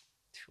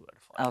 2 out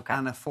of 5. Okay.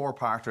 And a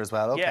 4-parter as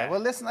well. Okay. Yeah. Well,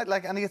 listen,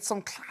 and he had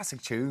some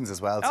classic tunes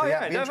as well. So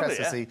yeah, it'd be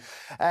interesting to see.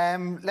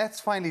 Let's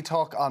finally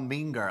talk on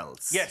Mean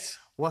Girls. Yes.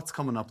 What's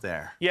coming up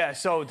there? Yeah,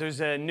 so there's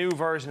a new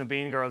version of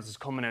Mean Girls that's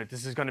coming out.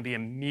 This is going to be a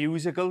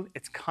musical.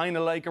 It's kind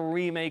of like a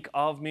remake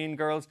of Mean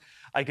Girls.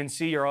 I can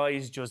see your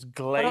eyes just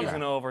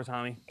glazing over,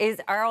 Tommy.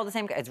 Are all the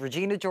same? Is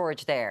Regina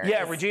George there?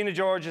 Yeah, Regina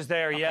George is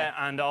there,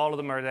 and all of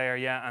them are there,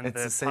 and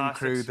it's the same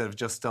crew that have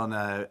just done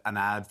an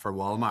ad for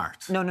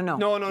Walmart. No.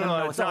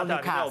 No, it's not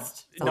that.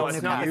 Cast. No,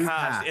 it's not a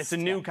cast. It's a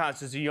new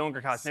cast. It's a younger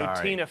cast. Now,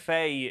 Tina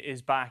Fey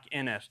is back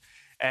in it.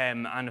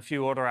 And a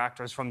few other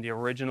actors from the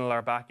original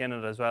are back in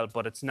it as well,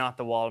 but it's not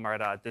the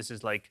Walmart ad. This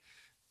is like...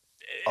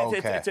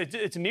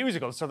 It's a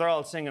musical, so they're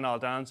all singing, all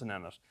dancing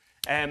in it.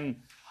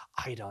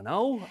 I don't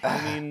know.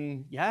 I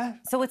mean, yeah.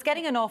 So it's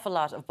getting an awful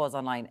lot of buzz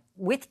online.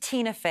 With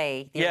Tina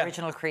Fey, the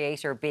original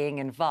creator, being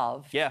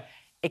involved,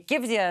 it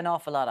gives you an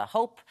awful lot of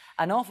hope.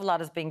 An awful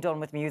lot is being done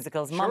with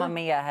musicals. Mamma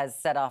Mia has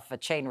set off a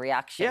chain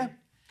reaction. Yeah.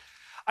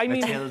 I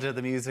mean, Matilda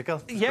the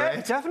musical. Yeah,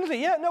 great.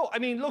 Definitely. Yeah, no. I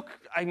mean, look.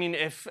 I mean,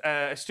 if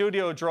a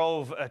studio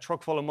drove a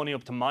truck full of money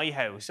up to my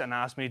house and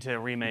asked me to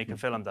remake a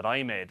film that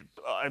I made,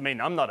 I mean,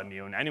 I'm not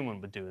immune.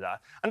 Anyone would do that,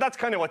 and that's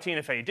kind of what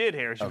Tina Fey did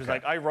here. She was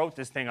like, "I wrote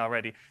this thing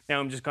already. Now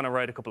I'm just going to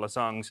write a couple of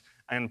songs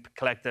and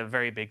collect a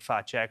very big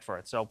fat check for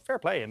it." So fair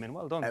play. I mean,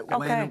 well done.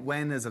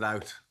 When is it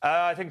out?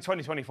 I think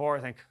 2024.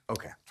 I think.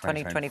 Okay.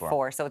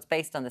 2024. So it's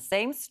based on the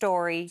same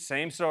story.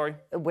 Same story.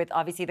 With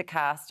obviously the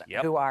cast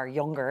who are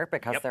younger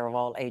because they're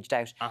all aged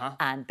out,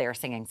 and they're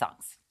singing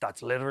songs.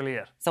 That's literally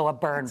it. So a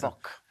burn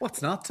book.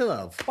 What's not to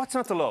love? What's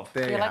not to love?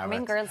 There you like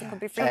Mean Girls? It could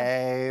be for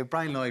you.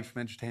 Brian Lloyd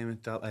from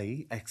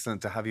entertainment.ie.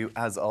 Excellent to have you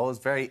as always.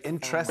 Very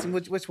interesting.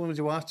 Which one would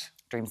you watch?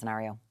 Dream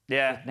Scenario.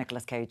 Yeah. With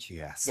Nicolas Cage.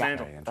 Yes.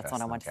 Yeah, that's what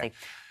I want to see.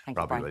 Thank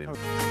you, Brian. Williams.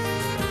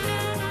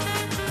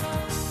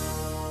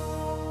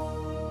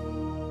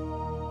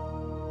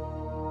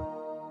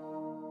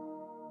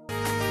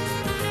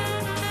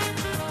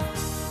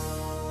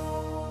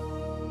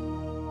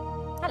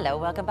 Hello,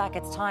 welcome back.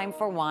 It's time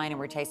for wine, and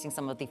we're tasting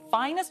some of the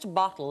finest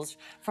bottles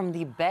from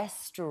the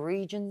best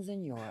regions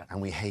in Europe. And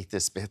we hate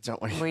this bit,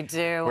 don't we? We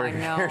do, We're I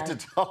know. here to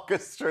talk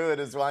us through it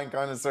as wine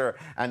connoisseur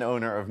and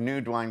owner of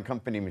Nude Wine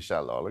Company,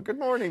 Michelle Lawler. Good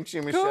morning to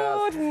you,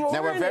 Michelle. Good morning.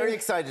 Now, we're very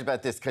excited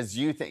about this because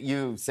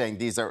you saying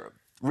these are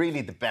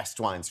really the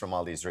best wines from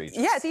all these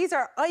regions. Yeah, these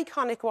are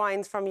iconic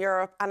wines from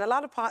Europe, and a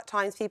lot of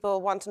times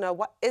people want to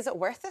know, is it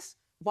worth it?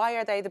 Why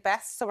are they the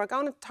best? So we're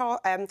going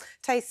to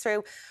taste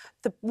through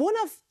one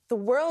of the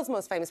world's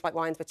most famous white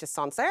wines, which is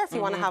Sancerre, if you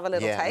want to have a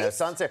little taste. Yeah,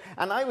 Sancerre.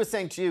 And I was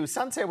saying to you,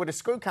 Sancerre with a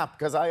screw cap,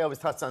 because I always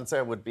thought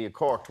Sancerre would be a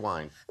corked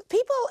wine.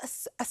 People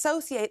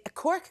associate a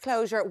cork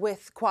closure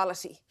with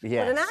quality.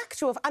 Yes. But an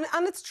actual,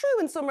 and it's true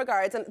in some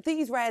regards, and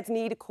these reds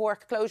need a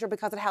cork closure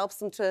because it helps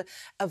them to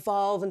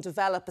evolve and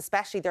develop,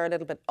 especially they're a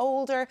little bit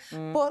older.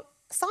 But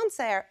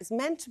Sancerre is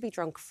meant to be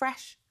drunk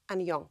fresh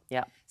and young.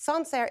 Yeah.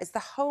 Sancerre is the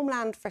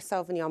homeland for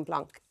Sauvignon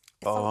Blanc.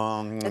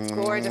 It's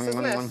gorgeous,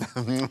 isn't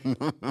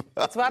it?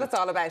 That's what it's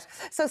all about.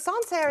 So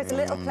Sancerre is a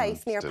little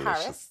place near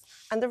Paris.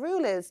 And the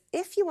rule is,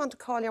 if you want to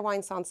call your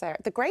wine Sancerre,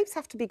 the grapes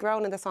have to be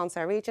grown in the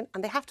Sancerre region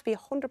and they have to be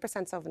 100%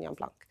 Sauvignon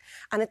Blanc.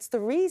 And it's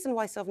the reason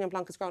why Sauvignon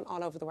Blanc is grown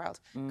all over the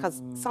world,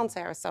 because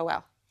Sancerre is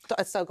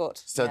it's so good.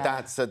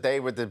 So they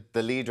were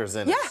the leaders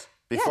in it.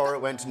 Before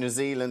it went to New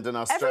Zealand and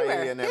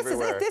Australia and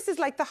everywhere. This is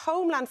like the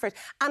homeland for it.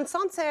 And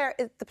Sancerre,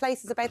 the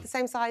place is about the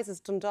same size as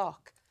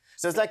Dundalk.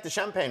 So it's like the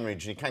Champagne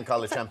region. You can't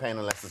call it Champagne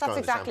unless it's grown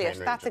in the Champagne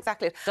region. That's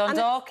exactly it.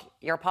 Dundalk,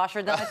 you're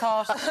posher than I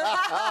thought.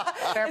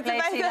 Fair play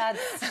to you, lads.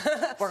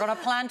 We're going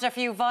to plant a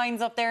few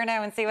vines up there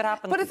now and see what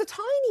happens. But it's a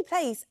tiny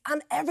place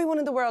and everyone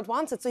in the world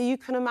wants it. So you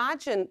can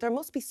imagine there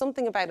must be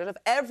something about it if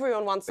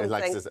everyone wants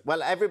something.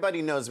 Well,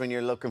 everybody knows when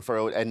you're looking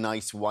for a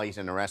nice white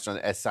in a restaurant,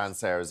 a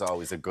Sancerre is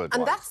always a good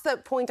one. And that's the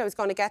point I was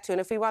going to get to. And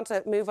if we want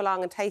to move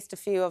along and taste a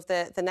few of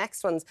the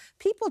next ones,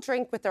 people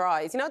drink with their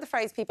eyes. You know the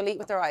phrase, people eat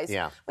with their eyes?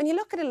 Yeah. When you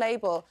look at a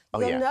label,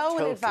 you'll know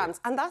in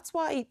advance. And that's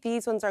why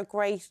these ones are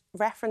great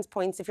reference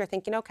points if you're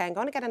thinking, OK, I'm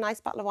going to get a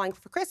nice bottle of wine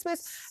for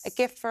Christmas, a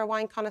gift for a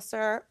wine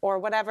connoisseur or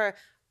whatever.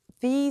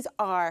 These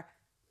are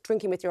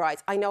drinking with your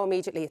eyes. I know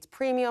immediately it's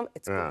premium,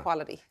 it's good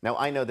quality. Now,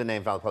 I know the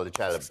name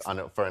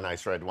Valpolicella for a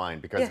nice red wine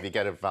because if you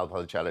get a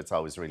Valpolicella, it's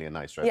always really a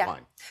nice red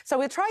wine. So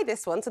we'll try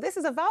this one. So this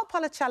is a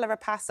Valpolicella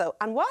Ripasso.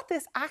 And what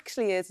this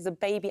actually is a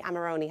baby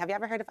Amarone. Have you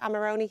ever heard of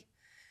Amarone?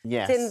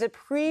 Yes. It's in the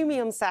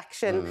premium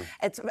section.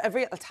 It's a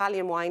real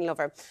Italian wine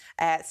lover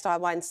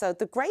style wine. So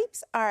the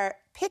grapes are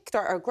picked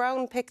or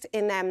picked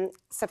in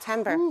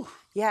September. Ooh.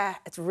 Yeah,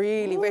 it's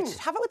really rich.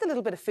 Have it with a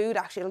little bit of food,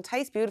 actually. It'll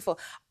taste beautiful.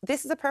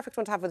 This is a perfect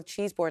one to have with a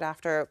cheese board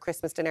after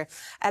Christmas dinner.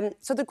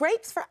 So the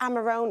grapes for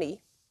Amarone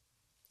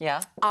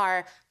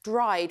are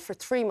dried for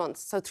 3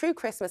 months, so through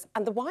Christmas,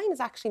 and the wine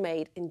is actually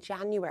made in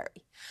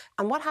January.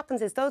 And what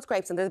happens is those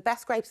grapes, and they're the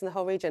best grapes in the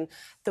whole region,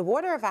 the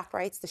water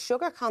evaporates, the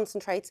sugar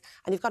concentrates,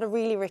 and you've got a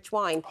really rich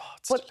wine. Oh,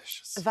 it's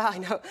delicious. I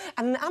know.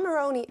 And an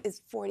Amarone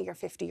is 40 or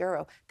 50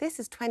 euro. This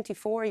is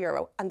 24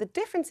 euro. And the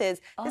difference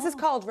is, this is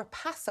called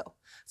Ripasso.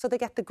 So they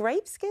get the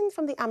grape skins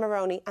from the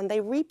Amarone and they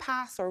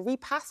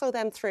repasso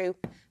them through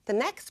the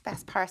next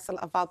best parcel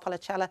of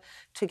Valpolicella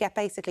to get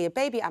basically a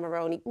baby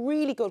Amarone,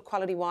 really good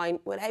quality wine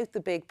without the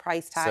big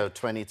price tag. So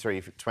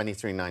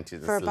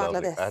 $23.90 for a bottle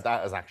of this.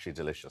 That is actually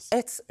delicious.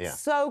 It's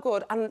so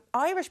good. And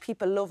Irish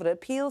people love it. It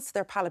appeals to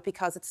their palate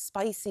because it's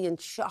spicy and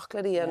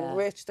chocolatey and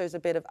rich. There's a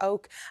bit of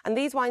oak. And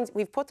these wines,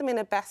 we've put them in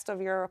a best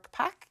of Europe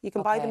pack. You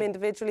can buy them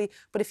individually.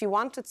 But if you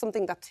wanted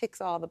something that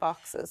ticks all the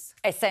boxes.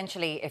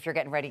 Essentially, if you're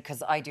getting ready,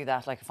 because I do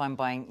that, like if I'm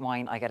buying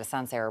wine, I get a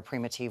Sancerre or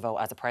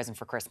Primitivo as a present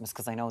for Christmas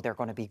because I know they're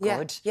going to be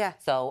good. Yeah.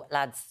 So,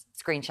 lads,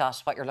 screenshot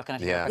what you're looking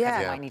at here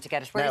because you might need to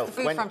get it. Where's the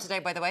food from today,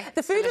 by the way?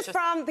 The food is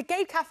from the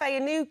Gate Cafe, a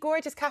new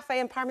gorgeous cafe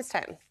in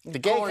Parmastown. The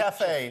Gate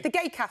Cafe? The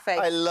Gate Cafe.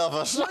 I love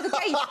it. No, the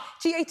Gate.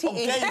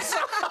 G-A-T-E.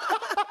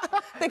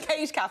 The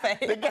Gate Cafe.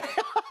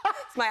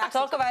 It's my accent.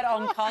 Talk about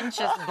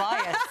unconscious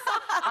bias.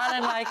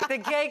 Alan, like, the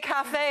Gate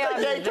Cafe.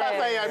 The Gate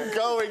Cafe, I'm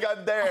going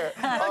on there.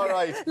 All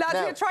right. Lads,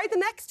 we'll try the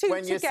next two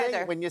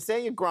together. When you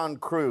say a Grand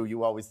Cru,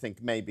 you always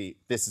think maybe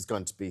this is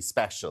going to be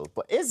special.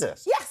 But is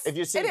it? Yes. If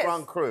you see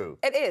Grand Cru.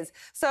 It is.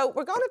 So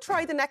we're going to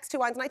try the next two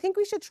wines, and I think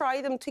we should try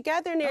them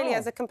together nearly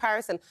as a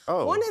comparison.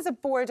 One is a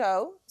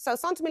Bordeaux. So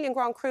Saint-Emilion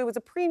Grand Cru is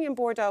a premium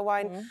Bordeaux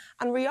wine,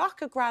 and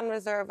Rioja Gran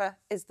Reserva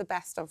is the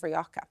best of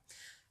Rioja.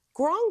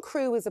 Grand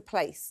Cru is a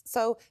place.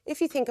 So if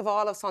you think of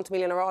all of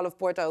Saint-Emilion or all of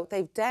Bordeaux,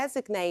 they've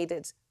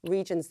designated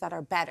regions that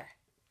are better.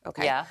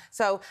 Okay. Yeah.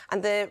 So,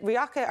 and the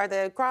Rioja or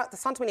the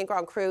Saint-Emilion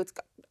Grand Cru, it's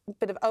got a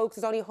bit of oak.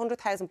 There's only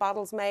 100,000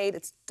 bottles made.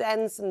 It's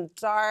dense and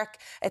dark.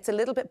 It's a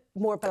little bit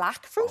more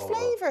black fruit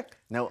flavour.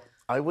 No,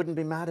 I wouldn't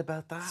be mad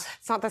about that.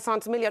 The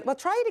Saint-Emilion. Well,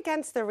 try it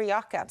against the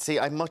Rioja. See,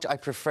 I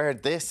prefer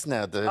this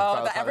now.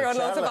 Everyone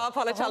loves the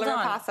Valpolicella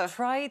Ripasso.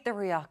 Try the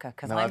Rioja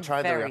because I'm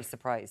very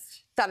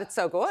surprised that it's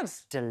so good.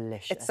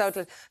 Delicious. It's so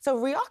delicious. So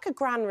Rioja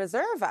Gran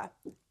Reserva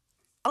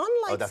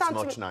Oh, that's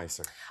much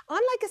nicer.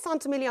 Unlike a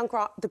Saint-Emilion,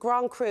 the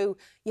Grand Cru,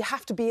 you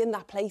have to be in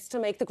that place to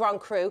make the Grand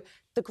Cru.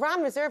 The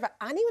Grand Reserva,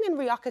 anyone in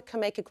Rioja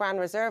can make a Grand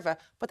Reserva,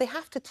 but they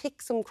have to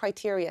tick some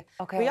criteria.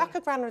 Okay.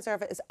 Rioja Grand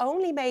Reserva is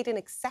only made in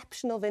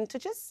exceptional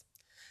vintages.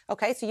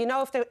 Okay, so you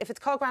know if it's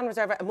called Grand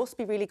Reserva, it must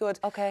be really good.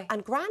 Okay.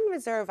 And Grand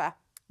Reserva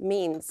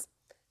means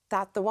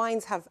that the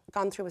wines have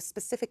gone through a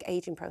specific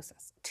aging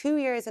process. 2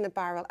 years in a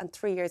barrel and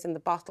 3 years in the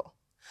bottle.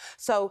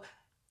 So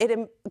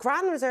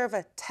Grand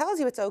Reserva tells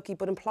you it's oaky,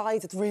 but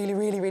implies it's really,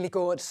 really, really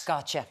good.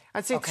 Gotcha.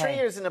 And see, 3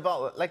 years in a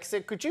bottle, like,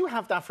 say, could you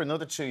have that for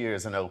another 2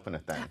 years and open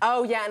it then?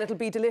 Oh, yeah, and it'll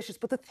be delicious.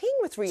 But the thing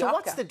with Rioja... So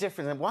what's the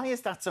difference? And why is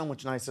that so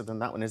much nicer than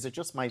that one? Is it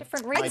just my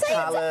palate?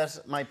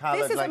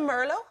 This is like... a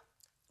Merlot.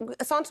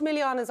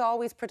 Saint-Emilion is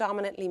always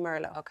predominantly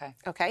Merlot.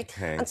 Okay.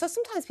 And so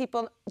sometimes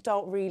people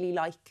don't really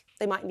like...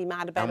 They might be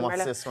mad about and a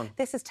what's Merlot. This one?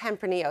 This is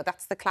Tempranillo.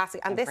 That's the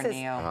classic. And this is...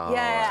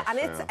 Tempranillo. And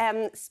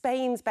it's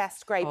Spain's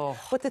best grape.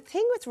 But the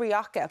thing with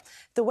Rioja,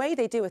 the way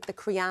they do it, the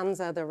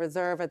Crianza, the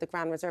Reserva, the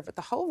Grand Reserva,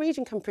 the whole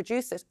region can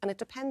produce it, and it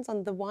depends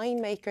on the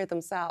winemaker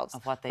themselves.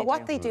 Of what they but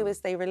what they do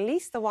is they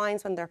release the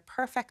wines when they're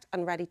perfect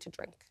and ready to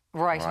drink.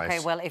 Right, okay,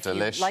 well, if you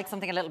like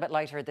something a little bit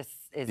lighter, this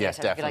is yes,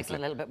 it. Definitely. If you like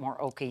a little bit more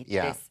oaky,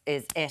 this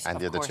is it. And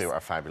the other course. two are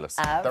fabulous.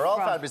 They're all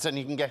fabulous, and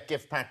you can get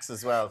gift packs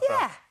as well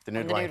from the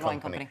Nude Wine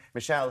Company.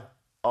 Michelle,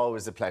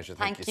 always a pleasure.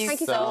 Thank you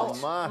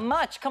so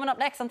much. Coming up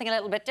next, something a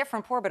little bit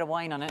different. Pour a bit of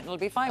wine on it. It'll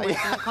be fine. With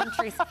some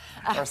countries'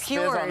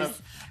 cures,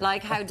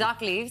 like how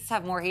dock leaves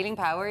have more healing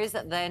powers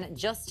than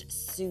just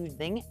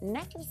soothing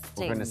nettle stings.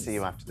 We're going to see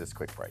you after this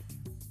quick break.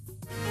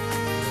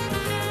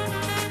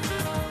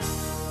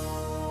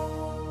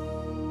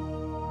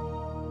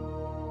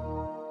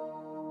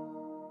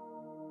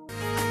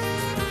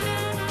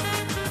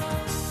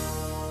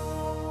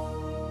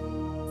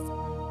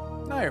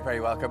 You're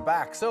very welcome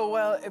back. So,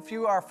 well, if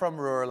you are from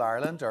rural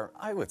Ireland, or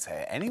I would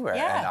say anywhere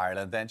in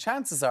Ireland, then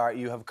chances are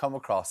you have come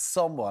across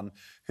someone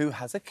who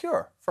has a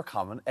cure for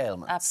common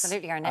ailments.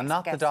 Absolutely, our next And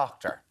not guest. the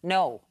doctor.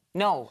 No,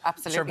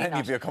 absolutely Sure, many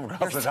not. of you have come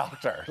across the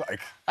doctor.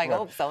 I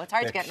hope so. It's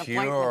hard to get an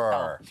appointment,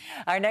 though.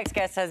 Our next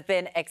guest has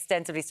been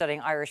extensively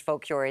studying Irish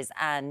folk cures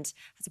and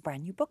has a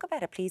brand new book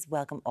about it. Please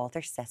welcome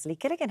author Cecily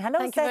Gilligan. Hello,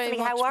 Thank Cecily. you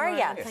very How much, are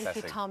you? Thank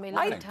you, Tommy.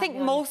 I think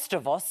most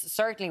of us,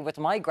 certainly with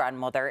my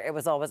grandmother, it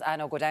was always, I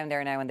know, go down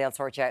there now and they'll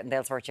sort you out and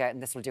they'll sort you out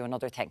and this will do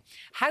another thing.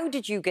 How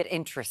did you get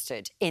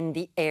interested in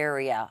the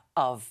area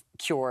of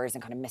cures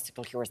and kind of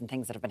mystical cures and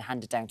things that have been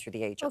handed down through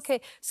the ages? Okay,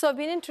 so I've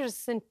been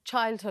interested in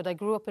childhood. I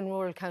grew up in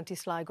rural County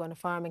Sligo on a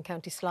farm in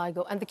County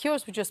Sligo, and the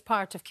cures were just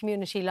part of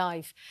community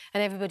life,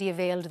 and everybody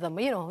availed of them,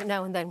 you know,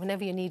 now and then,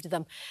 whenever you needed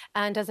them.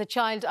 And as a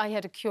child, I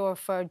had a cure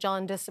for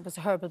jaundice. It was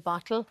a herbal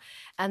bottle,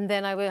 and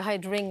then I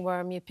had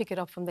ringworm. You pick it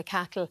up from the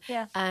cattle,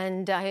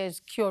 and I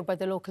was cured by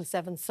the local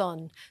Seventh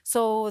Son.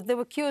 So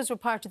the cures were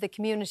part of the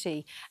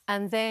community.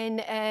 And then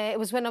it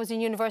was when I was in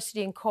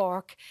university in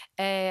Cork,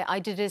 I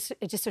did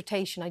a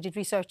dissertation. I did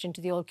research into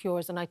the old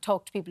cures, and I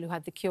talked to people who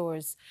had the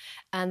cures.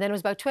 And then it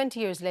was about 20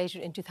 years later,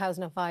 in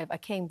 2005, I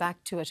came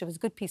back to it. It was a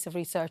good piece of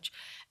research,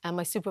 and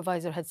my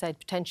supervisor had said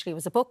potentially it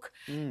was a book.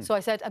 So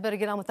I said, I better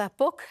get on with that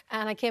book.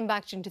 And I came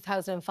back to it in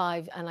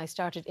 2005, and I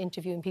started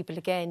interviewing people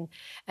again.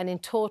 And in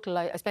total,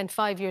 I spent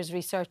 5 years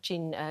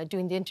researching,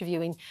 doing the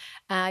interviewing.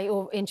 I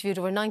interviewed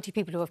over 90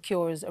 people who have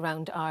cures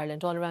around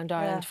Ireland, all around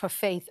Ireland, for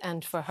faith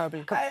and for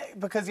herbal.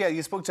 Because,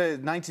 you spoke to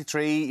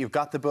 93, you've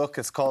got the book,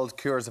 it's called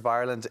Cures of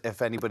Ireland,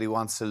 if anybody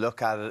wants to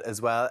look at it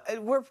as well.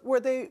 Were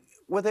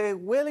they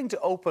willing to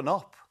open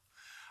up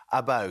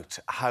about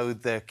how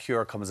the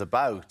cure comes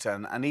about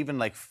and even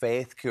like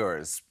faith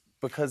cures?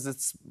 Because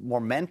it's more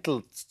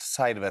mental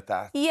side of it,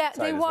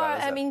 They were.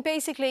 I mean,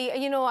 basically,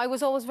 you know, I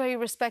was always very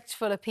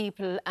respectful of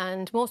people,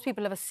 and most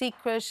people have a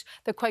secret.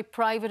 They're quite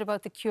private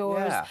about the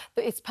cures.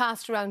 But it's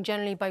passed around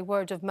generally by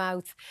word of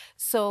mouth.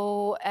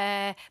 So,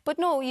 but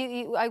no,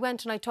 I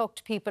went and I talked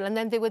to people, and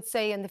then they would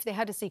say, and if they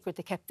had a secret,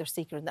 they kept their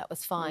secret, and that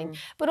was fine.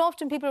 But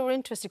often people were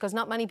interested because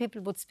not many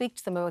people would speak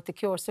to them about the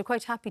cure. So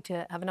quite happy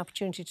to have an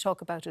opportunity to talk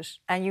about it.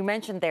 And you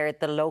mentioned there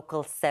the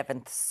local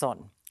Seventh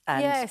Son.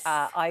 And yes.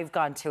 I've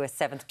gone to a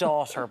seventh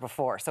daughter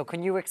before. So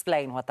can you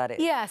explain what that is?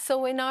 Yeah,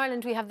 so in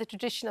Ireland we have the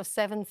tradition of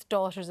seventh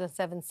daughters and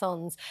seven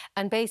sons.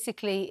 And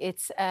basically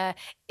it's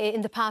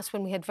in the past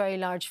when we had very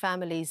large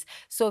families.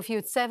 So if you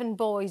had 7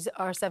 boys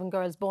or 7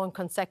 girls born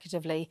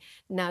consecutively,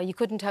 now you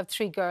couldn't have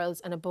 3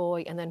 girls and a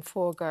boy and then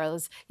 4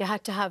 girls. You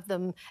had to have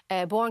them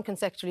born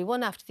consecutively,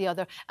 one after the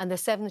other. And the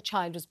 7th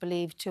child was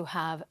believed to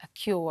have a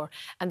cure.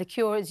 And the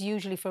cure is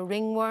usually for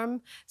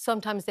ringworm.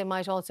 Sometimes they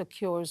might also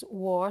cure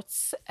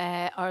warts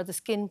or the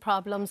skin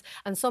problems,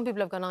 and some people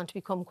have gone on to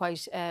become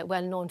quite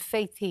well-known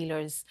faith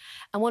healers.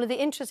 And one of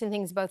the interesting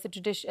things about the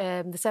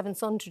tradition, the Seven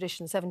Son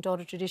tradition, Seven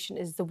Daughter tradition,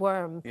 is the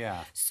worm.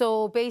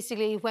 So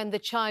basically, when the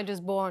child is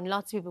born,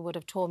 lots of people would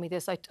have told me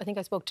this. I think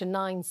I spoke to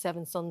 9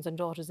 7 sons and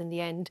daughters in the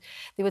end.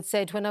 They would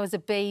say, when I was a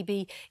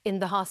baby in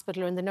the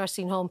hospital or in the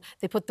nursing home,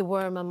 they put the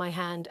worm on my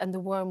hand, and the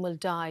worm will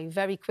die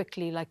very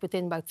quickly, like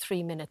within about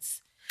 3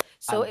 minutes.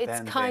 So and it's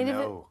then kind they of.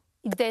 know.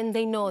 then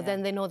they know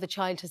the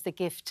child has the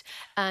gift.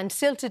 And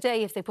still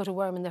today, if they put a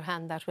worm in their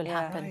hand, that will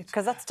happen.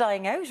 Because that's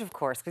dying out, of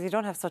course, because you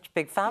don't have such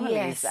big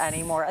families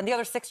anymore. And the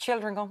other 6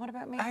 children going, what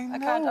about me? I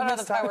don't have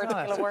the power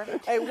to kill a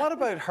worm. What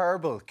about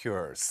herbal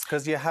cures?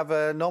 Because you have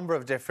a number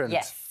of different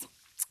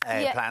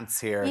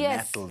plants here,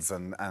 nettles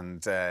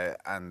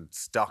and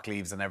stock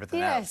leaves and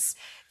everything else.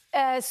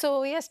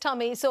 So yes,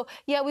 Tommy. So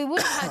yeah, we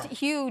would have had a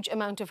huge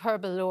amount of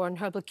herbal lore and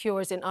herbal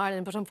cures in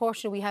Ireland, but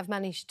unfortunately, we've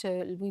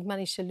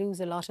managed to lose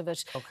a lot of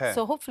it. Okay.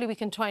 So hopefully, we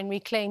can try and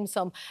reclaim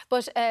some.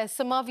 But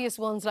some obvious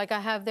ones, like I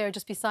have there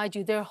just beside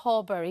you, they're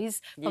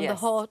hawberries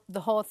from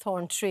the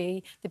hawthorn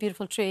tree, the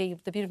beautiful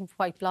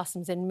white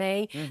blossoms in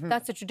May.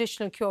 That's a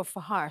traditional cure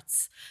for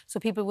hearts.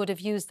 So people would have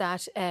used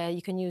that.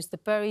 You can use the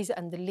berries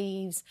and the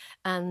leaves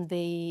and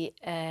the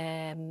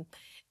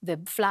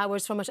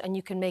flowers from it, and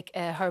you can make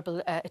a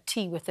herbal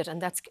tea with it,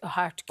 and that's a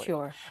heart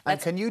cure. And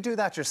can you do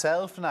that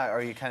yourself now,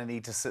 or you kind of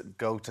need to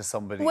go to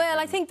somebody? Well,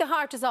 I think the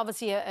heart is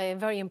obviously a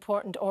very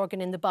important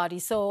organ in the body,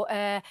 so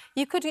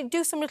you could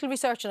do some little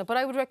research on it, but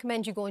I would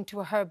recommend you going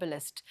to a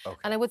herbalist.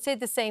 And I would say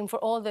the same for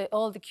all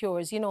the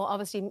cures. You know,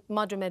 obviously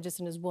modern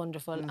medicine is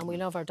wonderful, and we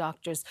love our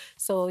doctors,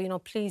 so you know,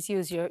 please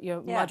use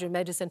your modern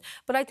medicine.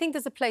 But I think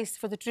there's a place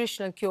for the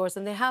traditional cures,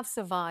 and they have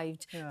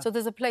survived. So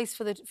there's a place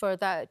for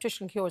the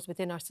traditional cures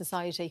within our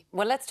society.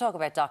 Well, let's talk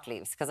about dock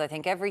leaves, because I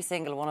think every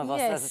single one of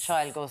us as a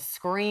child goes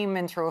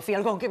screaming through a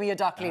field, go give me a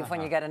dock leaf when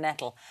you get a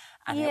nettle.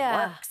 And it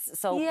works.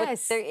 So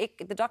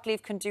but the dock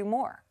leaf can do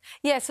more.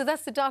 Yeah, so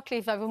that's the dock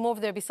leaf. I have them over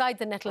there beside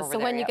the nettle. So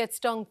when you get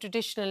stung,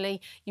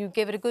 traditionally, you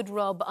give it a good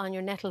rub on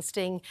your nettle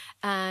sting,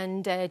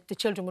 and the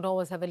children would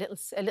always have a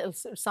little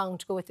song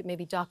to go with it,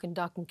 maybe dock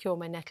and cure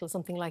my nettle,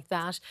 something like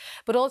that.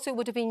 But also it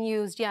would have been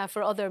used,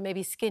 for other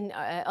maybe skin,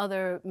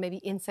 other maybe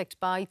insect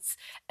bites,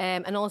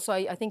 and also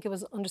I think it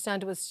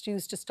was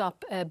used to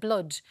stop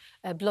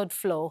blood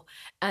flow.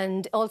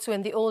 And also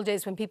in the old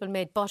days when people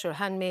made butter,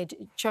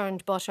 handmade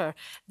churned butter,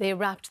 they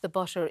wrapped the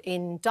butter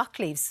in dock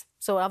leaves.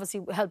 So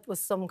obviously helped with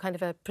some kind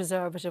of a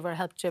preservative or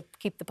helped to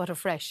keep the butter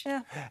fresh.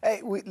 Yeah.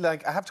 Hey,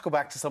 I have to go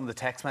back to some of the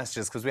text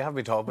messages because we haven't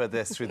been talking about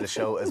this through the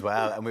show as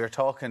well. And we were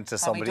talking to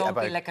somebody don't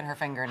about be licking her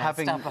finger now.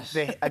 Stop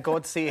it. Go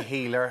to see a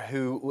healer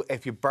who,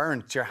 if you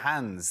burnt your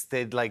hands,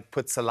 they'd like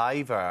put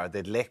saliva or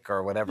they'd lick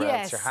or whatever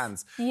else your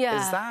hands.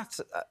 Yeah. Is that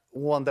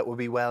one that would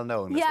be well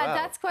known as well? Yeah,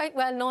 that's quite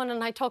well known.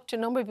 And I talked to a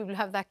number of people who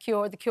have that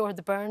cure, the cure of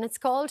the burn, it's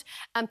called.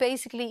 And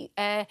basically,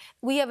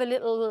 we have a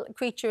little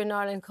creature in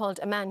Ireland called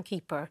a man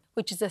keeper,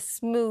 which is a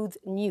smooth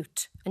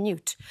newt.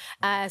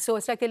 So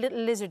it's like a little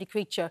lizardy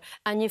creature,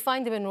 and you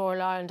find them in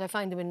rural Ireland. I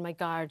find them in my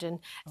garden.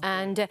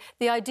 And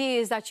the idea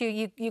is that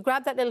you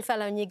grab that little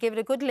fella and you give it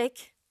a good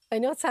lick. I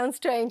know it sounds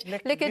strange.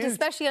 Lick it,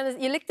 especially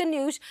you lick the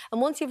newt,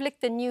 and once you've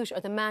licked the newt, or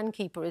the man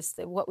keeper is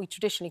what we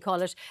traditionally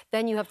call it,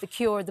 then you have the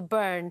cure, the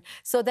burn.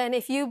 So then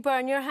if you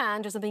burn your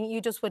hand or something, you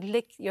just would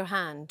lick your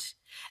hand.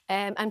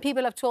 And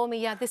people have told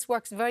me, this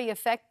works very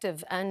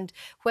effective. And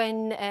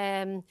when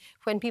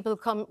people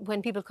come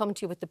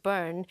to you with the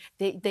burn,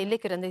 they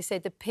lick it and they say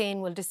the pain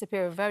will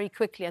disappear very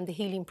quickly and the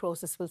healing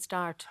process will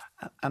start.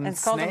 And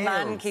it's called a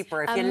man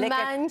keeper. If you lick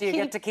it, do you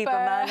get to keep a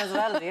man as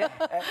well? Do you?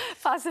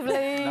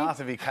 Possibly. Not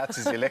if he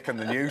catches you licking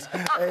the newt.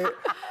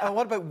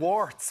 What about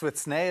warts with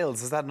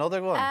snails? Is that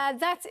another one?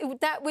 That's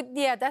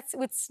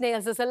with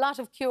snails. There's a lot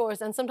of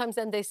cures, and sometimes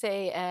then they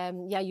say,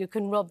 you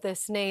can rub the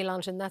snail on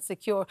it and that's a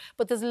cure.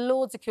 But there's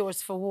loads of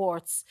cures for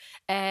warts.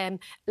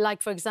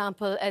 Like, for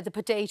example, the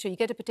potato. You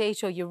get a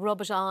potato, you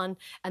rub it on,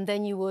 and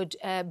then you would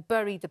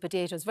bury the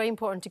potato. It's very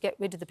important to get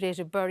rid of the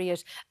potato, bury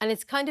it. And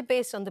it's kind of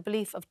based on the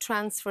belief of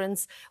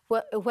transference.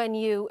 When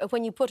you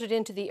put it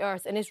into the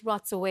earth and it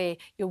rots away,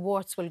 your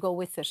warts will go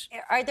with it.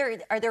 Are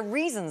there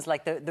reasons,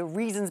 like the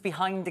reasons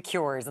behind the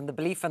cures and the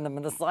belief in them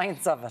and the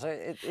science of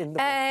it?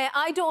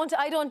 I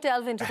don't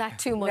delve into that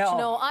too much.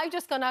 No, I've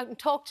just gone out and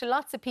talked to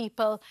lots of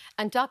people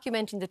and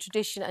documenting the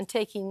tradition and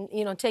taking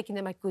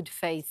them at good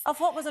faith.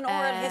 Of what was an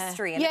oral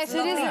history. And yes,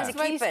 it is. It's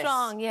very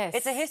strong, yes.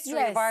 It's a history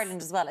of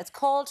Ireland as well. It's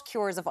called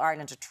Cures of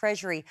Ireland, a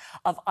treasury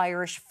of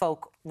Irish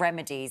folk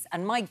remedies.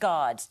 And my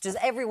God, does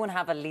everyone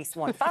have at least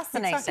one?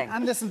 Fascinating. Exactly.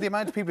 And listen, the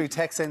amount of people who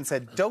text in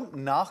said, don't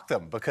knock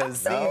them,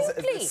 because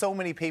so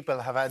many people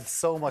have had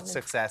so much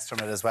success from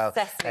it as well.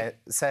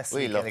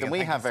 Cecily, we love them. We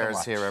have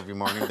ours here every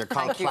morning. They're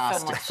called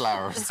plastic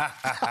flowers.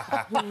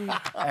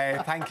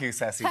 Thank you,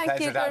 Cecily.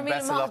 Pleasure, Dan.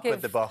 Best of luck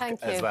with the book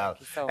as well.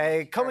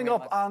 Coming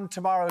up on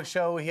tomorrow's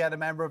show, he had a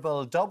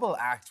memorable double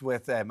act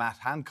with Matt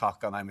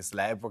Hancock on I'm a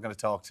Celeb. We're going to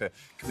talk to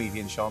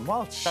comedian Sean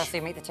Walsh. Also,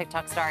 meet the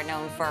TikTok star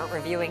known for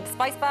reviewing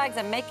spice bags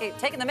and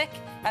taking the mick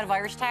out of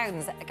Irish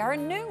towns.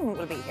 Garen Noon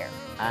will be here.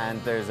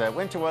 And there's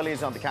Winter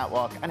Woolies on the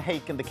catwalk and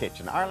Hake in the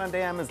kitchen. Ireland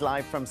AM is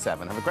live from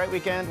 7. Have a great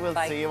weekend. We'll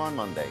see you on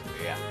Monday.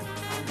 Yeah.